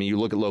happens. I mean, you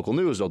look at local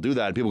news, they'll do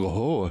that, and people go,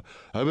 oh,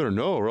 I better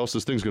know or else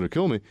this thing's going to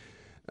kill me.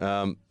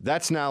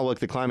 That's now like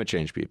the climate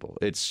change people.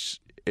 It's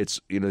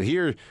you know,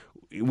 here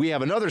we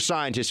have another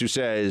scientist who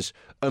says,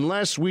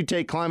 unless we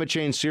take climate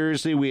change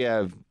seriously, we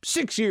have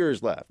 6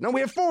 years left. No,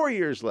 we have 4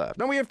 years left.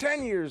 No, we have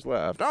 10 years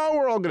left. Oh,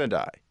 we're all going to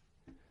die.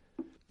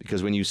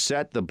 Because when you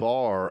set the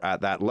bar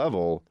at that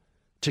level,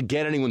 to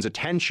get anyone's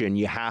attention,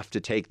 you have to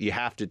take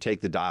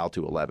the dial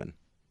to 11.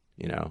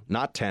 You know,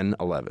 not 10,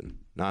 11,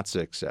 not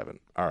 6, 7.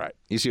 All right.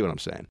 You see what I'm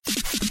saying?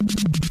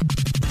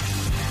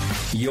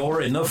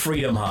 You're in the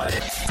Freedom Hut.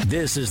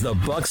 This is the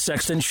Buck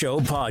Sexton Show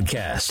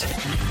podcast.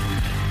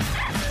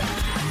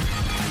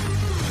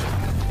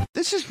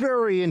 This is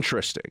very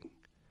interesting.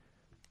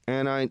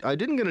 And I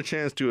didn't get a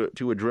chance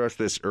to address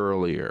this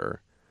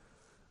earlier.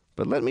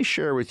 But let me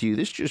share with you.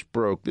 This just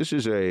broke. This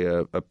is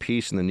a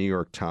piece in the New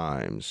York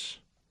Times.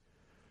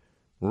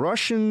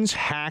 Russians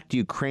hacked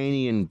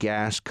Ukrainian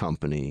gas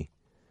company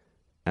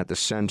at the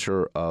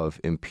center of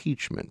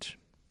impeachment.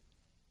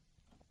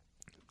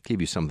 I'll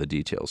give you some of the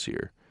details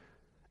here.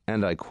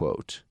 And I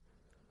quote,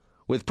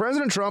 with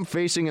President Trump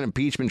facing an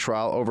impeachment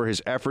trial over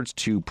his efforts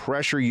to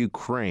pressure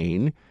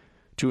Ukraine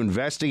to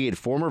investigate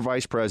former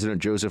Vice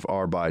President Joseph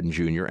R. Biden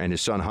Jr. and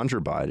his son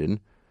Hunter Biden,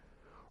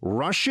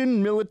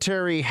 Russian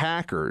military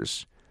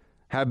hackers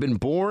have been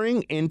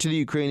boring into the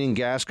Ukrainian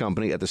gas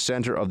company at the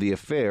center of the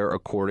affair,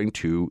 according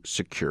to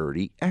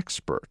security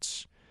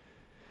experts.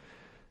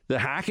 The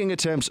hacking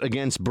attempts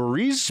against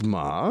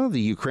Burisma,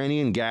 the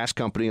Ukrainian gas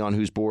company on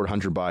whose board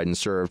Hunter Biden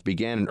served,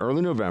 began in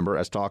early November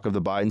as talk of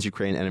the Biden's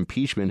Ukraine and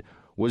impeachment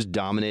was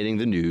dominating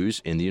the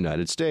news in the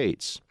United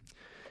States.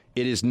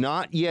 It is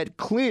not yet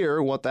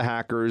clear what the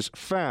hackers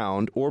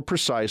found or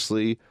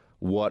precisely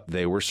what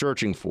they were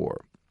searching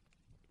for.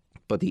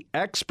 But the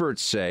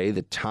experts say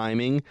the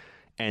timing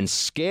and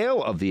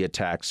scale of the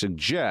attack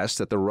suggests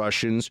that the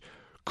Russians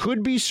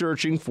could be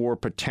searching for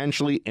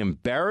potentially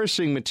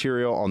embarrassing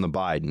material on the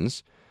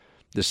Bidens,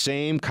 the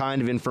same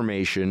kind of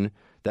information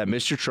that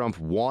Mr. Trump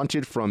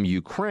wanted from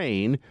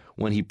Ukraine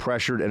when he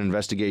pressured an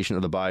investigation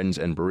of the Bidens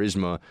and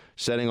Burisma,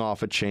 setting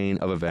off a chain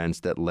of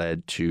events that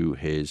led to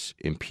his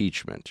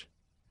impeachment.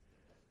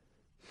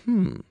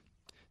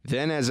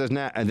 Then as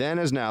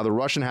now, the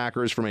Russian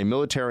hackers from a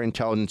military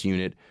intelligence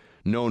unit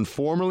known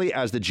formerly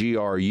as the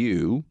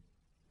GRU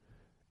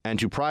and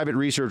to private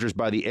researchers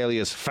by the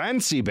alias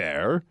Fancy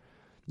Bear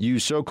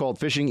use so-called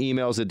phishing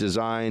emails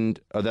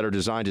that are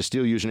designed to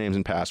steal usernames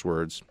and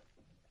passwords,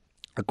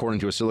 according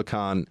to a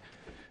Silicon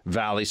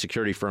Valley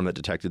security firm that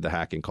detected the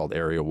hacking called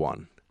Area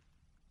 1.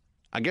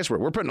 I guess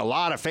we're putting a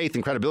lot of faith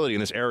and credibility in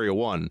this Area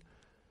 1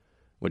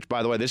 which,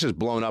 by the way, this has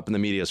blown up in the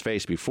media's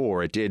face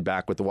before. It did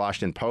back with the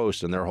Washington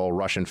Post and their whole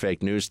Russian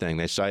fake news thing.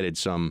 They cited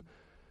some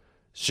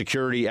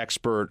security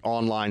expert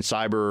online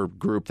cyber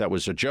group that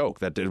was a joke,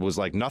 that it was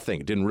like nothing.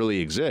 It didn't really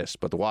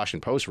exist. But the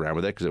Washington Post ran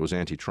with it because it was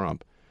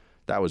anti-Trump.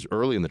 That was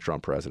early in the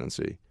Trump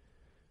presidency.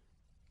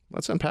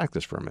 Let's unpack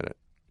this for a minute.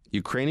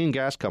 Ukrainian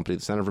gas company,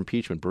 the Center for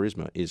Impeachment,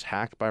 Burisma, is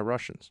hacked by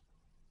Russians.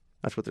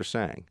 That's what they're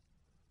saying.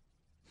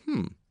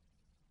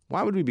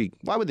 Why would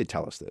they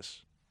tell us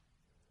this?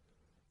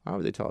 Why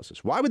would they tell us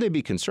this? Why would they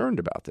be concerned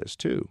about this,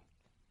 too?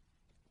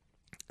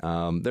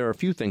 There are a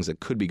few things that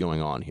could be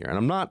going on here, and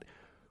I'm not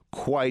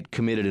quite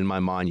committed in my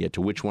mind yet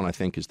to which one I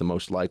think is the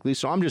most likely.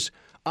 So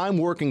I'm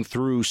working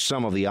through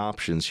some of the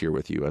options here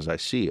with you as I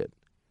see it.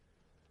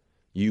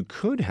 You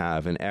could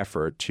have an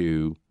effort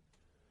to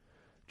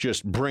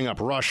just bring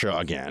up Russia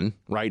again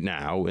right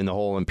now in the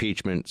whole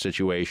impeachment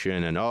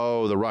situation, and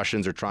the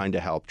Russians are trying to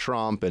help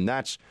Trump, and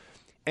that's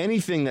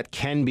anything that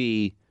can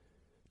be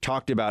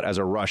talked about as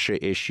a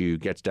Russia issue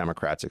gets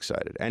Democrats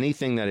excited.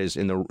 Anything that is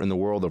in the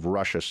world of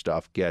Russia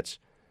stuff gets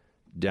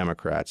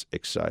Democrats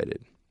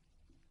excited.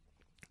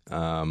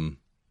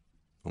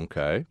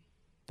 Okay,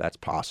 that's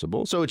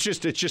possible. So it's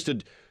just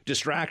a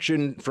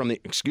distraction from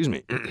the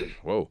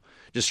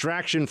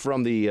distraction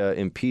from the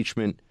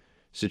impeachment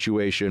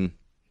situation,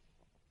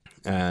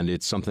 and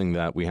it's something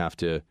that we have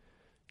to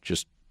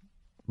just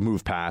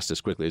move past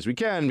as quickly as we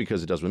can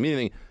because it doesn't mean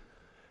anything.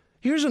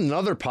 Here's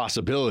another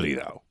possibility,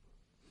 though.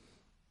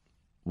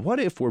 What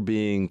if we're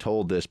being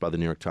told this by the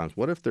New York Times?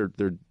 What if they're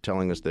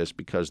telling us this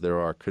because there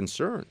are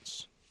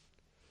concerns?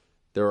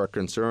 There are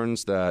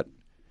concerns that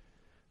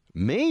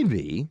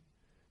maybe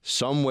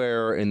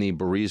somewhere in the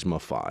Burisma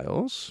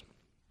files,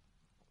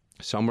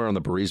 somewhere on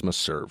the Burisma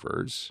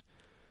servers,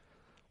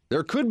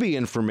 there could be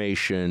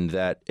information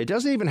that it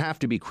doesn't even have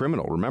to be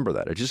criminal. Remember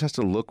that. It just has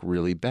to look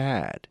really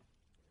bad.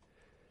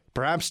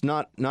 Perhaps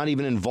not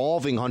even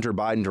involving Hunter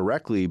Biden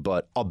directly,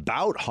 but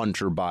about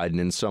Hunter Biden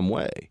in some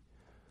way.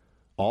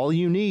 All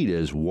you need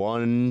is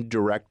one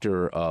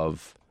director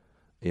of,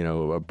 a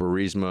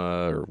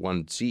Burisma or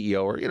one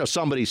CEO or,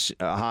 somebody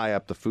high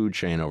up the food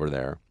chain over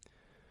there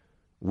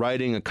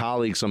writing a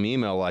colleague some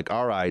email like,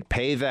 all right,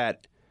 pay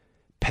that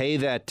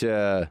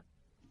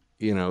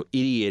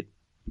idiot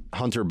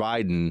Hunter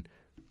Biden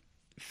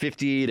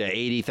 $50,000 to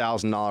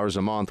 $80,000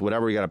 a month,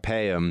 whatever you got to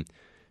pay him,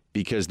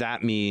 because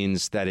that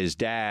means that his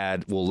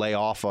dad will lay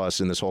off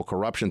us in this whole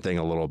corruption thing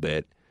a little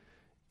bit,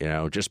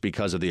 just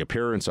because of the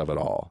appearance of it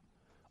all.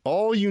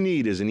 All you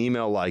need is an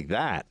email like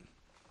that,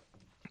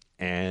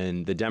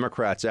 and the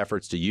Democrats'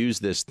 efforts to use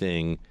this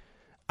thing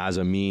as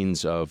a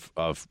means of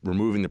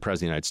removing the President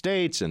of the United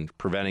States and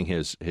preventing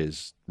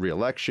his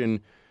reelection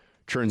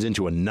turns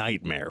into a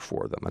nightmare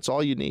for them. That's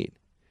all you need.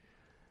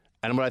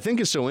 And what I think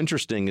is so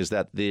interesting is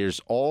that there's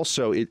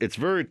also, it's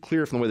very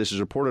clear from the way this is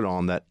reported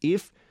on, that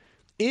if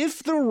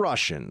the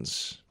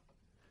Russians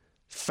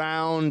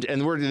found,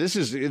 and this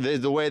is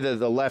the way that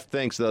the left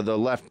thinks, the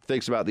left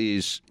thinks about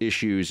these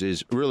issues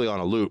is really on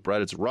a loop,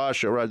 right? It's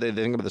Russia, right? They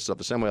think about this stuff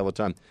the same way all the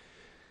time.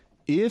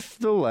 If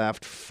the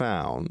left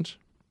found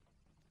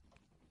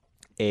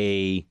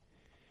if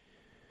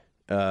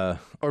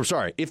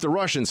the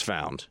Russians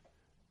found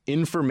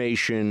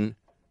information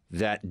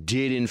that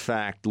did in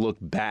fact look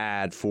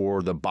bad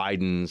for the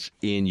Bidens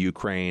in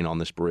Ukraine on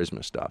this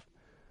Burisma stuff,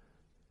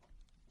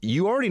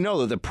 you already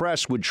know that the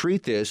press would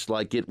treat this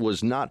like it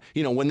was not,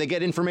 when they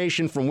get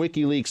information from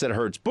WikiLeaks that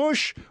hurts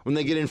Bush, when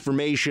they get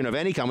information of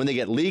any kind, when they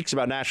get leaks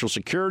about national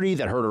security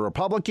that hurt a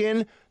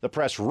Republican, the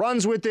press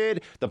runs with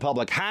it. The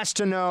public has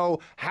to know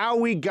how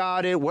we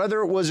got it,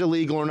 whether it was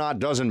illegal or not,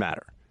 doesn't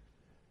matter.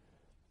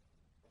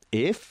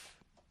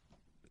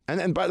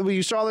 And by the way,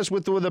 you saw this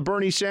with the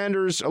Bernie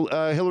Sanders,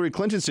 Hillary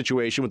Clinton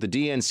situation with the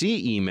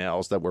DNC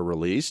emails that were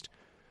released.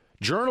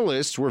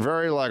 Journalists were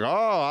very like,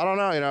 I don't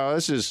know,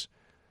 this is,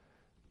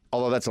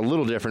 although that's a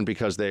little different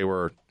because they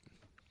were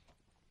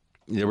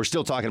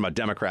still talking about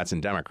Democrats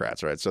and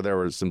Democrats, right? So there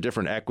were some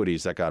different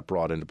equities that got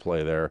brought into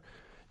play there.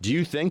 Do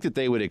you think that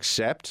they would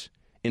accept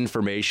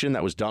information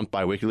that was dumped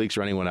by WikiLeaks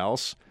or anyone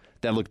else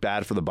that looked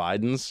bad for the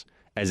Bidens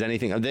as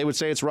anything? They would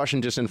say it's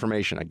Russian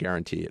disinformation. I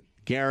guarantee it.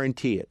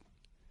 Guarantee it.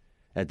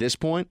 At this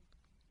point,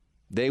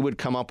 they would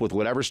come up with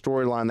whatever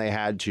storyline they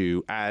had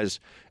to as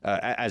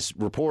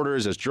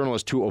reporters, as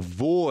journalists, to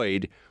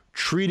avoid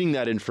treating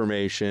that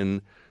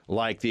information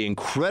like the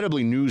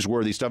incredibly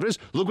newsworthy stuff it is.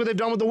 Look what they've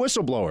done with the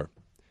whistleblower.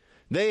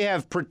 They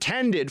have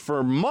pretended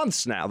for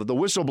months now that the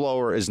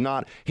whistleblower is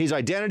not, his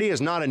identity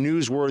is not a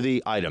newsworthy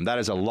item. That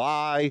is a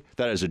lie.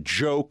 That is a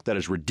joke. That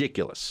is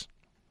ridiculous.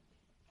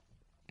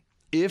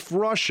 If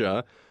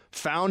Russia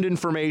found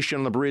information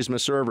on the Burisma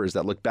servers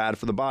that looked bad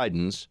for the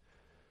Bidens,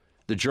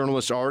 the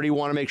journalists already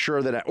want to make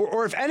sure that,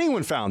 or if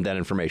anyone found that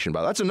information,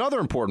 that's another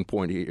important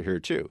point here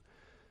too.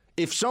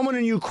 If someone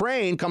in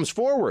Ukraine comes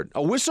forward,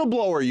 a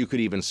whistleblower, you could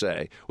even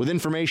say, with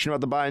information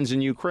about the Bidens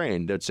in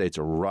Ukraine, they'd say it's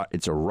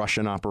a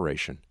Russian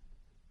operation.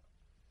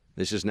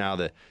 This is now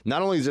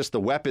not only is this the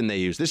weapon they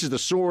use, this is the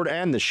sword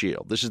and the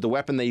shield. This is the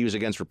weapon they use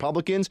against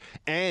Republicans,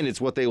 and it's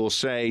what they will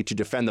say to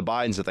defend the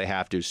Bidens if they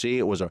have to.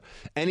 See,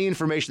 any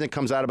information that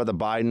comes out about the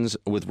Bidens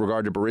with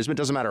regard to Burisma,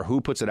 doesn't matter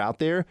who puts it out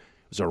there, it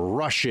was a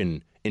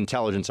Russian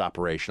intelligence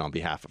operation on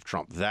behalf of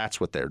Trump.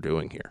 That's what they're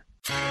doing here.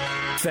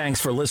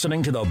 Thanks for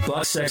listening to the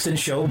Buck Sexton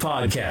Show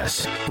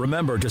podcast.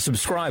 Remember to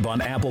subscribe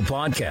on Apple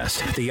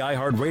Podcasts, the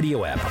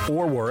iHeartRadio app,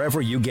 or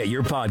wherever you get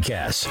your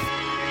podcasts.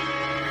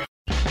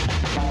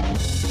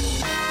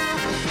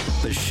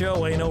 The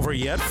show ain't over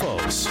yet,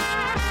 folks.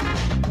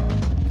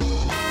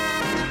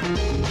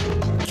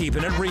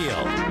 Keeping it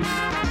real.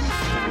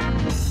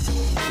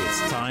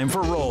 It's time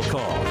for roll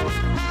call.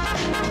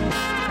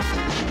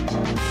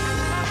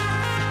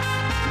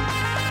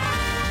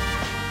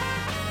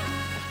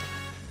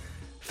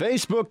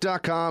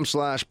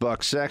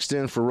 Facebook.com/Buck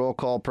Sexton for roll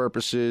call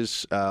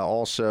purposes.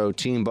 Also,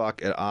 Team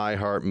Buck at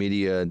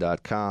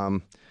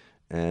iHeartMedia.com.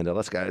 And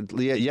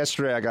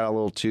yesterday I got a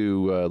little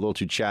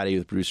too chatty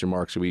with producer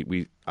Mark, so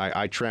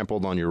I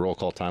trampled on your roll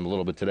call time a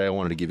little bit today. I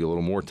wanted to give you a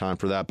little more time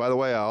for that. By the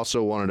way, I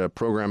also wanted a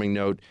programming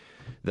note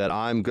that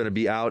I'm going to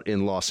be out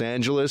in Los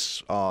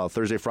Angeles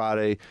Thursday,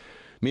 Friday,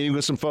 meeting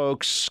with some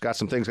folks. Got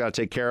some things got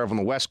to take care of on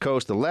the West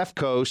Coast, the left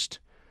coast,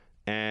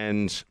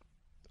 and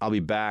I'll be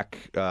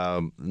back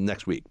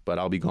next week. But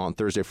I'll be gone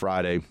Thursday,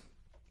 Friday.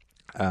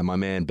 My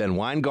man Ben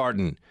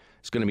Weingarten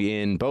is going to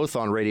be in both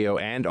on radio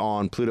and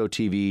on Pluto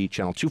TV,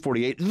 channel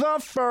 248, the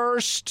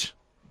first.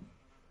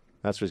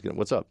 That's what he's going to.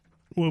 What's up?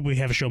 Well, we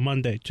have a show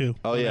Monday, too.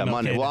 Oh, yeah,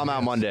 Monday. Well, I'm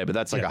out Monday, but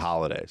that's like a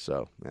holiday,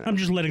 so. I'm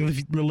just letting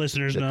the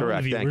listeners know.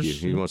 Correct, the thank you.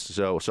 He wants to,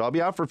 so I'll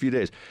be out for a few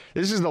days.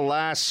 This is the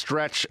last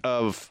stretch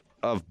of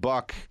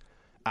Buck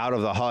out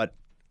of the hut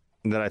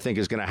that I think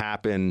is going to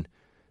happen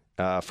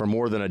for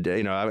more than a day.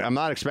 You know, I'm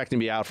not expecting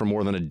to be out for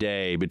more than a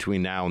day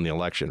between now and the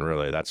election,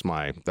 really. That's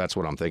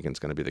what I'm thinking is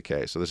going to be the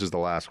case. So this is the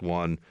last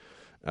one.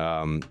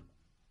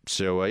 Just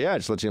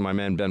let you know my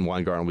man Ben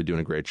Weingarten will be doing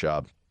a great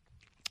job.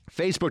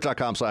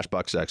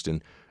 Facebook.com/Buck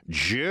Sexton.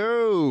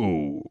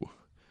 Joe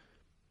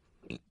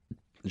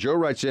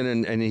writes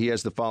in and he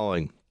has the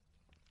following.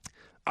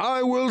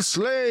 I will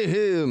slay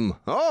him.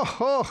 Oh,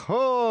 ho,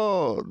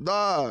 ho.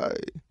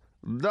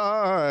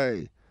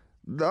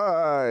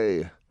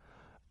 Die.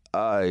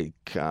 I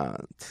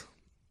can't.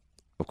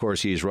 Of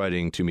course, he's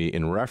writing to me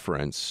in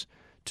reference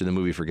to the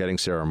movie Forgetting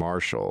Sarah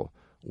Marshall,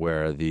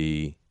 where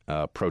the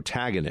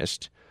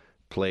protagonist,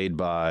 played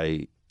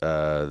by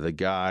the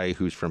guy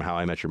who's from How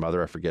I Met Your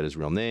Mother, I forget his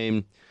real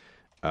name.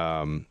 Do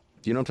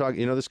you know what I'm talking?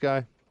 You know this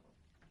guy?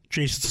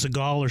 Jason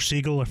Segel or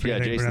Segel? I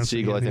forget how you Jason pronounce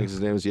Segel, it. I think his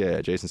name is.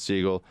 Yeah, Jason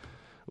Segel,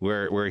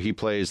 where he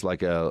plays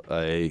like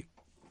a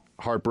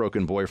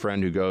heartbroken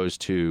boyfriend who goes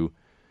to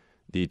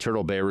the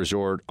Turtle Bay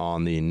Resort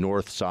on the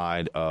north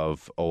side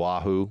of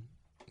Oahu,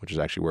 which is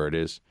actually where it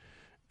is.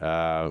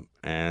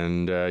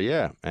 And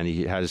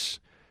he has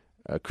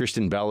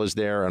Kristen Bell is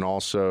there, and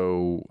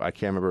also I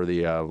can't remember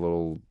the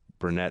little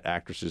brunette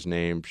actress's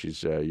name.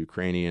 She's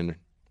Ukrainian.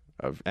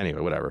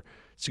 Anyway, whatever.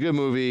 It's a good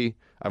movie.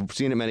 I've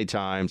seen it many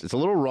times. It's a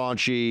little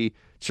raunchy.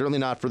 Certainly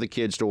not for the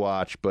kids to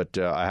watch, but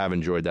I have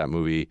enjoyed that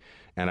movie.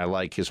 And I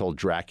like his whole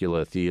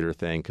Dracula theater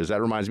thing, because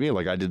that reminds me of,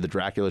 like, I did the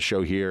Dracula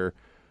show here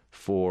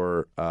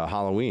for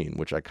Halloween,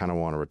 which I kind of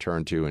want to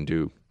return to and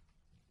do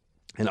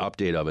an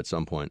update of at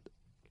some point.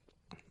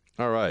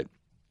 All right.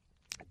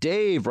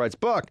 Dave writes,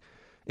 Buck,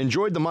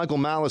 enjoyed the Michael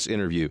Malice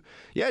interview.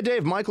 Yeah,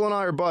 Dave, Michael and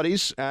I are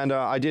buddies, and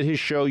I did his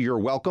show, You're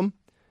Welcome.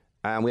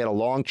 And we had a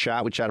long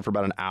chat. We chatted for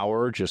about an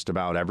hour just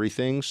about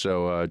everything.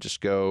 So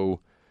just go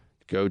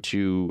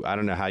to, I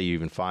don't know how you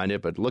even find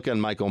it, but look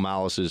on Michael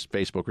Malice's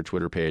Facebook or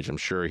Twitter page. I'm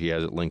sure he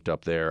has it linked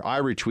up there.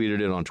 I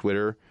retweeted it on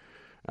Twitter.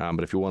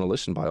 But if you want to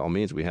listen, by all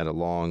means, we had a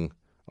long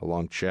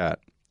chat.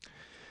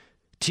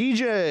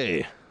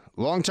 TJ,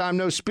 long time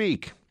no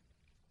speak.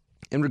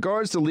 In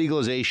regards to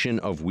legalization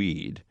of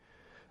weed,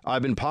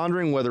 I've been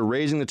pondering whether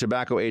raising the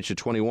tobacco age to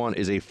 21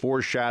 is a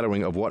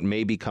foreshadowing of what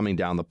may be coming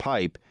down the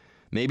pipe.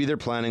 Maybe they're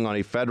planning on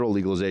a federal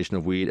legalization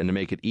of weed, and to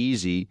make it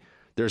easy,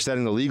 they're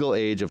setting the legal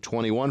age of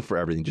 21 for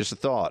everything. Just a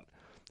thought.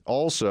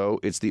 Also,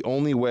 it's the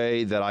only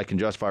way that I can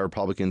justify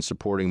Republicans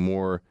supporting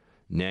more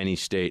nanny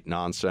state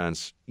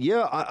nonsense.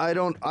 Yeah, I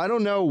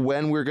don't know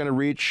when we're going to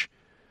reach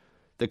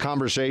the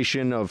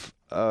conversation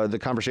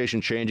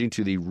changing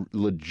to the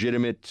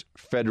legitimate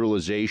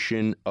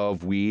federalization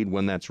of weed,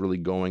 when that's really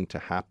going to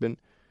happen.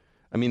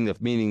 I mean,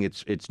 meaning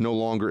it's no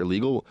longer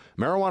illegal.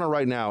 Marijuana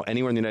right now,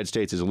 anywhere in the United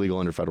States, is illegal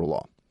under federal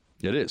law.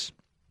 It is.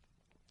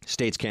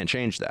 States can't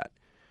change that.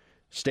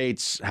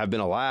 States have been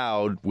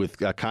allowed, with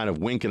a kind of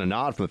wink and a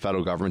nod from the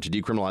federal government, to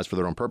decriminalize for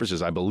their own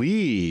purposes. I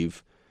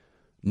believe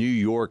New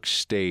York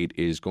State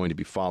is going to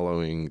be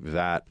following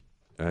that.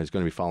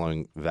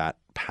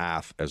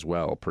 Path as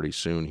well pretty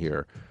soon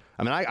here.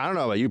 I mean, I don't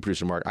know about you,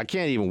 producer Mark. I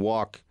can't even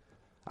walk.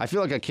 I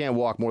feel like I can't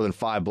walk more than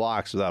 5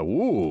 blocks without,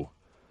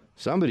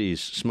 somebody's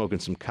smoking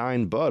some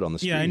kind bud on the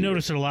street. Yeah, I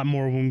noticed it a lot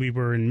more when we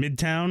were in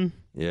Midtown.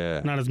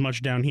 Yeah. Not as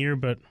much down here,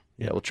 but...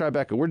 Yeah, well,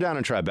 Tribeca. We're down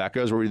in Tribeca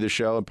as where we do the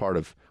show,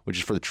 which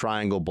is for the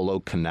triangle below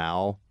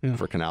Canal,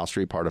 for Canal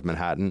Street, part of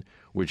Manhattan,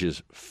 which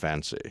is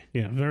fancy.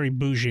 Yeah, very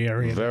bougie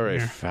area. Very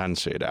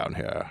fancy down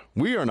here.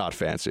 We are not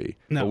fancy,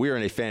 no. But we are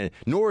in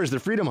nor is the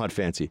Freedom Hut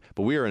fancy,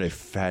 but we are in a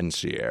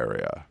fancy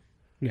area.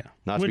 Yeah,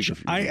 not which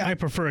I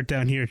prefer it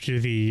down here to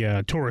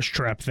the tourist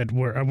trap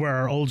where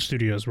our old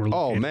studios were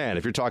located. Oh, man,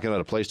 if you're talking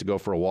about a place to go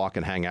for a walk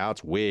and hang out,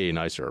 it's way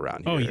nicer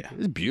around here. Oh, yeah.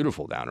 It's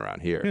beautiful down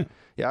around here.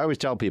 Yeah, I always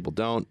tell people,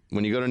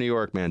 when you go to New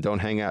York, man, don't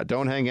hang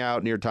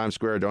out near Times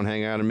Square. Don't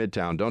hang out in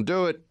Midtown. Don't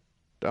do it.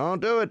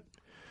 Don't do it.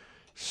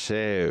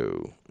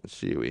 So, let's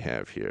see what we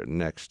have here.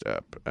 Next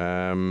up.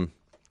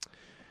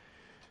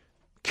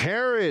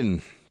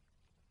 Karen,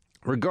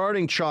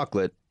 regarding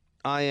chocolate,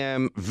 I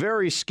am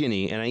very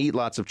skinny and I eat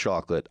lots of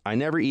chocolate. I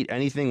never eat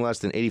anything less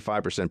than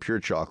 85% pure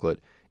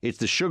chocolate. It's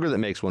the sugar that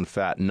makes one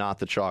fat, not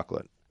the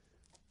chocolate.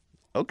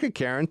 Okay,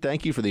 Karen,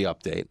 thank you for the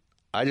update.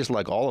 I just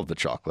like all of the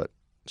chocolate.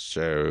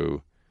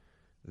 So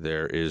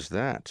there is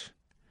that.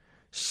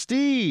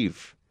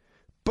 Steve,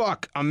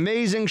 Buck,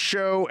 amazing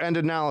show and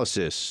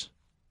analysis.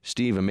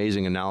 Steve,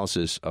 amazing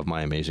analysis of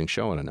my amazing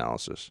show and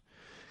analysis.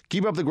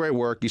 Keep up the great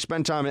work. You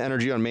spend time and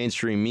energy on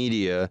mainstream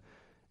media,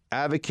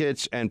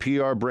 advocates and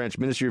PR branch,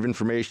 Ministry of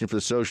Information for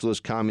the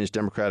Socialist Communist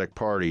Democratic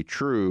Party.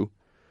 True,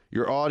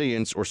 your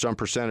audience or some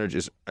percentage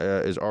is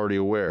already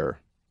aware.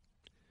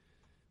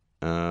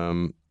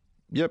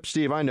 Yep,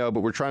 Steve, I know,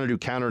 but we're trying to do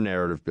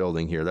counter-narrative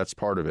building here. That's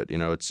part of it. You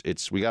know,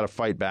 it's we got to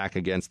fight back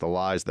against the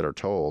lies that are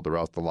told, or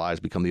else the lies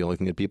become the only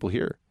thing that people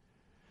hear.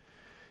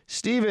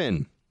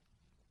 Stephen,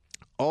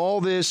 all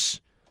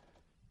this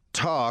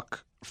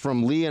talk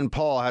from Lee and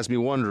Paul has me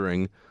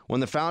wondering,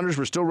 when the founders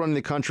were still running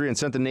the country and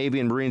sent the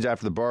Navy and Marines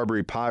after the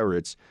Barbary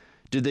pirates,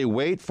 did they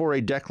wait for a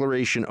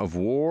declaration of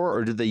war,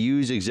 or did they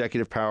use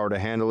executive power to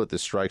handle it?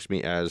 This strikes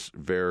me as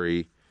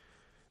very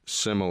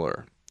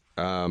similar.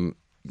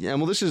 Yeah,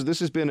 well, this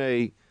has been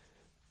a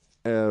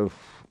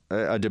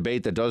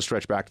debate that does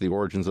stretch back to the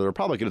origins of the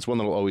Republic, and it's one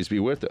that will always be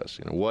with us.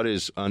 You know, what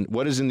is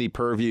in the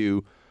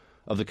purview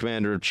of the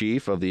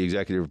Commander-in-Chief of the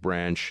executive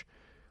branch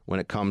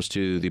when it comes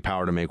to the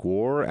power to make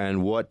war,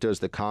 and what does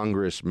the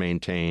Congress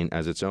maintain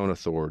as its own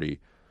authority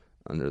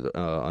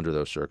under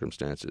those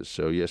circumstances?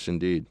 So, yes,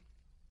 indeed.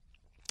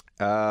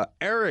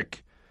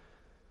 Eric.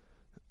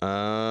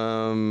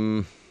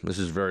 This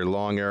is very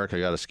long, Eric. I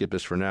got to skip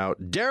this for now.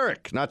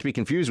 Derek, not to be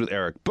confused with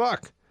Eric.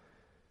 Buck,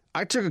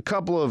 I took a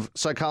couple of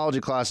psychology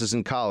classes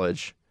in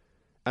college,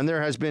 and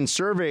there has been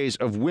surveys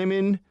of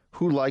women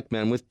who like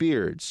men with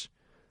beards.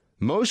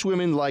 Most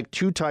women like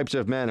two types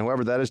of men.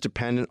 However, that is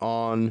dependent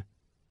on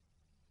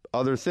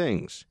other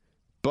things.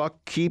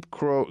 Buck, keep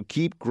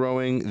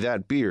growing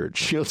that beard.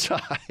 Shields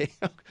high.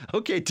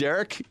 Okay,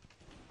 Derek.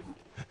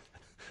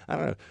 I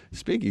don't know.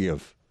 Speaking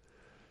of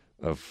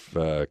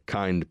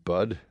kind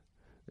bud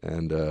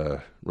and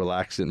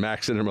relaxin,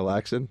 maxin and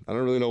relaxin. I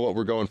don't really know what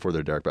we're going for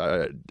there, Derek,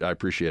 but I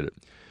appreciate it.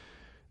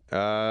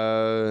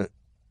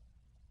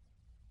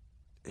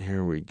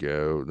 Here we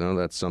go. No,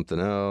 that's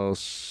something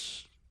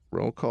else.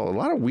 Roll call. A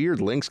lot of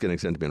weird links getting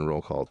sent to me in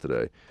roll call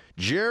today.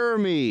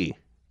 Jeremy.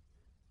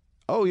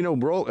 Oh, you know,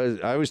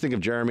 I always think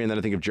of Jeremy, and then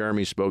I think of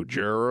Jeremy spoke.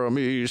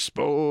 Jeremy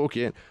spoke.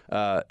 And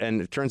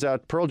it turns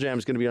out Pearl Jam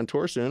is going to be on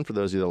tour soon, for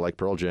those of you that like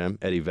Pearl Jam,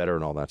 Eddie Vedder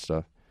and all that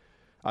stuff.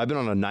 I've been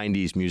on a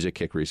 90s music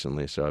kick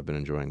recently, so I've been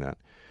enjoying that.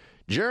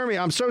 Jeremy,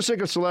 I'm so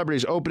sick of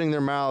celebrities opening their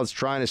mouths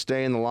trying to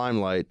stay in the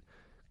limelight.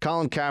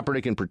 Colin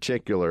Kaepernick in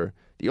particular.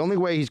 The only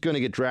way he's going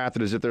to get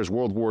drafted is if there's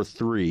World War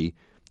III.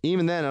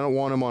 Even then, I don't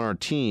want him on our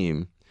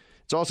team.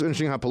 It's also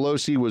interesting how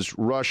Pelosi was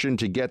Russian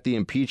to get the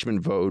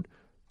impeachment vote,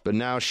 but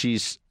now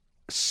she's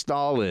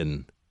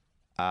Stalin.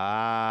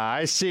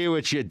 I see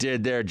what you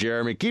did there,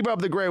 Jeremy. Keep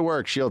up the great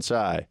work, Shields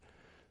High.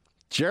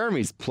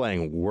 Jeremy's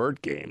playing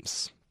word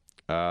games.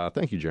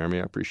 Thank you, Jeremy.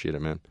 I appreciate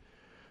it, man.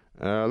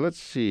 Let's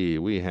see.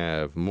 We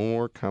have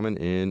more coming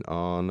in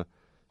on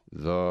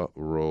the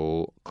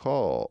roll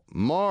call.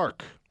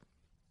 Mark.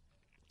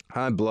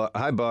 Hi,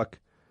 Buck.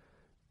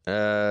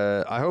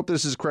 I hope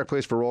this is the correct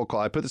place for roll call.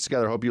 I put this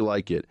together. I hope you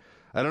like it.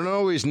 I don't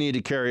always need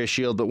to carry a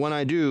shield, but when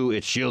I do,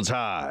 it's shields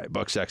high.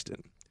 Buck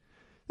Sexton.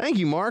 Thank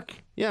you, Mark.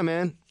 Yeah,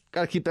 man.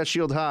 Got to keep that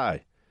shield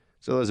high.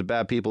 So those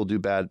bad people do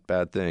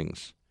bad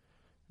things.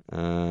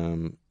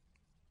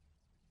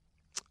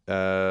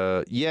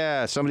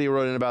 Yeah, somebody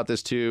wrote in about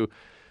this too.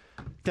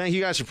 Thank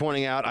you guys for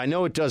pointing out. I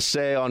know it does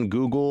say on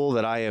Google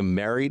that I am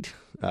married.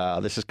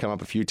 This has come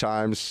up a few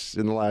times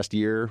in the last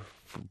year,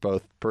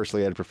 both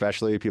personally and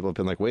professionally. People have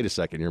been like, wait a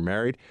second, you're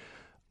married?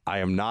 I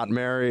am not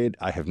married.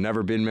 I have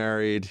never been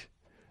married.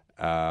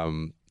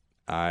 Yes,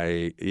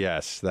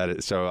 that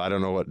is. So I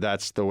don't know what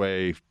that's the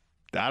way.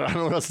 I don't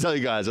know what else to tell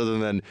you guys other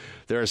than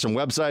there are some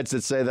websites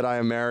that say that I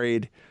am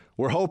married.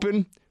 We're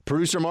hoping.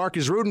 Producer Mark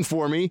is rooting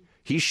for me.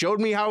 He showed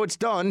me how it's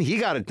done. He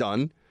got it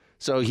done.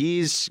 So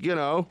he's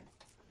trying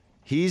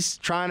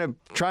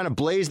to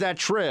blaze that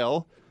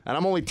trail And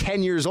I'm only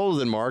 10 years older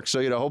than Mark,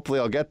 so, hopefully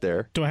I'll get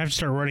there. Do I have to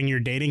start running your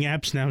dating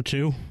apps now,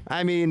 too?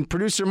 I mean,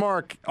 producer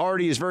Mark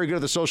already is very good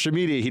at the social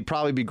media. He'd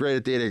probably be great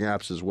at dating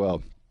apps as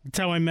well. That's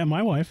how I met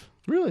my wife.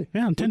 Really?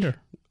 Yeah, on Tinder.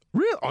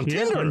 Really? On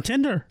Tinder? On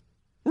Tinder.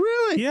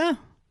 Really? Yeah.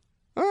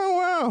 Oh,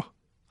 wow.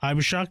 I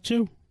was shocked,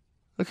 too.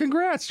 Well,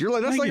 congrats.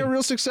 That's a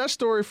real success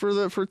story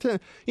for Tinder.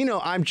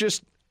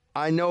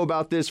 I know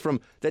about this from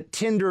that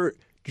Tinder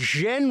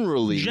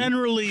generally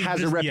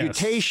has a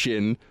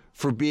reputation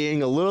for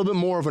being a little bit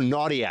more of a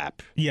naughty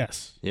app.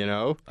 Yes.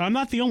 I'm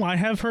not the only. I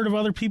have heard of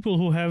other people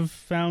who have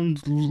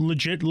found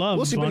legit love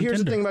on Tinder. But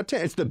here's the thing about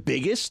Tinder. It's the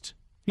biggest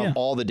of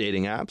all the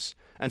dating apps.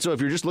 And so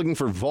if you're just looking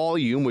for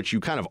volume, which you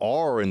kind of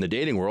are in the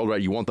dating world,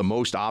 right? You want the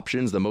most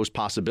options, the most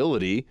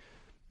possibility.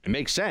 It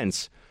makes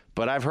sense.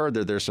 But I've heard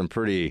that there's some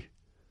pretty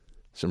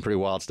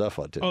wild stuff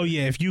on Tinder. Oh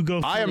yeah, if you go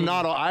through... I am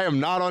not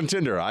on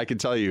Tinder, I can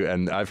tell you,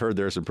 and I've heard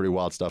there's some pretty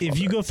wild stuff. If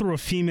you go through a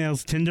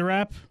female's Tinder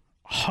app,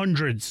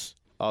 hundreds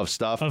of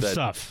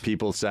stuff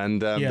people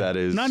send them that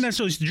is not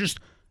necessarily just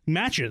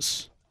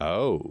matches.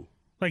 Oh.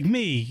 Like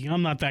me,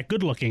 I'm not that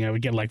good looking. I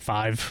would get like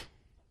 5.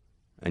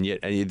 And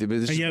yet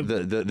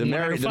the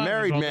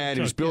married man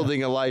who's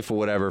building a life or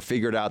whatever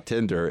figured out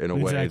Tinder in a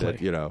way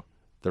that,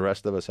 the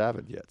rest of us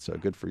haven't yet. So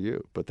good for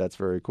you. But that's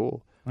very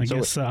cool. I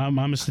guess I'm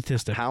a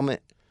statistic. How many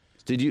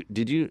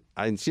did you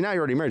I see now you're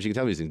already married, so you can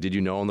tell me these things. Did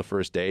you know on the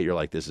first date you're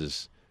like, this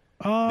is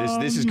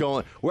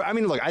going well, I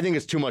mean, look, I think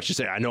it's too much to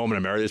say I know I'm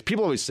gonna marry this.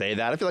 People always say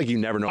that. I feel like you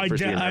never know the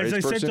first date you're married as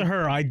this I person. said to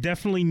her, I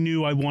definitely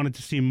knew I wanted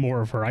to see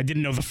more of her. I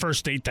didn't know the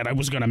first date that I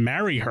was gonna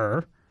marry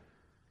her.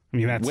 I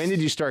mean, that's... When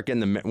did you start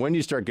getting the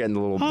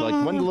little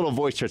when the little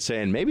voice starts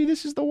saying maybe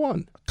this is the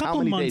one? How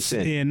many days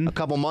in? A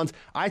couple months.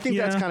 I think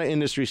that's kind of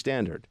industry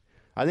standard.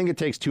 I think it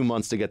takes 2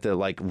 months to get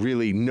to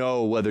really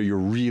know whether you're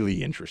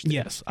really interested.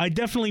 Yes, I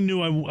definitely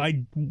knew I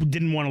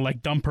didn't want to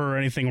dump her or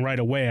anything right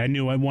away. I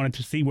knew I wanted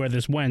to see where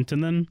this went,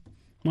 and then,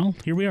 well,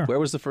 here we are. Where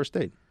was the first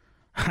date?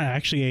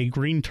 Actually, a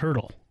Green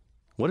Turtle.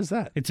 What is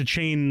that? It's a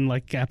chain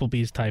like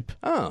Applebee's type.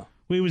 Oh,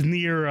 it was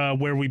near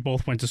where we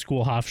both went to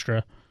school,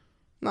 Hofstra.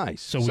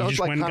 Nice. So we just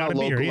went and got a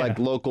beer. Like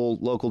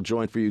local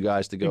joint for you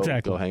guys to go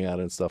hang out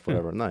and stuff.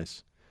 Whatever. Yeah.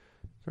 Nice.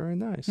 Very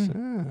nice.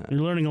 You're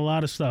learning a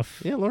lot of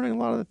stuff. Yeah, learning a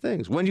lot of the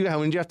things. When did you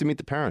have to meet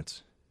the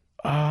parents?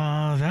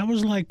 That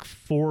was like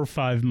 4 or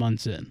 5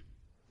 months in.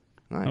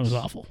 Nice. That was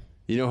awful.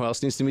 You know who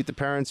else needs to meet the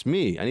parents?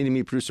 Me. I need to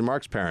meet producer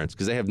Mark's parents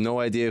because they have no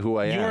idea who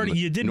I am.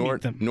 You did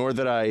meet them. Nor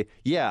that I.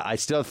 Yeah, I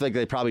still think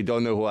they probably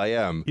don't know who I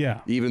am.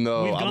 Yeah. Even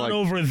though We've I'm gone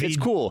over it's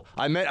cool.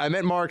 I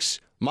met Mark's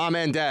mom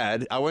and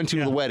dad. I went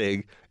to the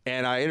wedding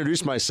and I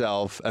introduced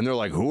myself, and they're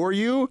like, "Who are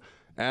you?"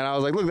 And I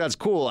was like, look, that's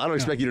cool. I don't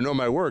expect you to know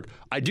my work.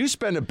 I do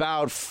spend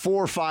about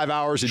 4 or 5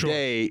 hours a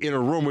day in a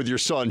room with your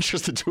son,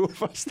 just the two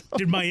of us. Though.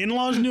 Did my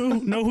in-laws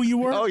know who you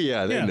were? Oh,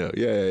 yeah, they knew.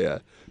 Yeah,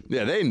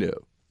 they knew.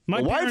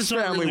 My the wife's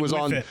family was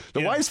on.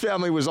 The wife's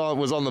family was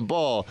on the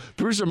ball.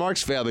 Producer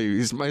Mark's family.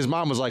 His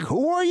mom was like,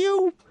 "Who are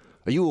you?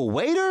 Are you a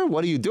waiter?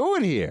 What are you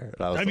doing here?"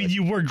 I mean,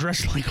 you were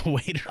dressed like a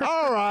waiter.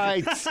 All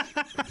right.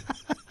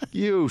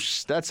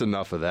 That's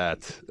enough of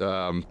that.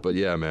 But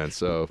yeah, man.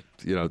 So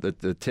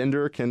the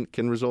Tinder can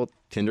result.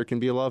 Tinder can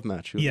be a love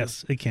match.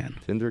 Yes, it can.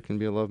 Tinder can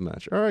be a love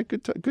match. All right,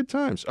 good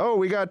times. Oh,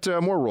 we got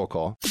more roll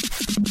call.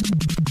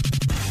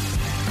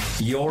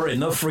 You're in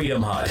the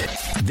Freedom Hut.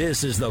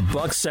 This is the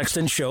Buck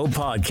Sexton Show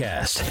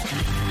podcast.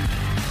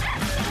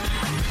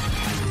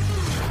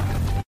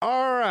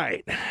 All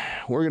right,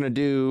 we're going to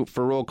do,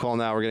 for roll call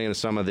now, we're getting into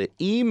some of the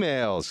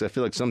emails. I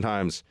feel like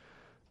sometimes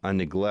I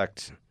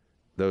neglect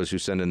those who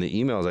send in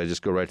the emails. I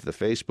just go right to the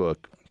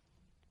Facebook,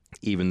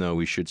 even though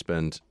we should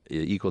spend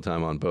equal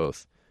time on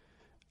both.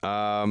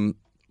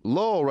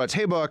 Lowell writes,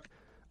 "Hey, Buck,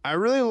 I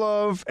really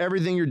love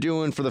everything you're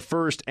doing for the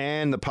first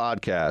and the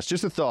podcast.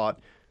 Just a thought.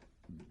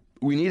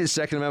 We need a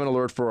Second Amendment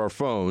alert for our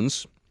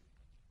phones.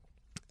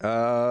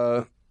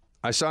 I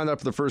signed up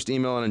for the first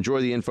email and enjoy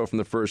the info from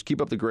the first.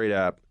 Keep up the great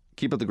app.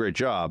 Keep up the great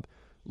job.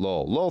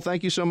 Lowell,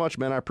 thank you so much,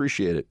 man. I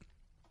appreciate it.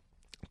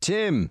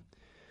 Tim,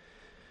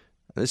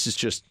 this is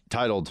just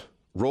titled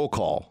Roll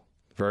Call.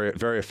 Very,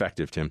 very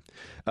effective, Tim.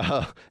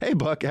 Hey,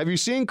 Buck, have you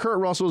seen Kurt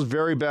Russell's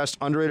very best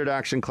underrated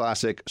action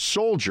classic,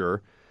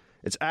 Soldier?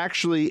 It's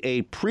actually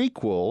a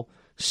prequel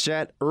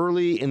set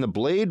early in the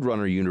Blade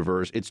Runner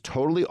universe. It's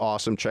totally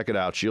awesome. Check it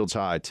out. Shields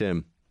high,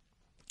 Tim.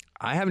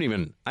 I haven't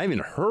even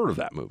heard of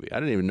that movie. I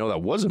didn't even know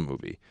that was a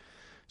movie.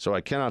 So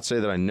I cannot say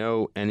that I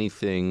know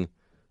anything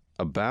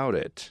about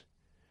it.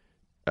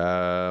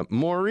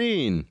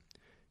 Maureen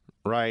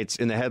writes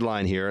in the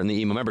headline here in the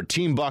email. Remember,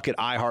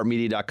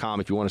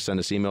 teambuck@iheartmedia.com if you want to send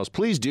us emails.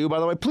 Please do. By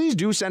the way, please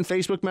do send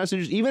Facebook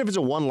messages, even if it's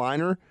a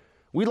one-liner.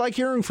 We like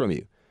hearing from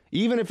you.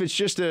 Even if it's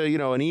just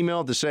an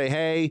email to say,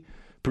 hey,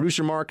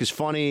 producer Mark is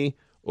funny,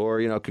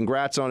 or,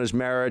 congrats on his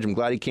marriage. I'm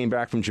glad he came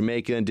back from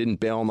Jamaica and didn't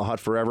bail on the hut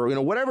forever.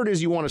 Whatever it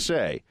is you want to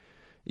say.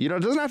 It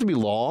doesn't have to be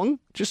long.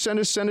 Just send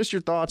us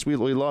your thoughts. We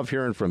love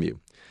hearing from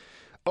you.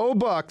 Oh,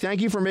 Buck,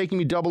 thank you for making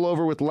me double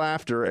over with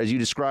laughter as you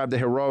describe the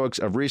heroics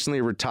of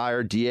recently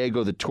retired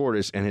Diego the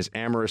Tortoise and his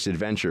amorous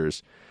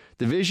adventures.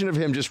 The vision of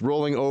him just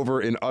rolling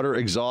over in utter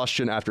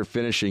exhaustion after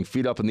finishing,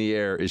 feet up in the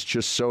air, is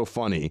just so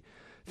funny.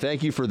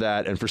 Thank you for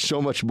that and for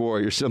so much more.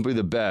 You're simply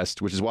the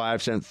best, which is why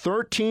I've sent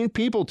 13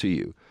 people to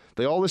you.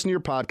 They all listen to your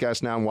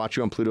podcast now and watch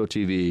you on Pluto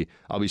TV.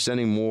 I'll be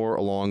sending more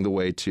along the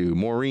way, too.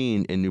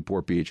 Maureen in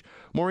Newport Beach.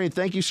 Maureen,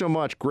 thank you so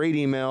much. Great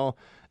email.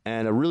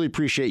 And I really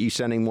appreciate you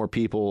sending more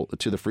people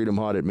to the Freedom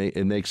Hut. It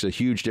makes a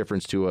huge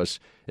difference to us.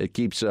 It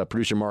keeps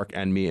producer Mark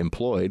and me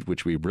employed,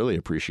 which we really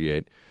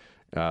appreciate.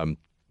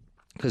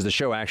 Because the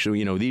show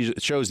actually, these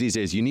shows these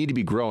days, you need to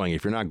be growing.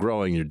 If you're not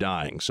growing, you're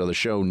dying. So the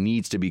show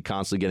needs to be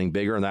constantly getting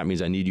bigger, and that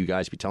means I need you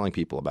guys to be telling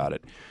people about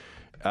it.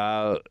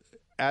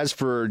 As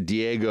for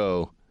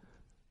Diego,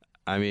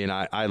 I mean,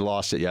 I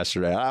lost it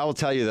yesterday. I will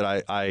tell you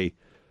that I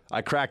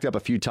cracked up a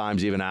few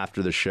times even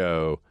after the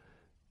show.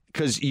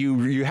 Because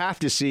you have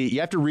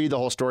to read the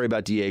whole story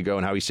about Diego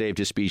and how he saved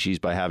his species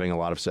by having a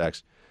lot of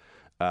sex,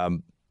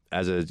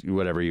 as he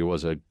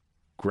was a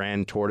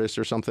grand tortoise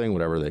or something,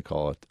 whatever they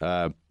call it.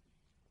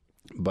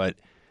 But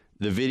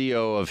the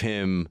video of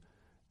him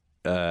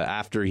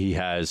after he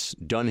has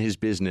done his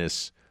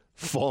business,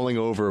 falling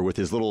over with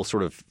his little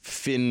sort of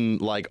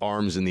fin-like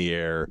arms in the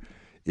air,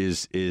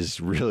 is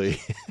really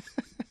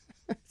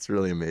it's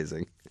really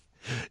amazing.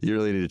 You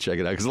really need to check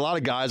it out because a lot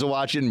of guys will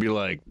watch it and be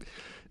like,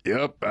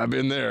 yep, I've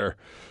been there.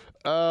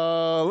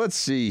 Let's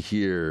see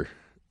here.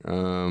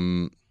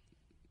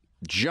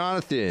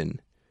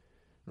 Jonathan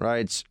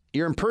writes,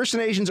 your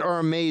impersonations are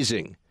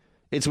amazing.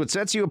 It's what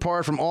sets you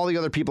apart from all the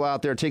other people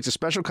out there. It takes a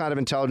special kind of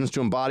intelligence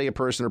to embody a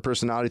person or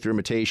personality through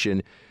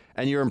imitation.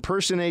 And your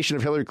impersonation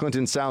of Hillary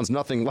Clinton sounds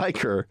nothing like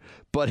her,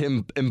 but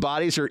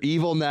embodies her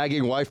evil,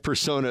 nagging wife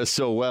persona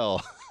so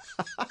well.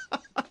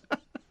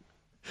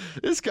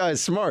 This guy's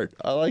smart.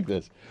 I like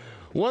this.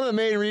 One of the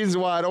main reasons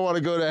why I don't want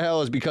to go to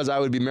hell is because I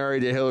would be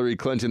married to Hillary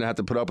Clinton and have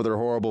to put up with her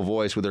horrible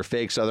voice, with her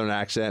fake Southern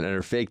accent and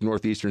her fake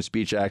Northeastern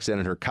speech accent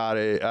and her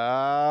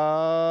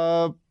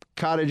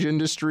cottage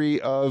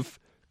industry of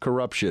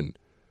corruption,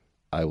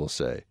 I will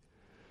say.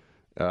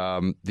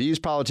 These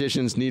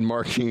politicians need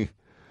marking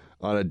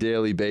on a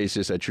daily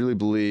basis. I truly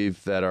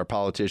believe that our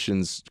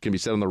politicians can be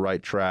set on the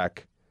right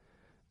track.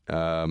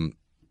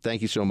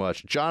 Thank you so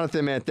much.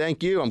 Jonathan, man,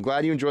 thank you. I'm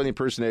glad you enjoy the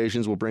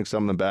impersonations. We'll bring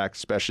some of them back,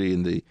 especially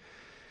in the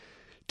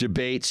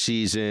debate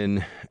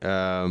season.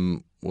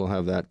 We'll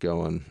have that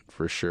going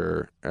for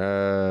sure.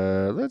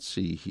 Let's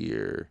see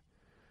here.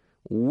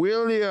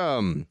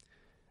 William.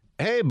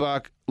 Hey,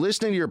 Buck.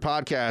 Listening to your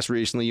podcast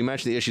recently, you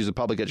mentioned the issues of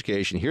public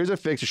education. Here's a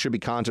fix that should be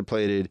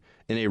contemplated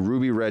in a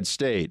ruby red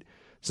state.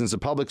 Since the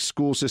public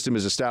school system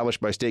is established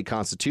by state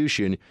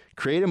constitution,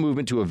 create a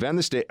movement to amend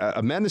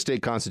the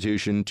state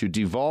constitution to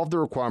devolve the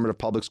requirement of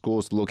public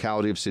schools to the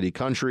locality of city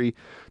country.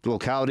 The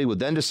locality would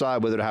then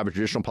decide whether to have a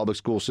traditional public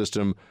school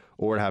system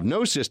or to have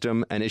no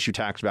system and issue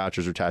tax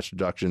vouchers or tax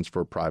deductions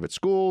for private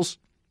schools.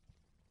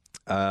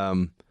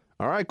 All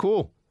right,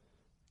 cool.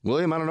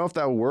 William, I don't know if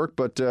that will work,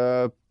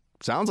 but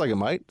sounds like it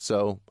might.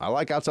 So I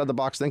like outside the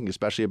box thinking,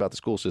 especially about the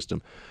school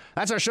system.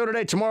 That's our show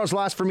today. Tomorrow's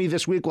last for me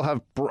this week. We'll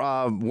have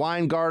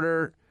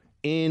Weingarter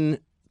in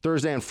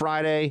Thursday and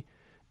Friday.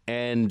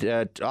 And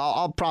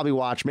I'll probably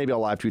watch. Maybe I'll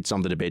live tweet some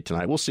of the debate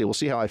tonight. We'll see. We'll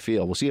see how I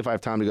feel. We'll see if I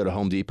have time to go to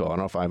Home Depot. I don't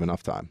know if I have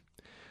enough time.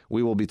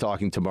 We will be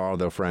talking tomorrow,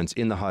 though, friends,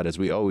 in the hut, as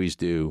we always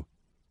do.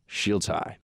 Shields high.